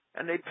barter,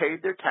 and they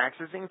paid their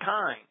taxes in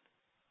kind.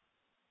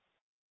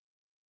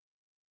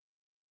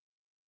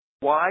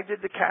 Why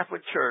did the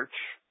Catholic Church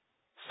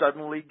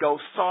suddenly go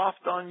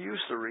soft on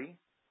usury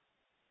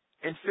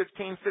in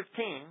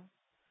 1515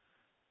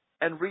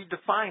 and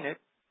redefine it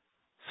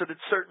so that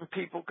certain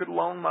people could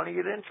loan money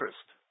at interest?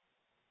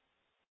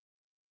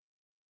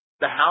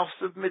 The House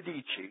of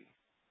Medici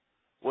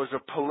was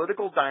a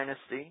political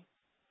dynasty,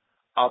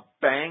 a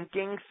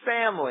banking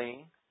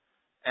family,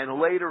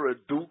 and later a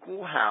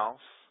ducal house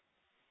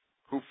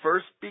who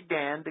first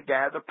began to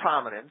gather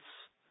prominence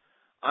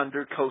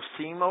under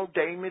Cosimo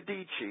de'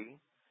 Medici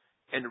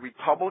in the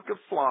Republic of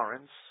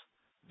Florence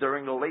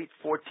during the late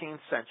 14th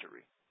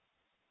century.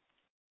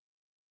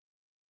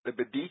 The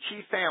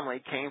Medici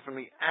family came from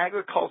the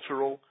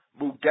agricultural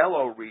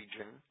Mugello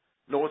region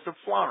north of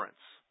Florence,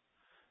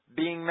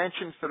 being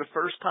mentioned for the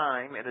first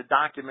time in a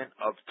document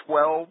of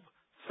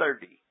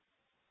 1230.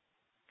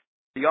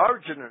 The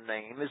origin of the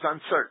name is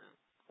uncertain.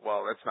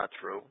 Well, that's not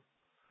true.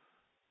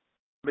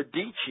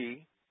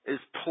 Medici is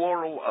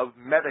plural of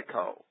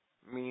medico,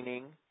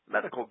 meaning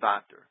medical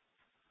doctor.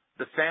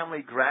 The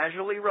family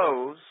gradually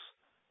rose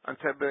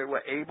until they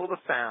were able to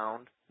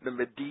found the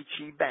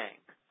Medici Bank.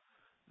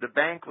 The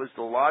bank was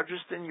the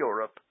largest in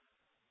Europe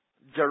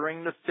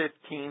during the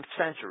 15th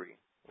century,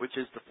 which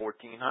is the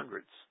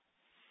 1400s.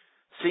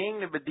 Seeing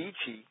the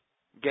Medici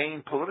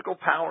gain political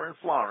power in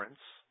Florence,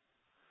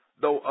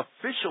 though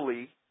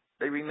officially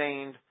they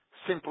remained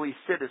simply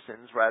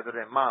citizens rather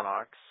than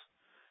monarchs,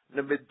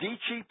 the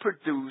Medici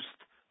produced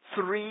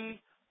 3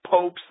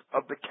 popes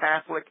of the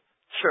Catholic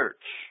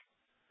Church,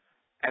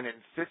 and in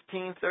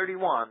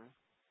 1531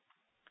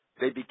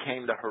 they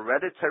became the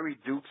hereditary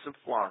dukes of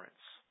Florence.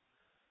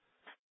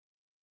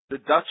 The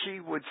duchy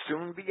would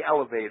soon be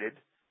elevated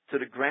to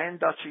the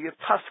Grand Duchy of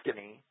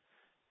Tuscany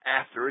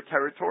after a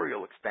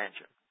territorial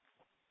expansion.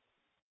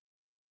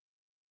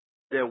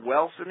 Their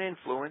wealth and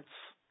influence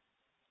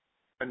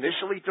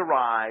initially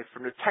derived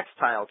from the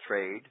textile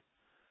trade,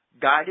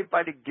 guided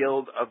by the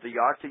guild of the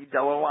Arti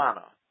della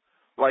Lana.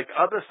 Like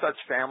other such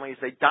families,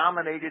 they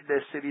dominated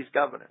their city's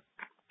government.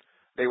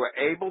 They were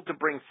able to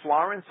bring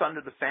Florence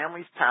under the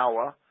family's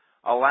power,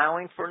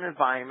 allowing for an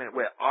environment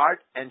where art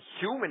and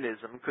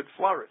humanism could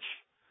flourish.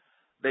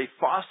 They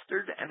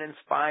fostered and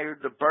inspired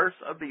the birth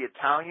of the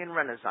Italian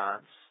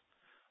Renaissance,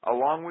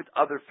 along with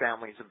other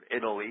families of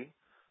Italy,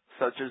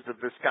 such as the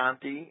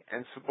Visconti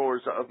and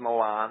Sforza of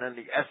Milan, and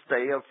the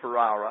Este of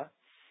Ferrara,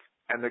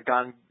 and the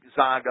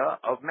Gonzaga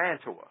of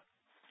Mantua.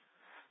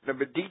 The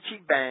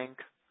Medici Bank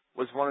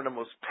was one of the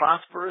most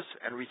prosperous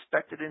and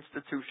respected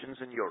institutions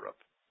in Europe.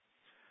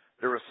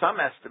 There are some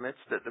estimates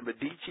that the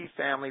Medici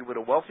family were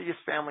the wealthiest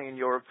family in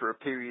Europe for a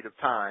period of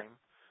time.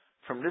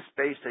 From this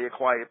base, they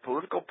acquired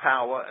political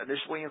power,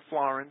 initially in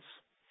Florence,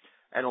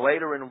 and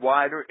later in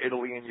wider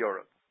Italy and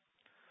Europe.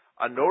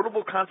 A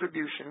notable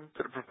contribution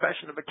to the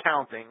profession of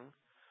accounting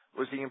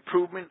was the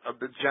improvement of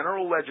the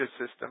general ledger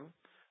system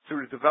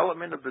through the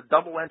development of the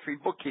double-entry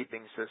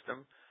bookkeeping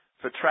system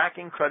for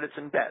tracking credits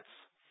and debts.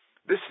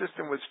 This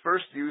system was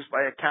first used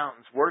by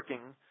accountants working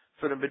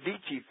for the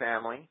Medici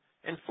family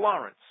in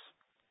Florence.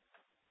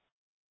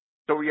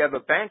 So we have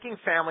a banking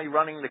family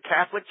running the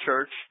Catholic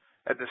Church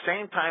at the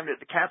same time that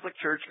the Catholic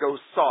Church goes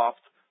soft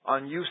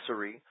on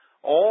usury,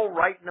 all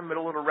right in the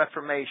middle of the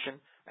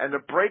Reformation and the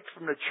break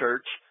from the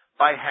Church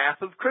by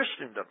half of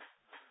Christendom.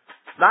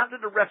 Not that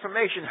the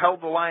Reformation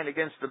held the line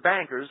against the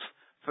bankers,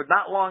 for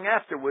not long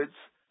afterwards,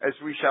 as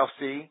we shall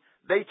see,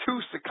 they too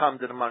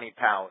succumbed to the money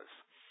powers.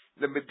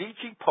 The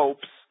Medici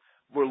popes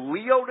were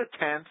Leo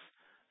X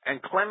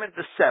and Clement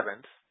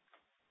VII,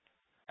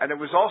 and it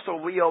was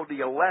also Leo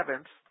XI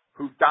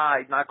who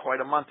died not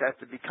quite a month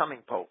after becoming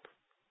pope.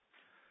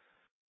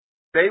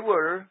 They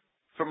were,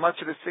 for much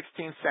of the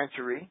 16th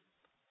century,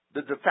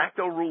 the de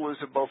facto rulers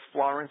of both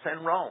Florence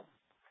and Rome.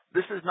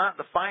 This is not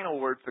the final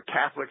word for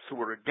Catholics who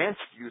were against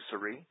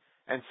usury,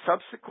 and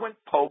subsequent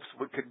popes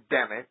would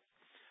condemn it,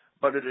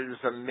 but it is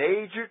a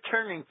major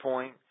turning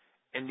point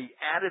in the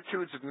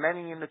attitudes of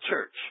many in the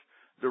Church.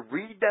 The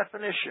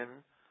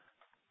redefinition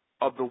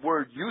of the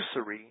word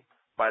usury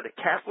by the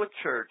Catholic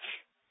Church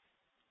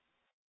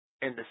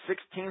in the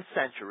 16th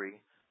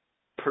century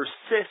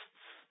persists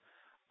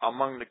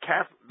among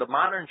the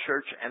modern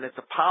Church and its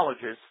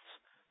apologists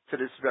to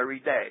this very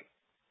day.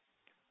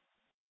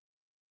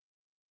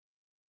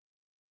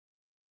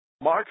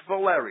 Mark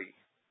Valeri,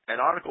 an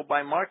article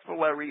by Mark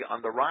Valeri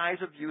on the rise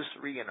of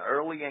usury in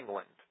early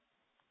England,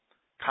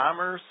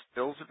 commerce,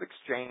 bills of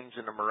exchange,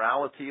 and the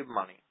morality of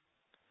money.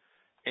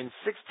 In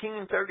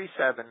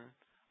 1637,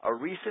 a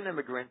recent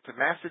immigrant to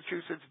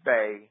Massachusetts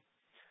Bay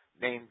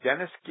named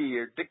Dennis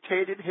Gear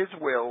dictated his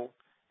will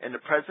in the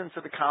presence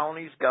of the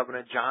colony's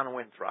governor, John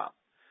Winthrop.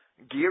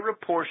 Gear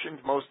apportioned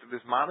most of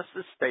his modest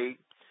estate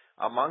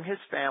among his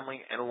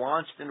family and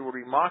launched into a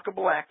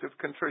remarkable act of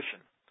contrition.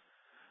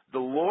 The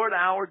Lord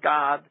our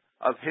God,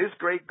 of his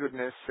great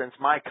goodness, since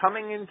my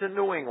coming into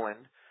New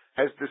England,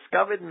 has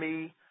discovered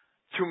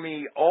to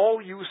me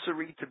all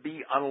usury to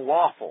be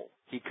unlawful,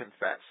 he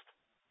confessed.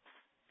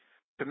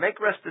 To make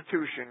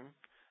restitution,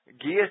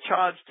 Gear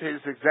charged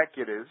his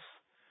executives,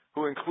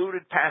 who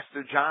included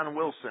Pastor John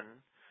Wilson,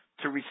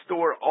 to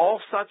restore all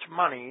such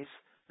monies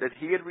that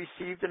he had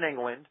received in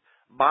England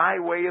by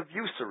way of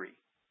usury.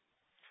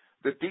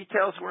 The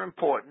details were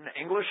important.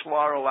 English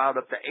law allowed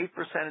up to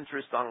 8%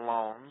 interest on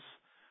loans,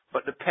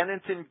 but the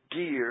penitent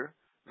Gear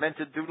meant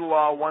to do the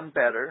law one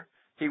better.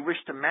 He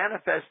wished to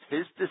manifest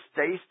his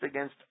distaste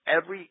against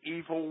every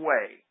evil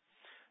way.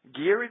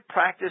 Gear had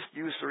practiced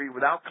usury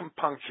without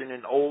compunction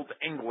in Old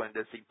England,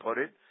 as he put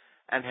it,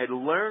 and had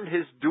learned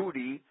his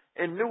duty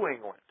in New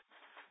England.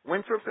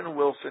 Winthrop and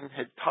Wilson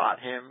had taught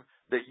him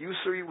that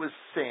usury was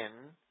sin,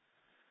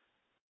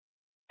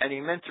 and he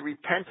meant to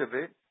repent of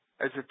it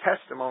as a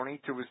testimony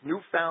to his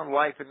newfound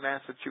life in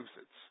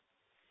Massachusetts.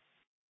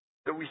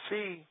 So we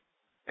see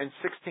in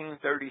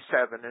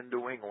 1637 in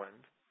New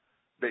England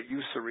that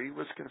usury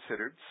was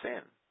considered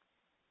sin.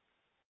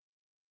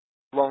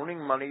 Loaning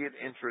money at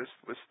interest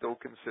was still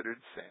considered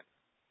sin.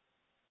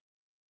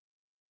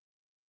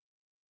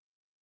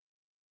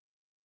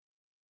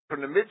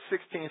 From the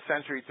mid-16th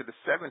century to the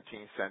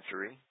 17th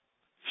century,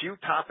 few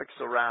topics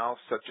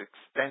aroused such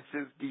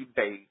extensive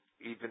debate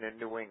even in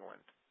New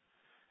England.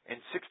 In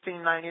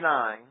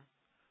 1699,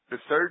 the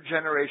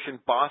third-generation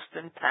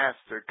Boston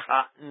pastor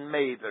Cotton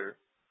Mather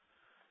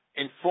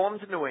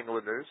informed New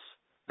Englanders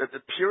that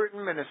the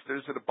Puritan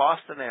ministers of the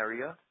Boston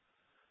area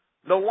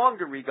no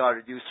longer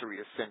regarded usury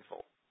as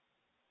sinful.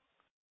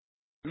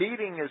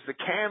 Meeting as the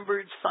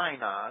Cambridge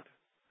Synod,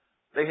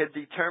 they had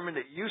determined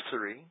that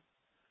usury,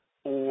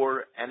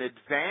 or an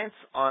advance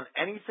on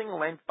anything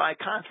lent by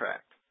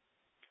contract,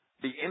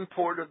 the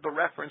import of the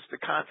reference to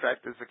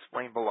contract as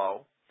explained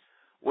below,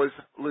 was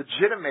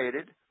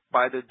legitimated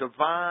by the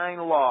divine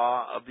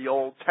law of the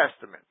Old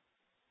Testament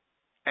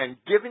and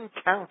given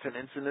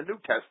countenance in the New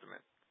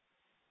Testament.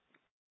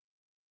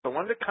 So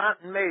under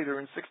Cotton Mather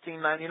in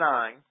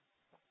 1699,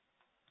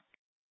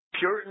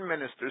 Puritan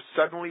ministers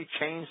suddenly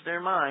changed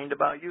their mind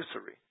about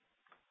usury.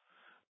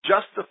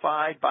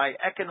 Justified by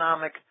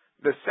economic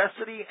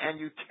necessity and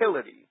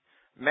utility,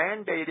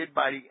 mandated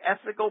by the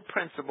ethical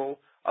principle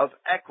of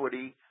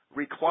equity,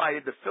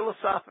 required the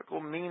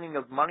philosophical meaning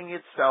of money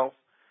itself,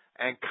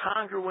 and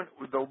congruent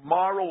with the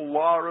moral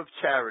law of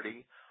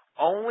charity,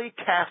 only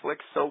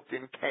Catholics soaked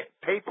in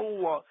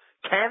papal law,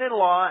 canon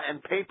law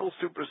and papal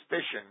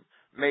superstition,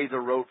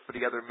 Mather wrote for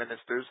the other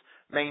ministers,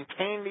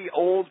 maintained the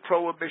old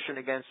prohibition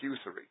against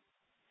usury.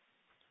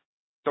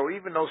 So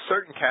even though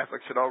certain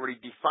Catholics had already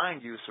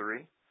defined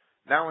usury,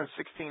 now in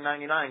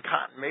 1699,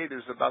 Cotton Mather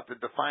is about to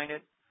define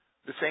it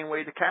the same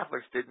way the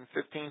Catholics did in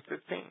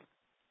 1515.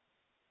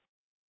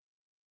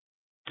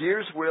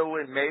 Gear's will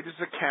and Mather's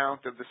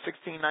account of the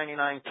 1699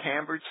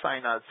 Cambridge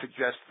Synod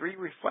suggest three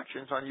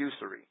reflections on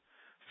usury.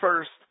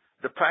 First,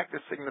 the practice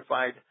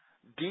signified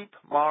deep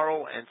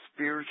moral and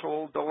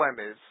spiritual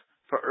dilemmas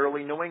for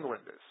early New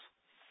Englanders,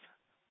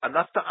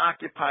 enough to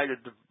occupy the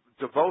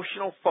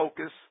devotional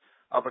focus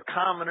of a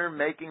commoner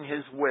making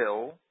his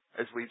will,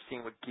 as we've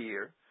seen with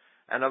Gear,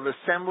 and of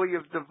assembly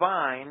of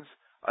divines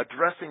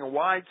addressing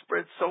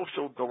widespread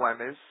social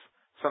dilemmas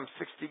some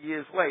 60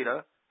 years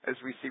later, as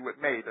we see with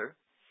Mather.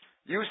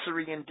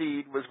 Usury,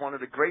 indeed, was one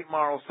of the great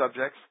moral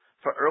subjects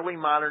for early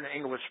modern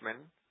Englishmen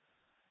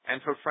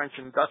and for French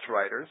and Dutch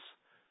writers.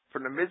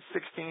 From the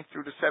mid-16th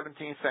through the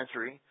 17th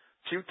century,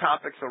 few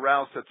topics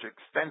aroused such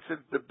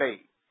extensive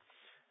debate.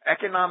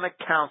 Economic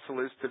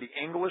counselors to the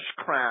English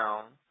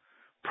crown,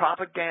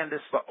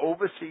 propagandists for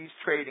overseas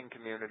trading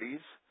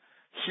communities,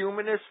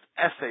 humanist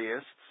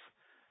essayists,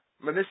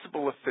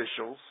 municipal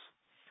officials,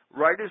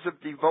 writers of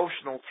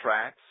devotional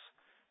tracts,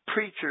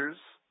 preachers,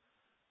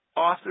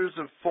 authors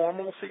of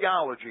formal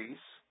theologies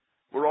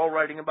were all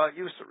writing about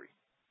usury.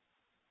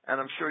 And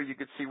I'm sure you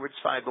could see which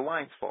side the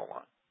lines fall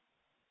on,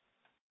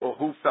 or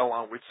who fell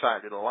on which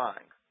side of the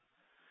line.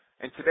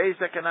 In today's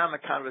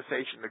economic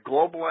conversation, the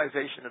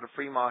globalization of the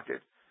free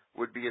market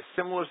would be a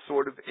similar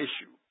sort of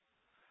issue.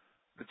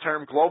 The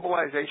term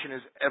globalization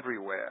is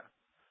everywhere.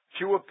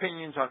 Few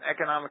opinions on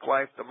economic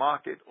life, the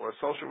market, or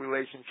social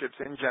relationships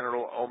in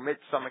general omit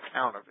some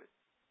account of it.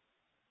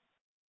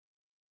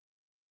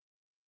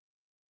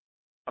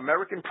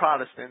 American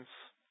Protestants,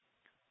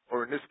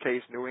 or in this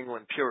case New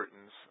England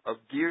Puritans, of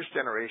Gear's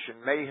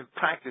generation may have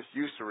practiced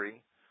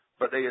usury,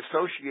 but they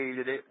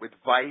associated it with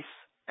vice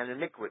and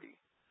iniquity.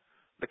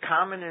 The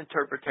common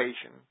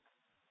interpretation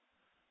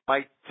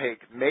might take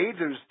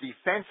Mather's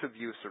defense of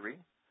usury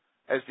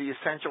as the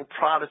essential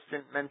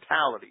Protestant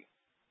mentality.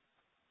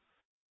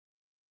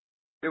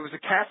 There was a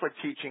Catholic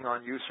teaching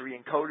on usury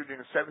encoded in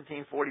a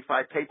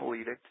 1745 papal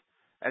edict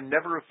and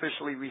never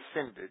officially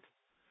rescinded,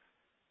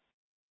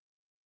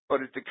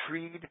 but it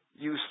decreed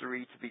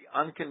usury to be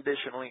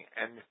unconditionally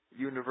and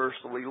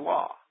universally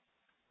wrong.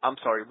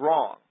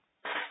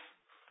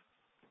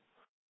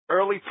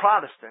 Early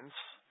Protestants,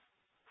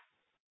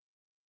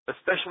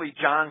 especially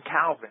John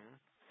Calvin,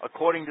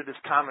 according to this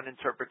common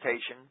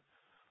interpretation,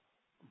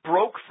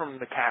 broke from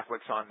the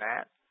Catholics on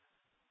that,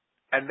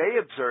 and they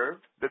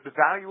observed that the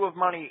value of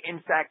money in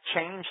fact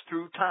changed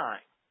through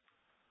time.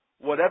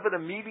 Whatever the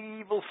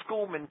medieval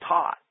schoolmen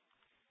taught,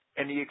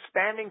 in the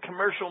expanding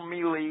commercial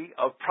melee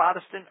of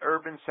Protestant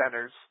urban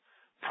centers,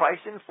 price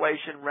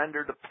inflation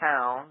rendered a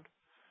pound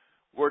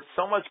worth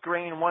so much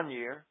grain one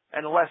year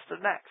and less the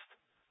next.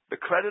 The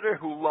creditor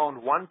who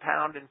loaned £1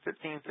 in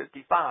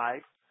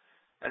 1555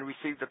 and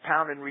received a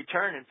pound in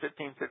return in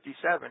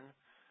 1557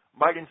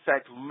 might in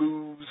fact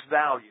lose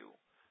value.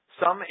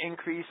 Some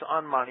increase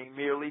on money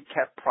merely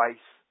kept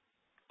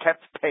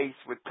pace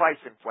with price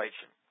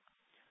inflation.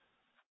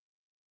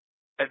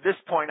 At this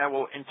point, I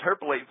will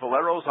interpolate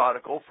Valero's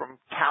article from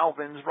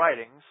Calvin's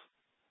writings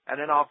and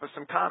then offer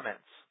some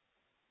comments.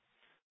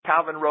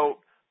 Calvin wrote,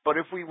 "But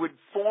if we would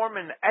form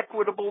an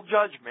equitable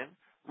judgment,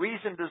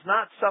 reason does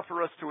not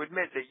suffer us to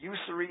admit that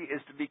usury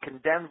is to be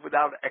condemned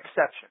without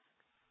exception."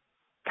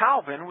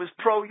 Calvin was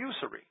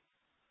pro-usury.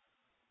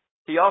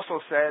 He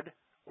also said,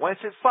 "Whence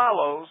it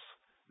follows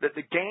that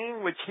the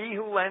gain which he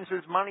who lends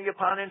his money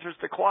upon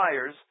interest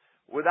acquires,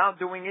 without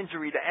doing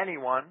injury to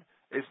anyone,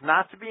 is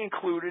not to be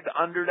included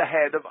under the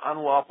head of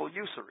unlawful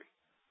usury."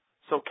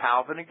 So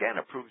Calvin again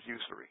approves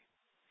usury.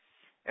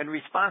 In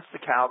response to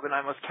Calvin,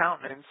 I must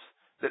countenance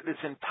that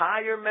this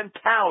entire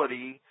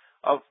mentality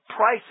of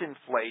price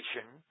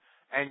inflation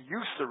and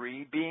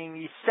usury being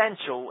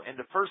essential in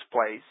the first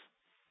place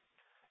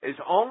is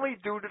only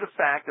due to the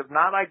fact of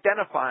not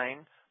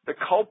identifying the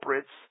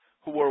culprits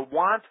who were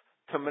wont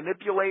to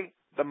manipulate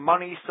the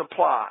money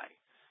supply.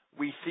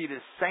 We see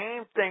the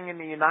same thing in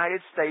the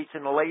United States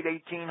in the late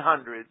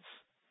 1800s,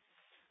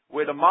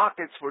 where the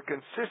markets were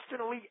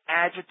consistently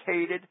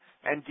agitated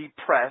and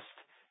depressed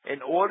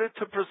in order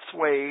to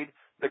persuade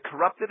the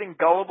corrupted and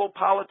gullible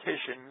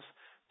politicians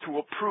to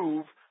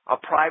approve a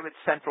private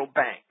central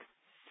bank.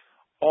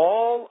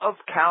 All of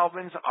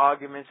Calvin's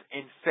arguments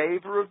in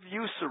favor of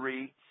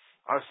usury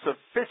are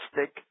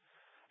sophistic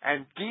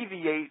and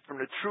deviate from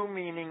the true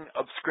meaning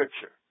of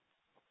Scripture.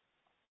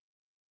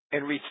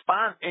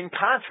 In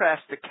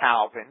contrast to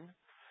Calvin,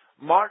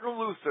 Martin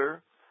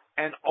Luther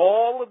and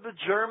all of the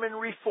German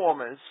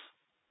reformers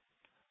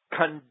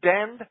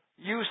condemned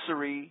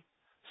usury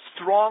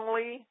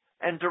strongly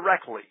and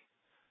directly.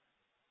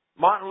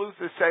 Martin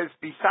Luther says,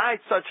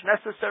 "Besides such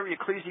necessary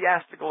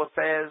ecclesiastical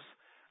affairs,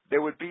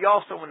 there would be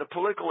also in the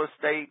political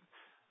estate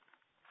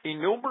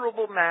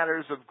innumerable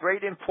matters of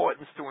great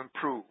importance to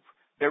improve.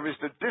 There is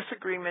the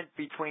disagreement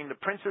between the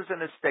princes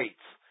and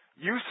estates.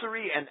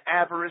 Usury and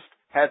avarice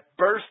have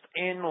burst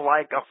in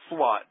like a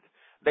flood.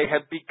 They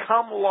have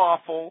become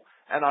lawful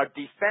and are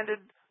defended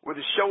with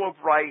a show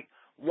of right.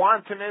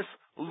 Wantonness,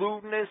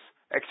 lewdness,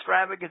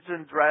 extravagance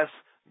in dress,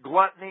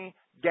 gluttony,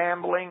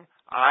 gambling,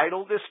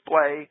 idle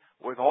display,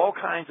 with all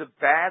kinds of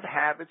bad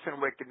habits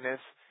and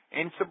wickedness,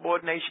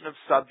 insubordination of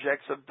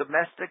subjects, of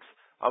domestics,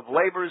 of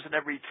laborers in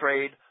every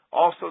trade,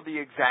 also the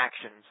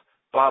exactions,"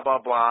 blah, blah,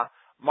 blah.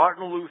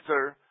 Martin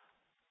Luther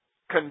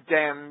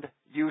condemned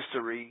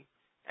usury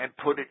and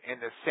put it in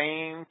the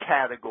same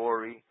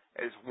category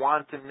as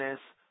wantonness,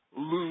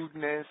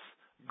 lewdness,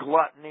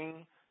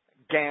 gluttony,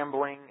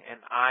 gambling,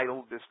 and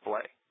idle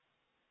display.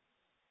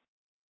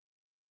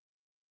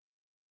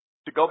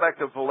 To go back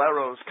to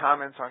Valero's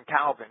comments on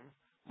Calvin,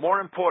 more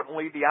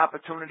importantly, the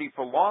opportunity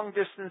for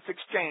long-distance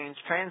exchange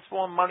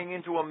transformed money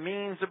into a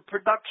means of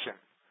production.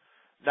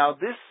 Now,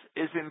 this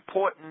is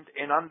important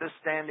in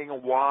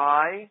understanding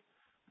why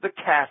the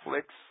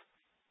Catholics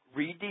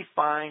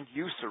redefined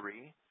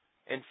usury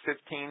in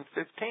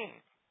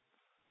 1515.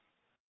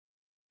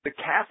 The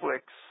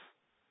Catholics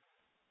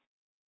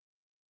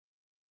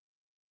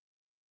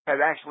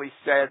had actually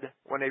said,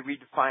 when they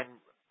redefined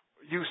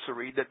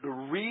usury, that the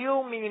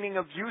real meaning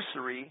of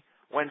usury,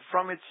 when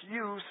from its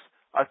use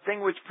a thing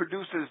which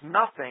produces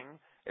nothing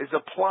is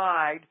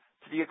applied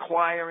to the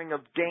acquiring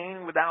of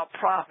gain without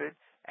profit,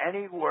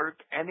 any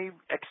work, any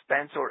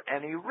expense, or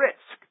any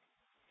risk.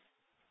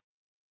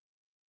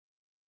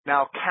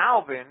 Now,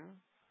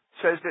 Calvin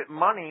says that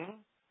money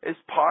is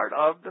part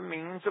of the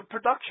means of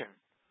production.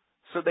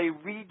 So they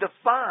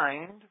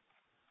redefined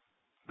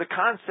the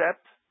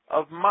concept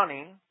of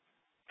money,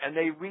 and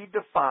they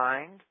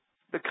redefined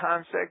the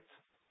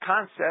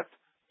concept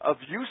of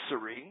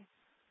usury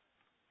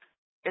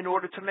in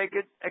order to make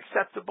it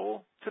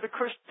acceptable to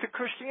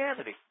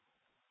Christianity.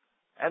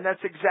 And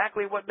that's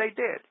exactly what they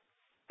did.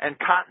 And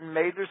Cotton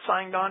Mather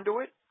signed on to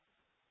it,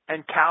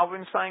 and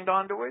Calvin signed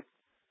on to it,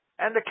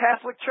 and the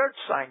Catholic Church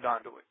signed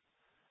on to it.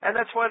 And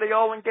that's why they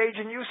all engage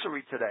in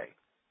usury today,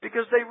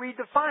 because they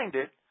redefined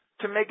it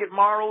to make it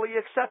morally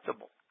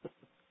acceptable.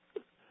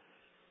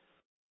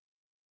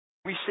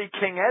 We see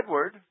King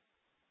Edward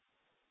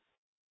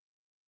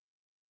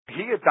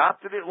He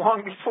adopted it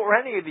long before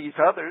any of these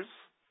others.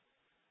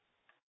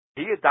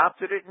 He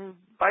adopted it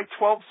by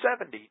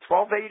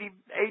 1280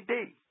 AD.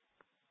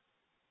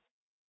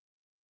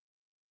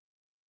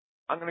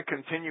 I'm going to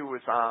continue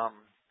with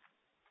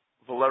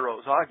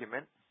Valero's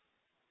argument.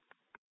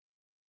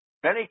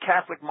 Many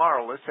Catholic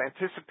moralists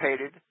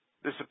anticipated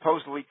the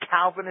supposedly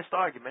Calvinist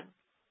argument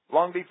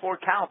long before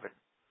Calvin.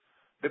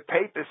 The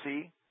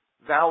papacy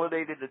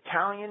validated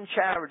Italian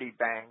charity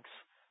banks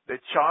that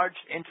charged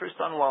interest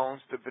on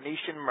loans to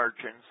Venetian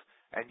merchants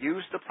and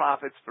used the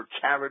profits for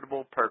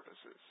charitable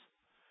purposes.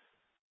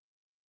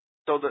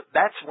 So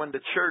that's when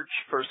the church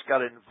first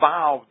got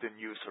involved in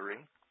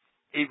usury,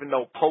 even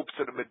though popes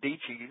of the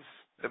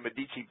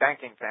Medici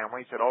banking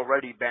families, had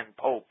already been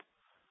pope.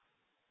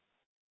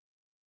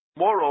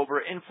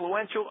 Moreover,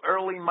 influential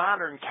early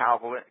modern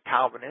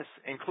Calvinists,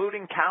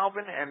 including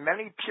Calvin and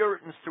many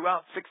Puritans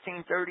throughout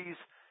 1630s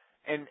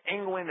in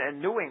England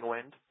and New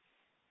England,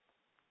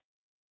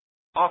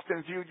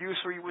 often viewed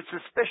usury with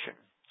suspicion.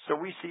 So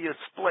we see a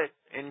split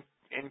in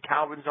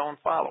Calvin's own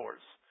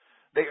followers.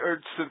 They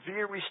urged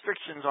severe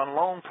restrictions on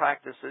loan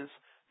practices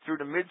through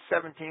the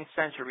mid-17th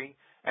century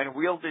and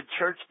wielded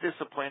church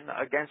discipline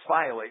against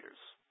violators.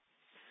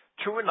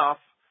 True enough,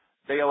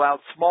 they allowed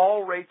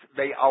small rates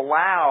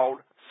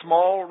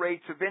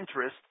of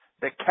interest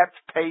that kept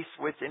pace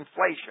with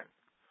inflation.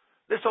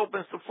 This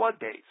opens the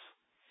floodgates.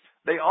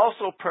 They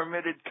also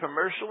permitted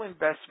commercial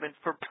investment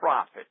for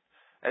profit,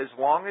 as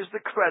long as the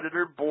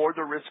creditor bore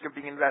the risk of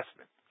the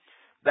investment.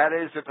 That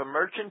is, if a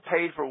merchant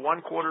paid for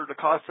 1/4 the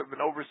cost of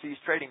an overseas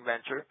trading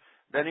venture,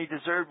 then he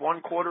deserved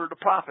 1/4 of the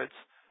profits,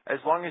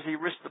 as long as he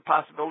risked the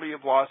possibility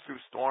of loss through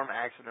storm,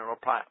 accident, or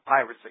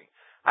piracy.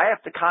 I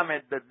have to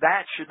comment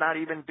that should not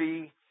even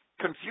be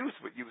confused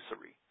with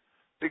usury,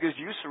 because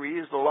usury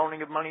is the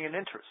loaning of money and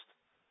interest.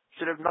 It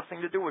should have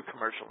nothing to do with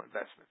commercial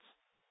investments.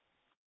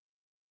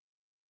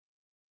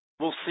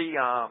 We'll see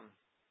on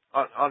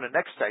the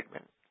next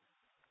segment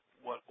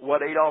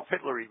what Adolf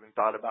Hitler even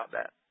thought about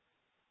that.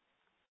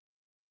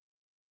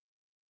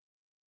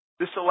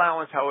 This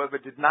allowance, however,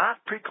 did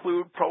not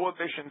preclude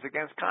prohibitions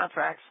against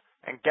contracts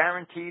and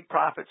guaranteed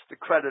profits to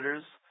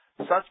creditors.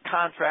 Such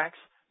contracts,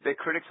 their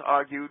critics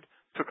argued,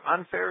 took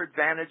unfair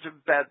advantage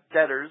of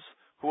debtors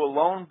who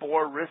alone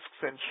bore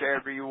risks and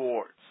shared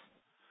rewards.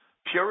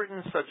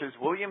 Puritans such as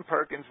William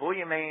Perkins,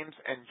 William Ames,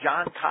 and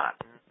John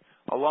Cotton,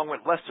 along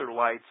with lesser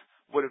lights,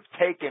 would have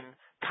taken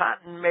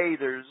Cotton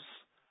Mather's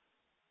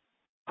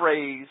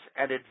phrase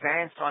and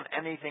advanced on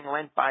anything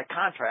lent by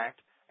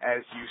contract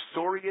as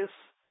usurious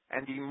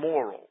and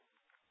immoral.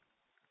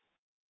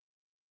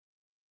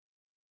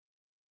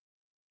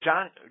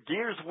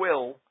 Geer's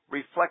will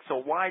reflects a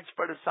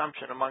widespread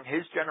assumption among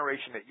his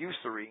generation that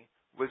usury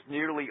was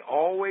nearly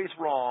always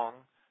wrong,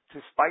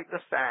 despite the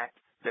fact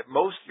that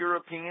most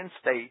European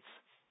states,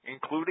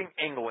 including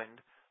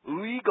England,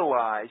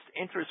 legalized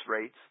interest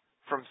rates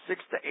from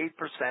 6 to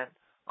 8%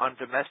 on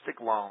domestic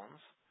loans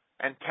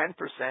and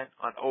 10%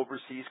 on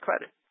overseas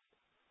credit.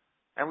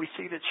 And we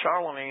see that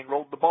Charlemagne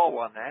rolled the ball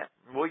on that,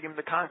 and William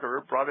the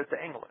Conqueror brought it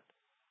to England.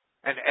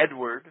 And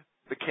Edward,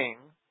 the king,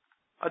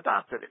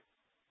 adopted it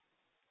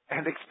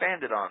and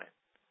expanded on it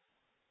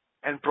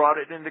and brought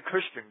it into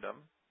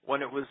Christendom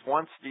when it was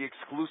once the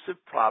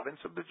exclusive province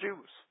of the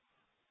Jews.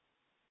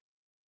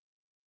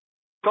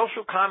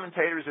 Social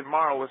commentators and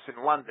moralists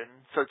in London,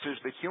 such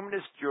as the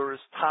humanist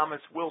jurist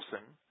Thomas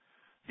Wilson,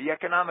 the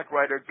economic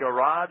writer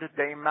Gerard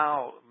de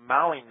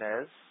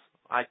Malines,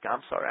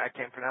 I'm sorry, I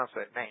can't pronounce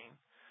that name,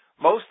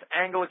 most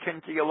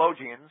Anglican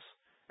theologians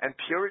and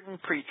Puritan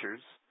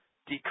preachers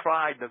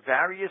decried the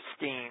various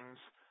schemes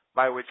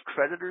by which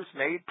creditors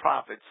made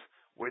profits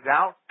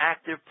without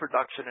active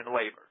production and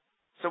labor.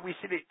 So we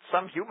see that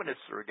some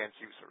humanists are against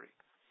usury,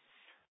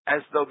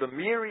 as though the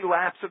mere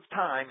elapse of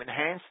time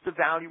enhanced the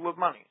value of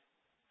money.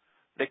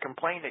 They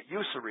complain that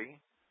usury,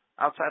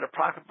 outside of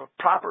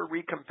proper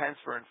recompense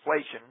for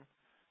inflation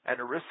and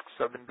the risks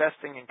of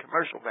investing in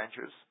commercial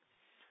ventures,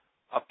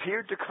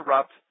 appeared to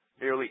corrupt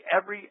nearly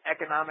every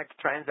economic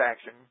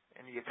transaction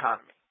in the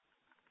economy.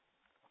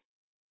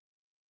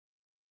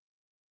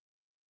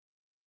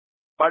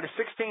 By the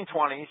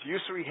 1620s,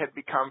 usury had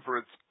become for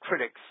its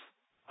critics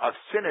a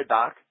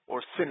synodoc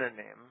or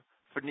synonym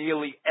for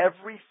nearly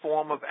every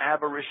form of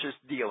avaricious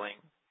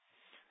dealing,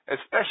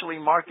 especially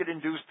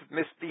market-induced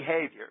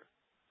misbehavior.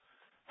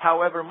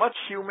 However, much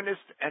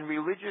humanist and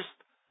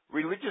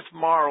religious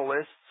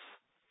moralists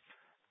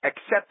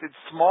accepted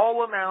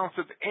small amounts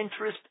of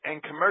interest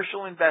and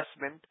commercial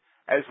investment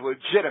as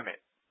legitimate.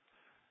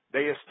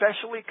 They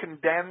especially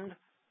condemned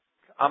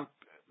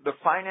the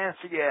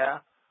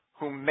financier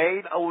who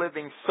made a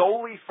living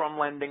solely from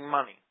lending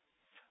money.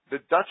 The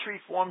Dutch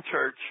Reformed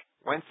Church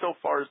went so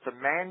far as to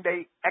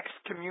mandate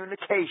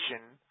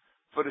excommunication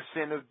for the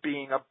sin of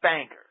being a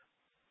banker.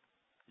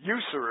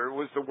 Usurer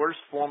was the worst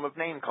form of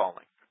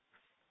name-calling.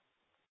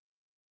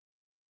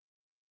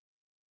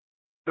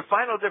 The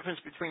final difference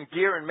between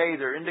Geer and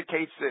Mather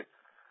indicates that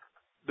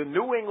the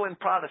New England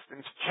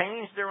Protestants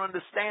changed their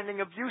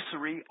understanding of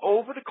usury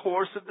over the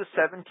course of the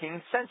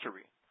 17th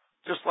century.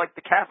 just like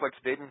the Catholics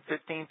did in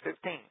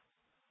 1515.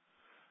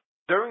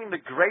 During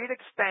the great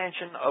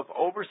expansion of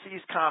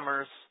overseas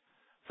commerce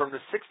from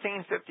the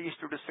 1650s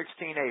through the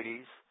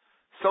 1680s,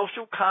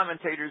 social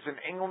commentators in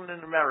England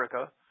and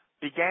America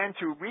began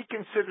to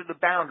reconsider the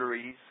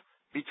boundaries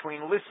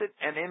between licit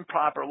and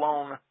improper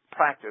loan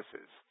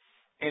practices.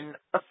 In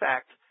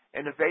effect,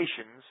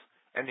 innovations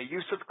and the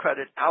use of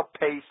credit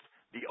outpaced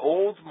the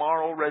old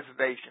moral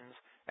reservations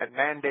and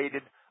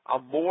mandated a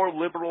more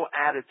liberal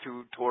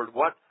attitude toward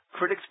what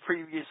critics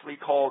previously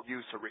called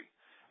usury.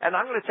 And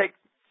I'm going to take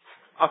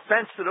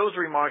offense to those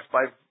remarks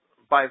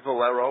by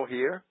Valero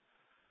here,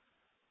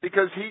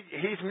 because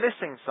he's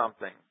missing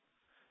something.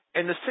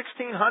 In the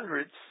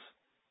 1600s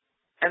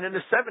and in the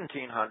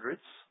 1700s,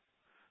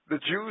 the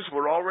Jews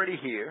were already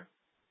here.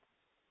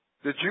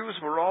 The Jews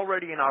were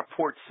already in our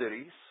port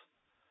cities,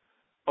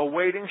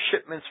 awaiting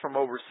shipments from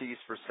overseas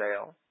for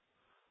sale.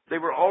 They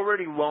were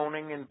already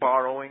loaning and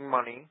borrowing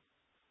money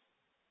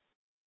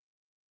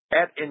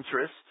at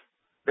interest.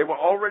 They were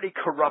already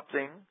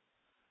corrupting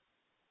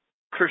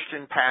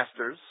Christian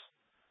pastors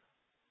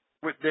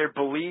with their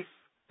belief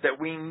that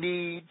we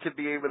need to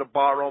be able to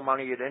borrow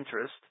money at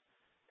interest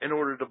in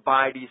order to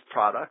buy these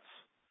products.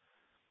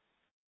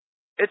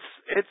 It's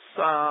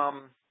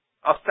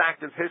a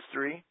fact of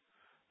history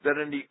that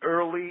in the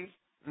early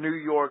New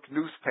York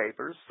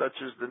newspapers, such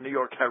as the New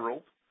York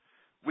Herald,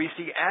 we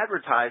see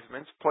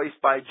advertisements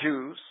placed by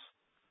Jews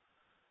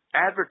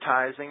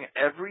advertising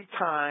every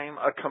time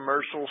a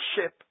commercial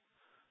ship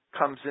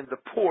comes into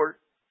port.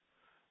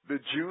 The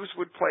Jews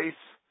would place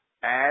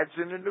ads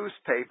in the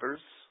newspapers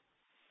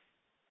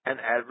and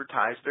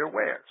advertise their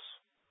wares.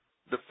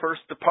 The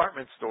first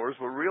department stores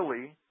were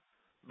really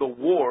the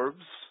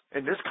wharves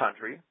in this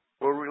country,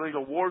 were really the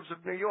wharves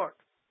of New York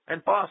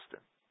and Boston.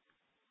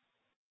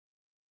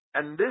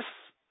 And this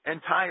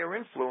entire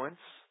influence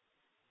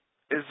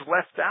is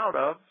left out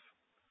of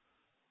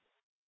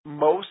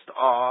most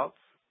of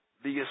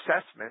the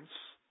assessments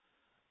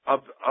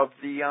of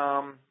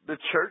the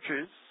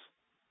church's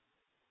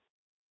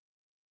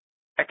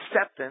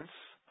acceptance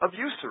of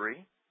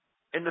usury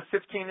in the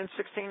 15 and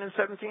 16 and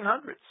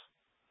 1700s.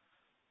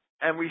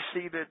 And we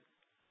see that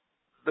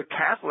the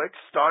Catholics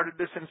started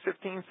this in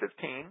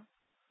 1515,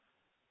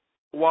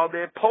 while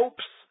their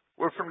popes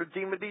were from the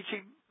De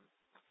Medici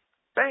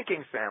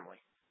banking family.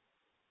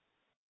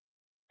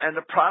 And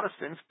the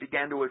Protestants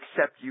began to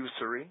accept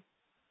usury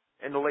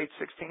in the late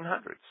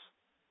 1600s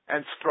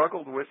and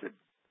struggled with it,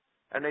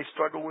 and they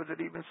struggle with it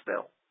even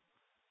still.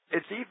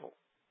 It's evil.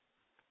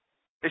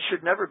 It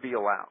should never be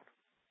allowed.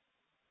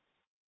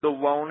 The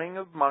loaning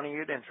of money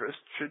at interest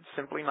should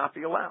simply not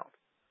be allowed.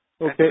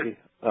 Okay.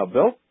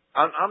 Bill?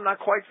 I'm not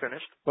quite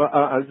finished. Well,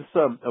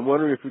 I'm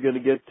wondering if we're going to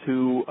get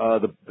to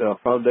the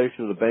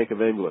foundation of the Bank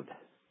of England.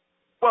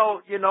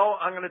 Well,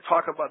 I'm going to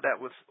talk about that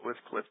with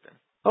Clifton.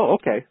 Oh,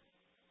 okay.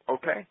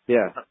 Okay?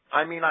 Yeah.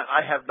 I mean, I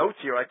have notes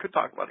here. I could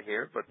talk about it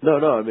here, but... No,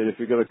 I mean, if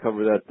you're going to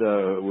cover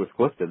that with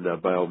Clifton,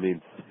 by all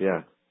means,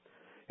 yeah.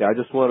 Yeah, I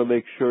just want to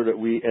make sure that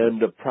we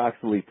end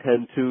approximately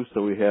 10-2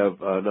 so we have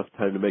enough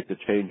time to make the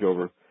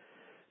changeover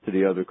to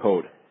the other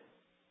code.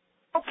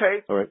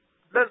 Okay. All right.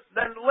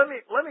 Then let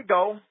me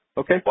go.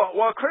 Okay.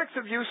 While critics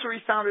of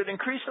usury found it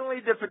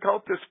increasingly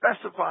difficult to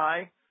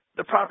specify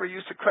the proper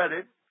use of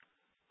credit,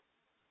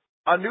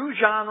 a new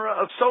genre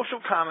of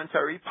social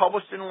commentary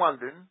published in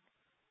London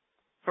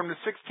from the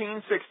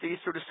 1660s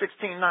through the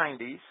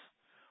 1690s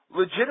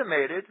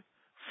legitimated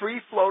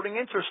free-floating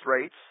interest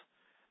rates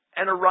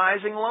and a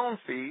rising loan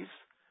fees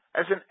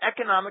as an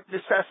economic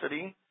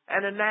necessity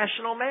and a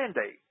national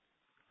mandate.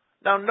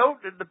 Now note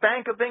that the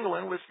Bank of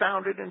England was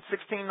founded in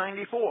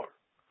 1694.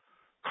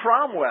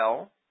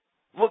 Cromwell,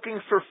 looking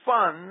for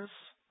funds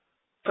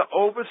to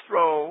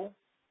overthrow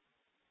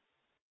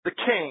the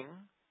king,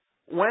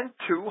 went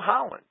to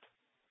Holland.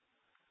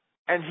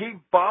 And he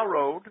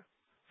borrowed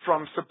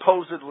from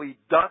supposedly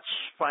Dutch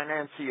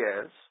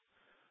financiers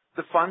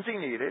the funds he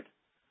needed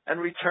and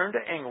returned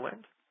to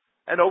England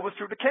and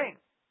overthrew the king.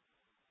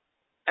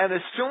 And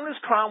as soon as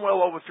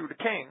Cromwell overthrew the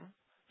king,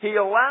 he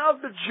allowed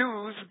the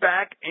Jews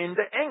back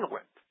into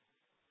England.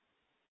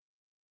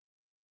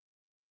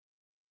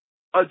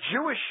 A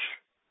Jewish,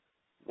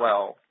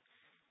 well,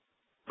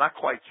 not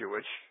quite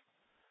Jewish,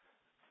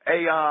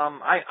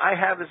 I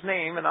have his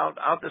name, and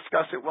I'll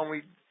discuss it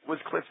with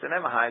Clifton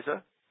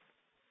Emahiser.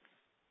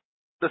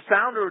 The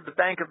founder of the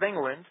Bank of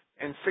England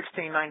in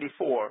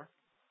 1694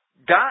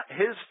 got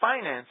his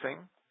financing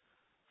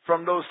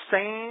from those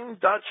same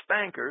Dutch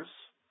bankers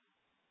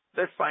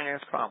that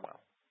financed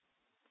Cromwell.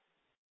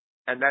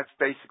 And that's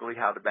basically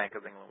how the Bank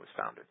of England was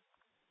founded.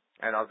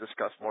 And I'll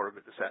discuss more of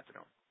it this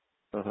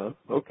afternoon.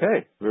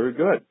 Okay. Very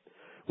good.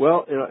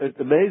 Well, it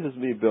amazes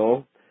me,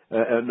 Bill,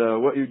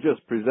 and what you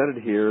just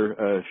presented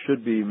here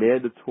should be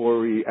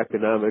mandatory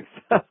economics,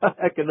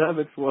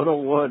 economics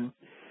 101.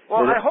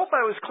 Well, I hope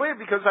I was clear,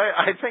 because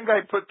I think I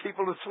put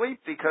people to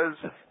sleep, because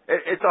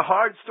it's a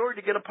hard story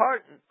to get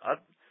apart,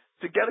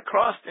 to get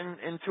across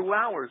in 2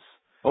 hours.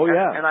 Oh,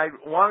 yeah. And I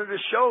wanted to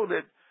show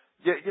that,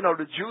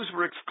 the Jews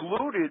were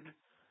excluded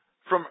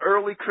from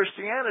early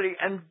Christianity,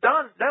 and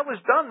that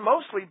was done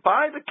mostly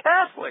by the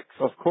Catholics.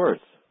 Of course,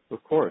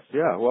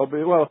 yeah.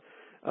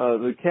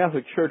 The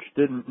Catholic Church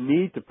didn't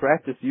need to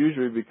practice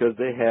usury because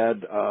they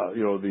had,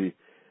 the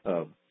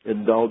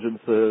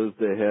indulgences.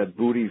 They had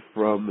booty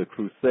from the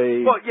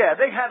Crusades. Well, yeah,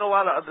 they had a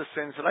lot of other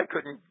sins that I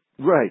couldn't.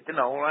 Right.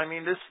 I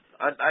mean, this.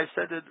 I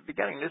said at the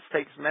beginning, this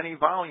takes many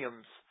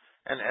volumes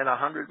and a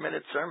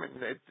 100-minute sermon.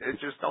 It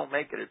just don't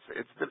make it.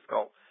 It's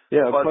difficult.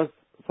 Yeah.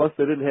 Plus,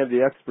 they didn't have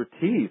the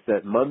expertise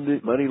at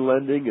money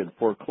lending and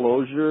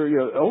foreclosure.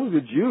 Only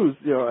the Jews.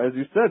 As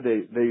you said,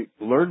 they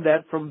learned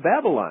that from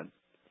Babylon.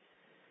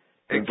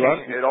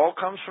 It all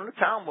comes from the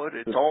Talmud.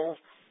 It's all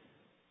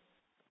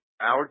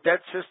our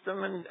debt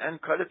system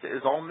and credit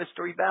is all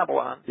mystery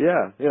Babylon.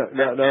 Yeah.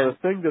 Now, the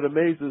thing that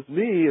amazes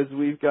me is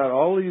we've got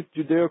all these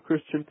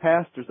Judeo-Christian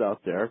pastors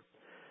out there.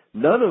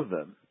 None of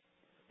them,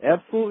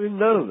 absolutely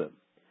none of them,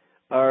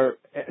 are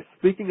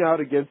speaking out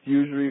against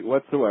usury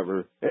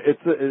whatsoever.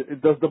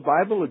 Does the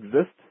Bible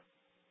exist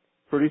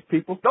for these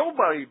people?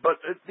 Nobody. But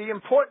the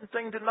important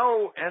thing to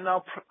know, and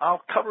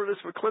I'll cover this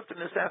with Clifton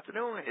this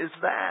afternoon, is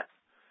that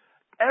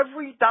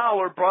every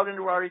dollar brought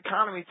into our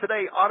economy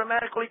today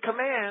automatically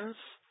commands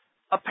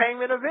a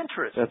payment of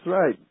interest. That's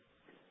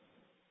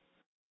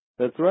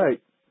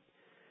right.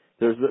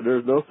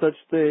 There's no such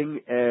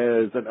thing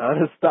as an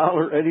honest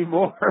dollar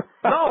anymore.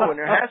 No, and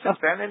there hasn't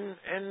been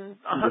in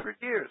 100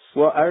 years.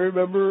 Well, I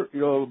remember,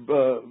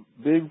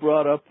 being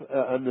brought up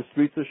on the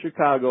streets of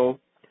Chicago,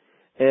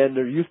 and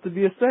there used to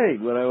be a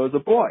saying when I was a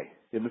boy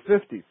in the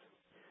 50s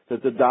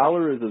that the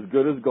dollar is as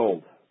good as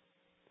gold.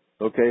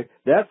 Okay?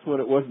 That's when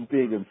it wasn't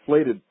being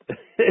inflated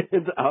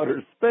into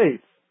outer space.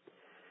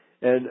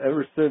 And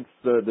ever since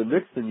the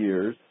Nixon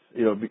years,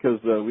 because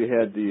we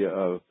had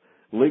the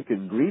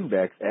Lincoln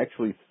greenbacks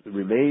actually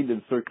remained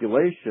in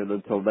circulation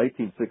until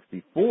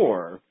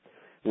 1964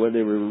 when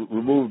they were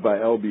removed by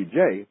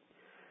LBJ,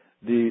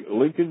 the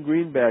Lincoln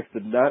greenbacks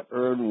did not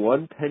earn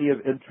 1 penny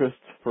of interest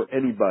for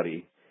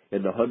anybody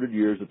in the 100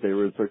 years that they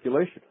were in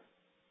circulation.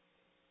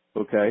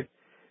 Okay?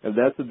 And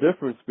that's the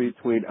difference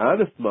between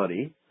honest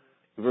money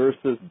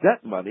versus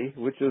debt money,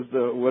 which is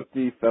what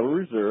the Federal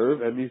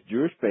Reserve and these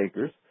Jewish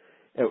bankers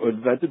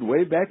invented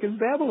way back in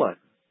Babylon.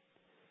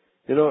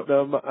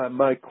 Now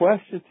my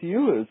question to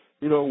you is,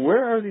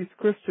 where are these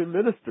Christian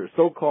ministers,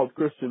 so-called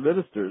Christian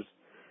ministers,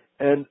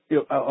 and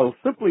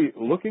simply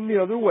looking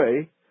the other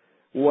way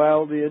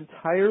while the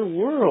entire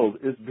world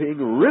is being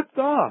ripped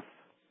off,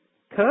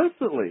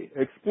 constantly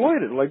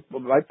exploited like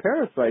by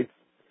parasites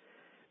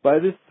by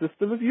this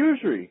system of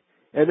usury.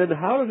 And then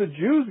how do the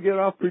Jews get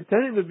off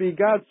pretending to be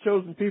God's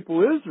chosen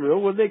people,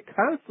 Israel, when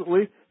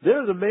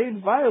they're the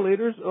main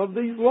violators of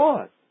these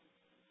laws?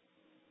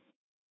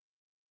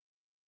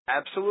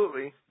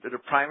 Absolutely. They're the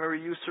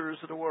primary usurers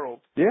of the world.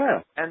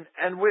 Yeah. And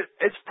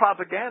it's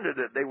propaganda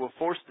that they were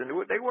forced into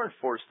it. They weren't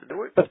forced to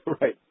do it.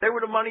 Right. They were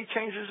the money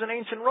changers in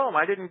ancient Rome.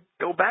 I didn't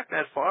go back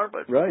that far,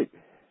 but... Right.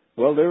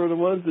 Well, they were the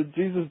ones that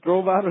Jesus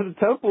drove out of the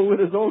temple with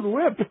his own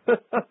whip.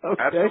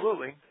 Okay?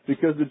 Absolutely.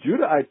 Because the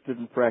Judahites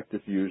didn't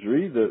practice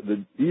usury.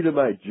 The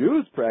Edomite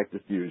Jews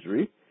practiced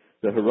usury.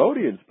 The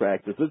Herodians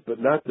practiced it, but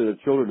not the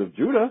children of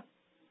Judah.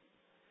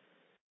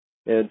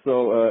 And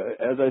so,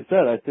 as I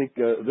said, I think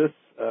this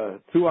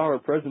 2-hour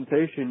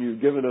presentation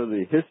you've given of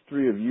the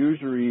history of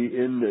usury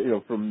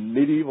from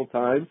medieval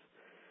times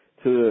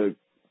to the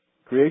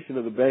creation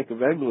of the Bank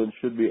of England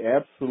should be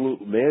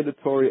absolute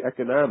mandatory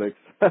economics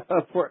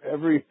for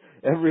every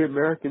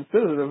American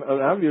citizen.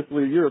 And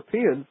obviously,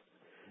 Europeans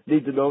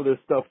need to know this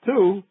stuff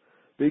too,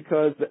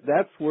 because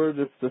that's where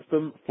this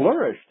system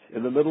flourished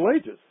in the Middle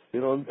Ages,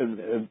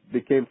 and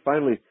became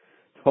finally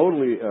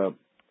totally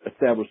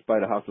established by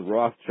the House of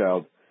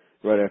Rothschild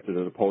right after the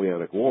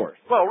Napoleonic Wars.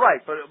 Well,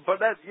 right, but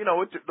that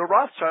the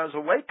Rothschilds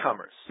are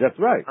latecomers. That's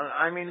right.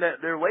 I mean,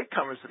 they're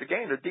latecomers to the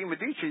game. The De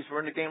Medicis were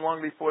in the game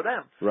long before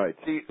them. Right.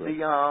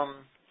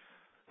 The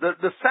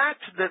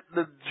fact that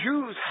the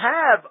Jews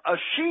have a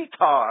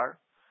Shitar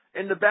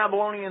in the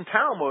Babylonian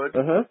Talmud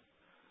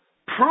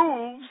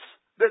proves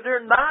that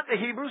they're not the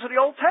Hebrews of the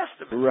Old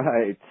Testament.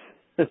 Right.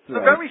 That's the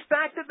very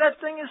fact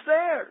that thing is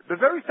there, the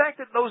very fact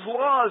that those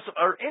laws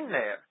are in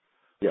there,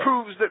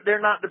 proves that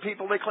they're not the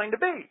people they claim to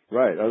be.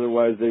 Right.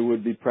 Otherwise, they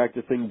would be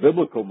practicing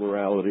biblical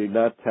morality,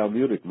 not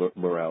Talmudic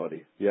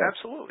morality. Yes.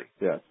 Absolutely.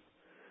 Yes.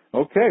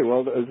 Okay.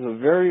 Well, it's a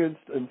very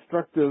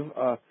instructive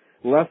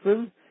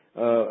lesson.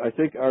 I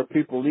think our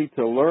people need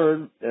to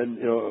learn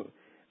and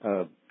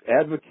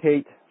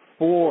advocate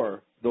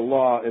for the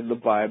law in the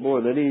Bible.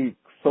 And any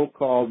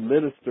so-called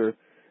minister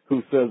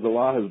who says the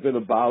law has been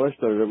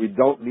abolished or that we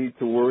don't need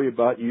to worry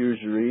about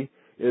usury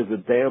is a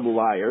damn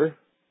liar.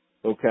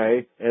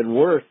 Okay, and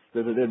worse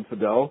than an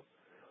infidel,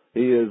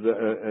 he is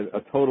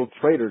a total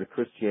traitor to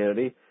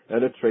Christianity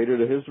and a traitor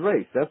to his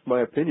race. That's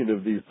my opinion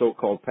of these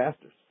so-called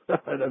pastors,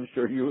 and I'm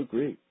sure you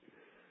agree.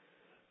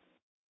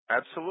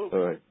 Absolutely.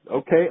 All right.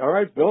 Okay. All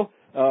right, Bill.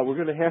 We're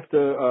going to have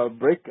to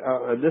break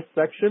in this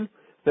section.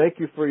 Thank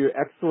you for your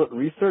excellent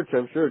research.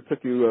 I'm sure it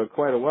took you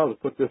quite a while to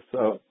put this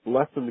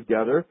lesson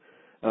together.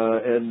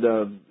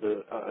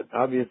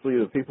 Obviously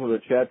the people in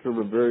the chat room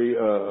are very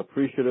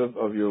appreciative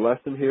of your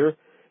lesson here.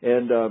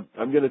 And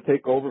I'm going to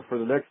take over for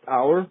the next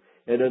hour,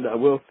 and then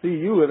we'll see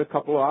you in a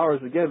couple of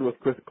hours again with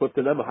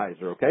Clifton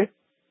Emaheiser, okay?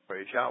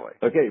 Praise Yahweh.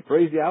 Okay,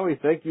 praise Yahweh.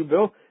 Thank you,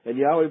 Bill. And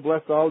Yahweh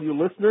bless all you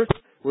listeners.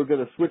 We're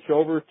going to switch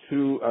over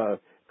to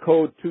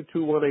code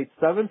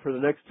 22187 for the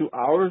next 2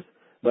 hours.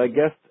 My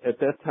guest at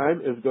that time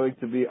is going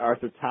to be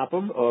Arthur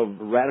Topham of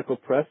Radical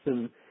Press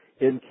in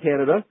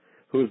Canada,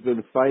 who's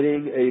been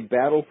fighting a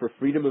battle for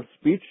freedom of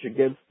speech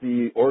against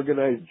the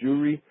organized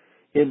Jewry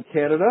in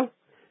Canada,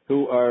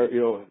 who are,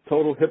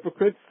 total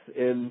hypocrites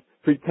in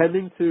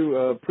pretending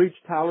to preach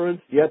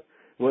tolerance, yet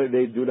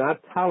they do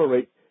not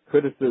tolerate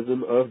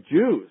criticism of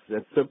Jews.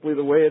 That's simply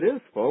the way it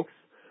is, folks.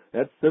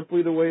 That's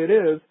simply the way it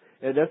is.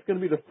 And that's going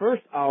to be the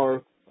first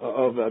hour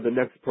of the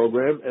next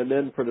program. And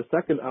then for the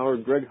second hour,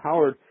 Greg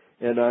Howard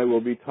and I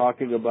will be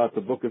talking about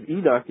the book of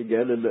Enoch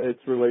again and its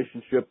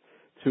relationship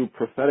to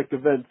prophetic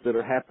events that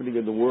are happening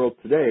in the world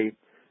today.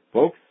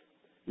 Folks,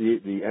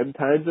 the end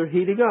times are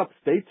heating up.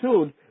 Stay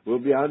tuned. We'll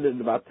be on in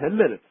about 10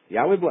 minutes.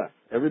 Yahweh bless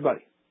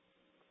everybody.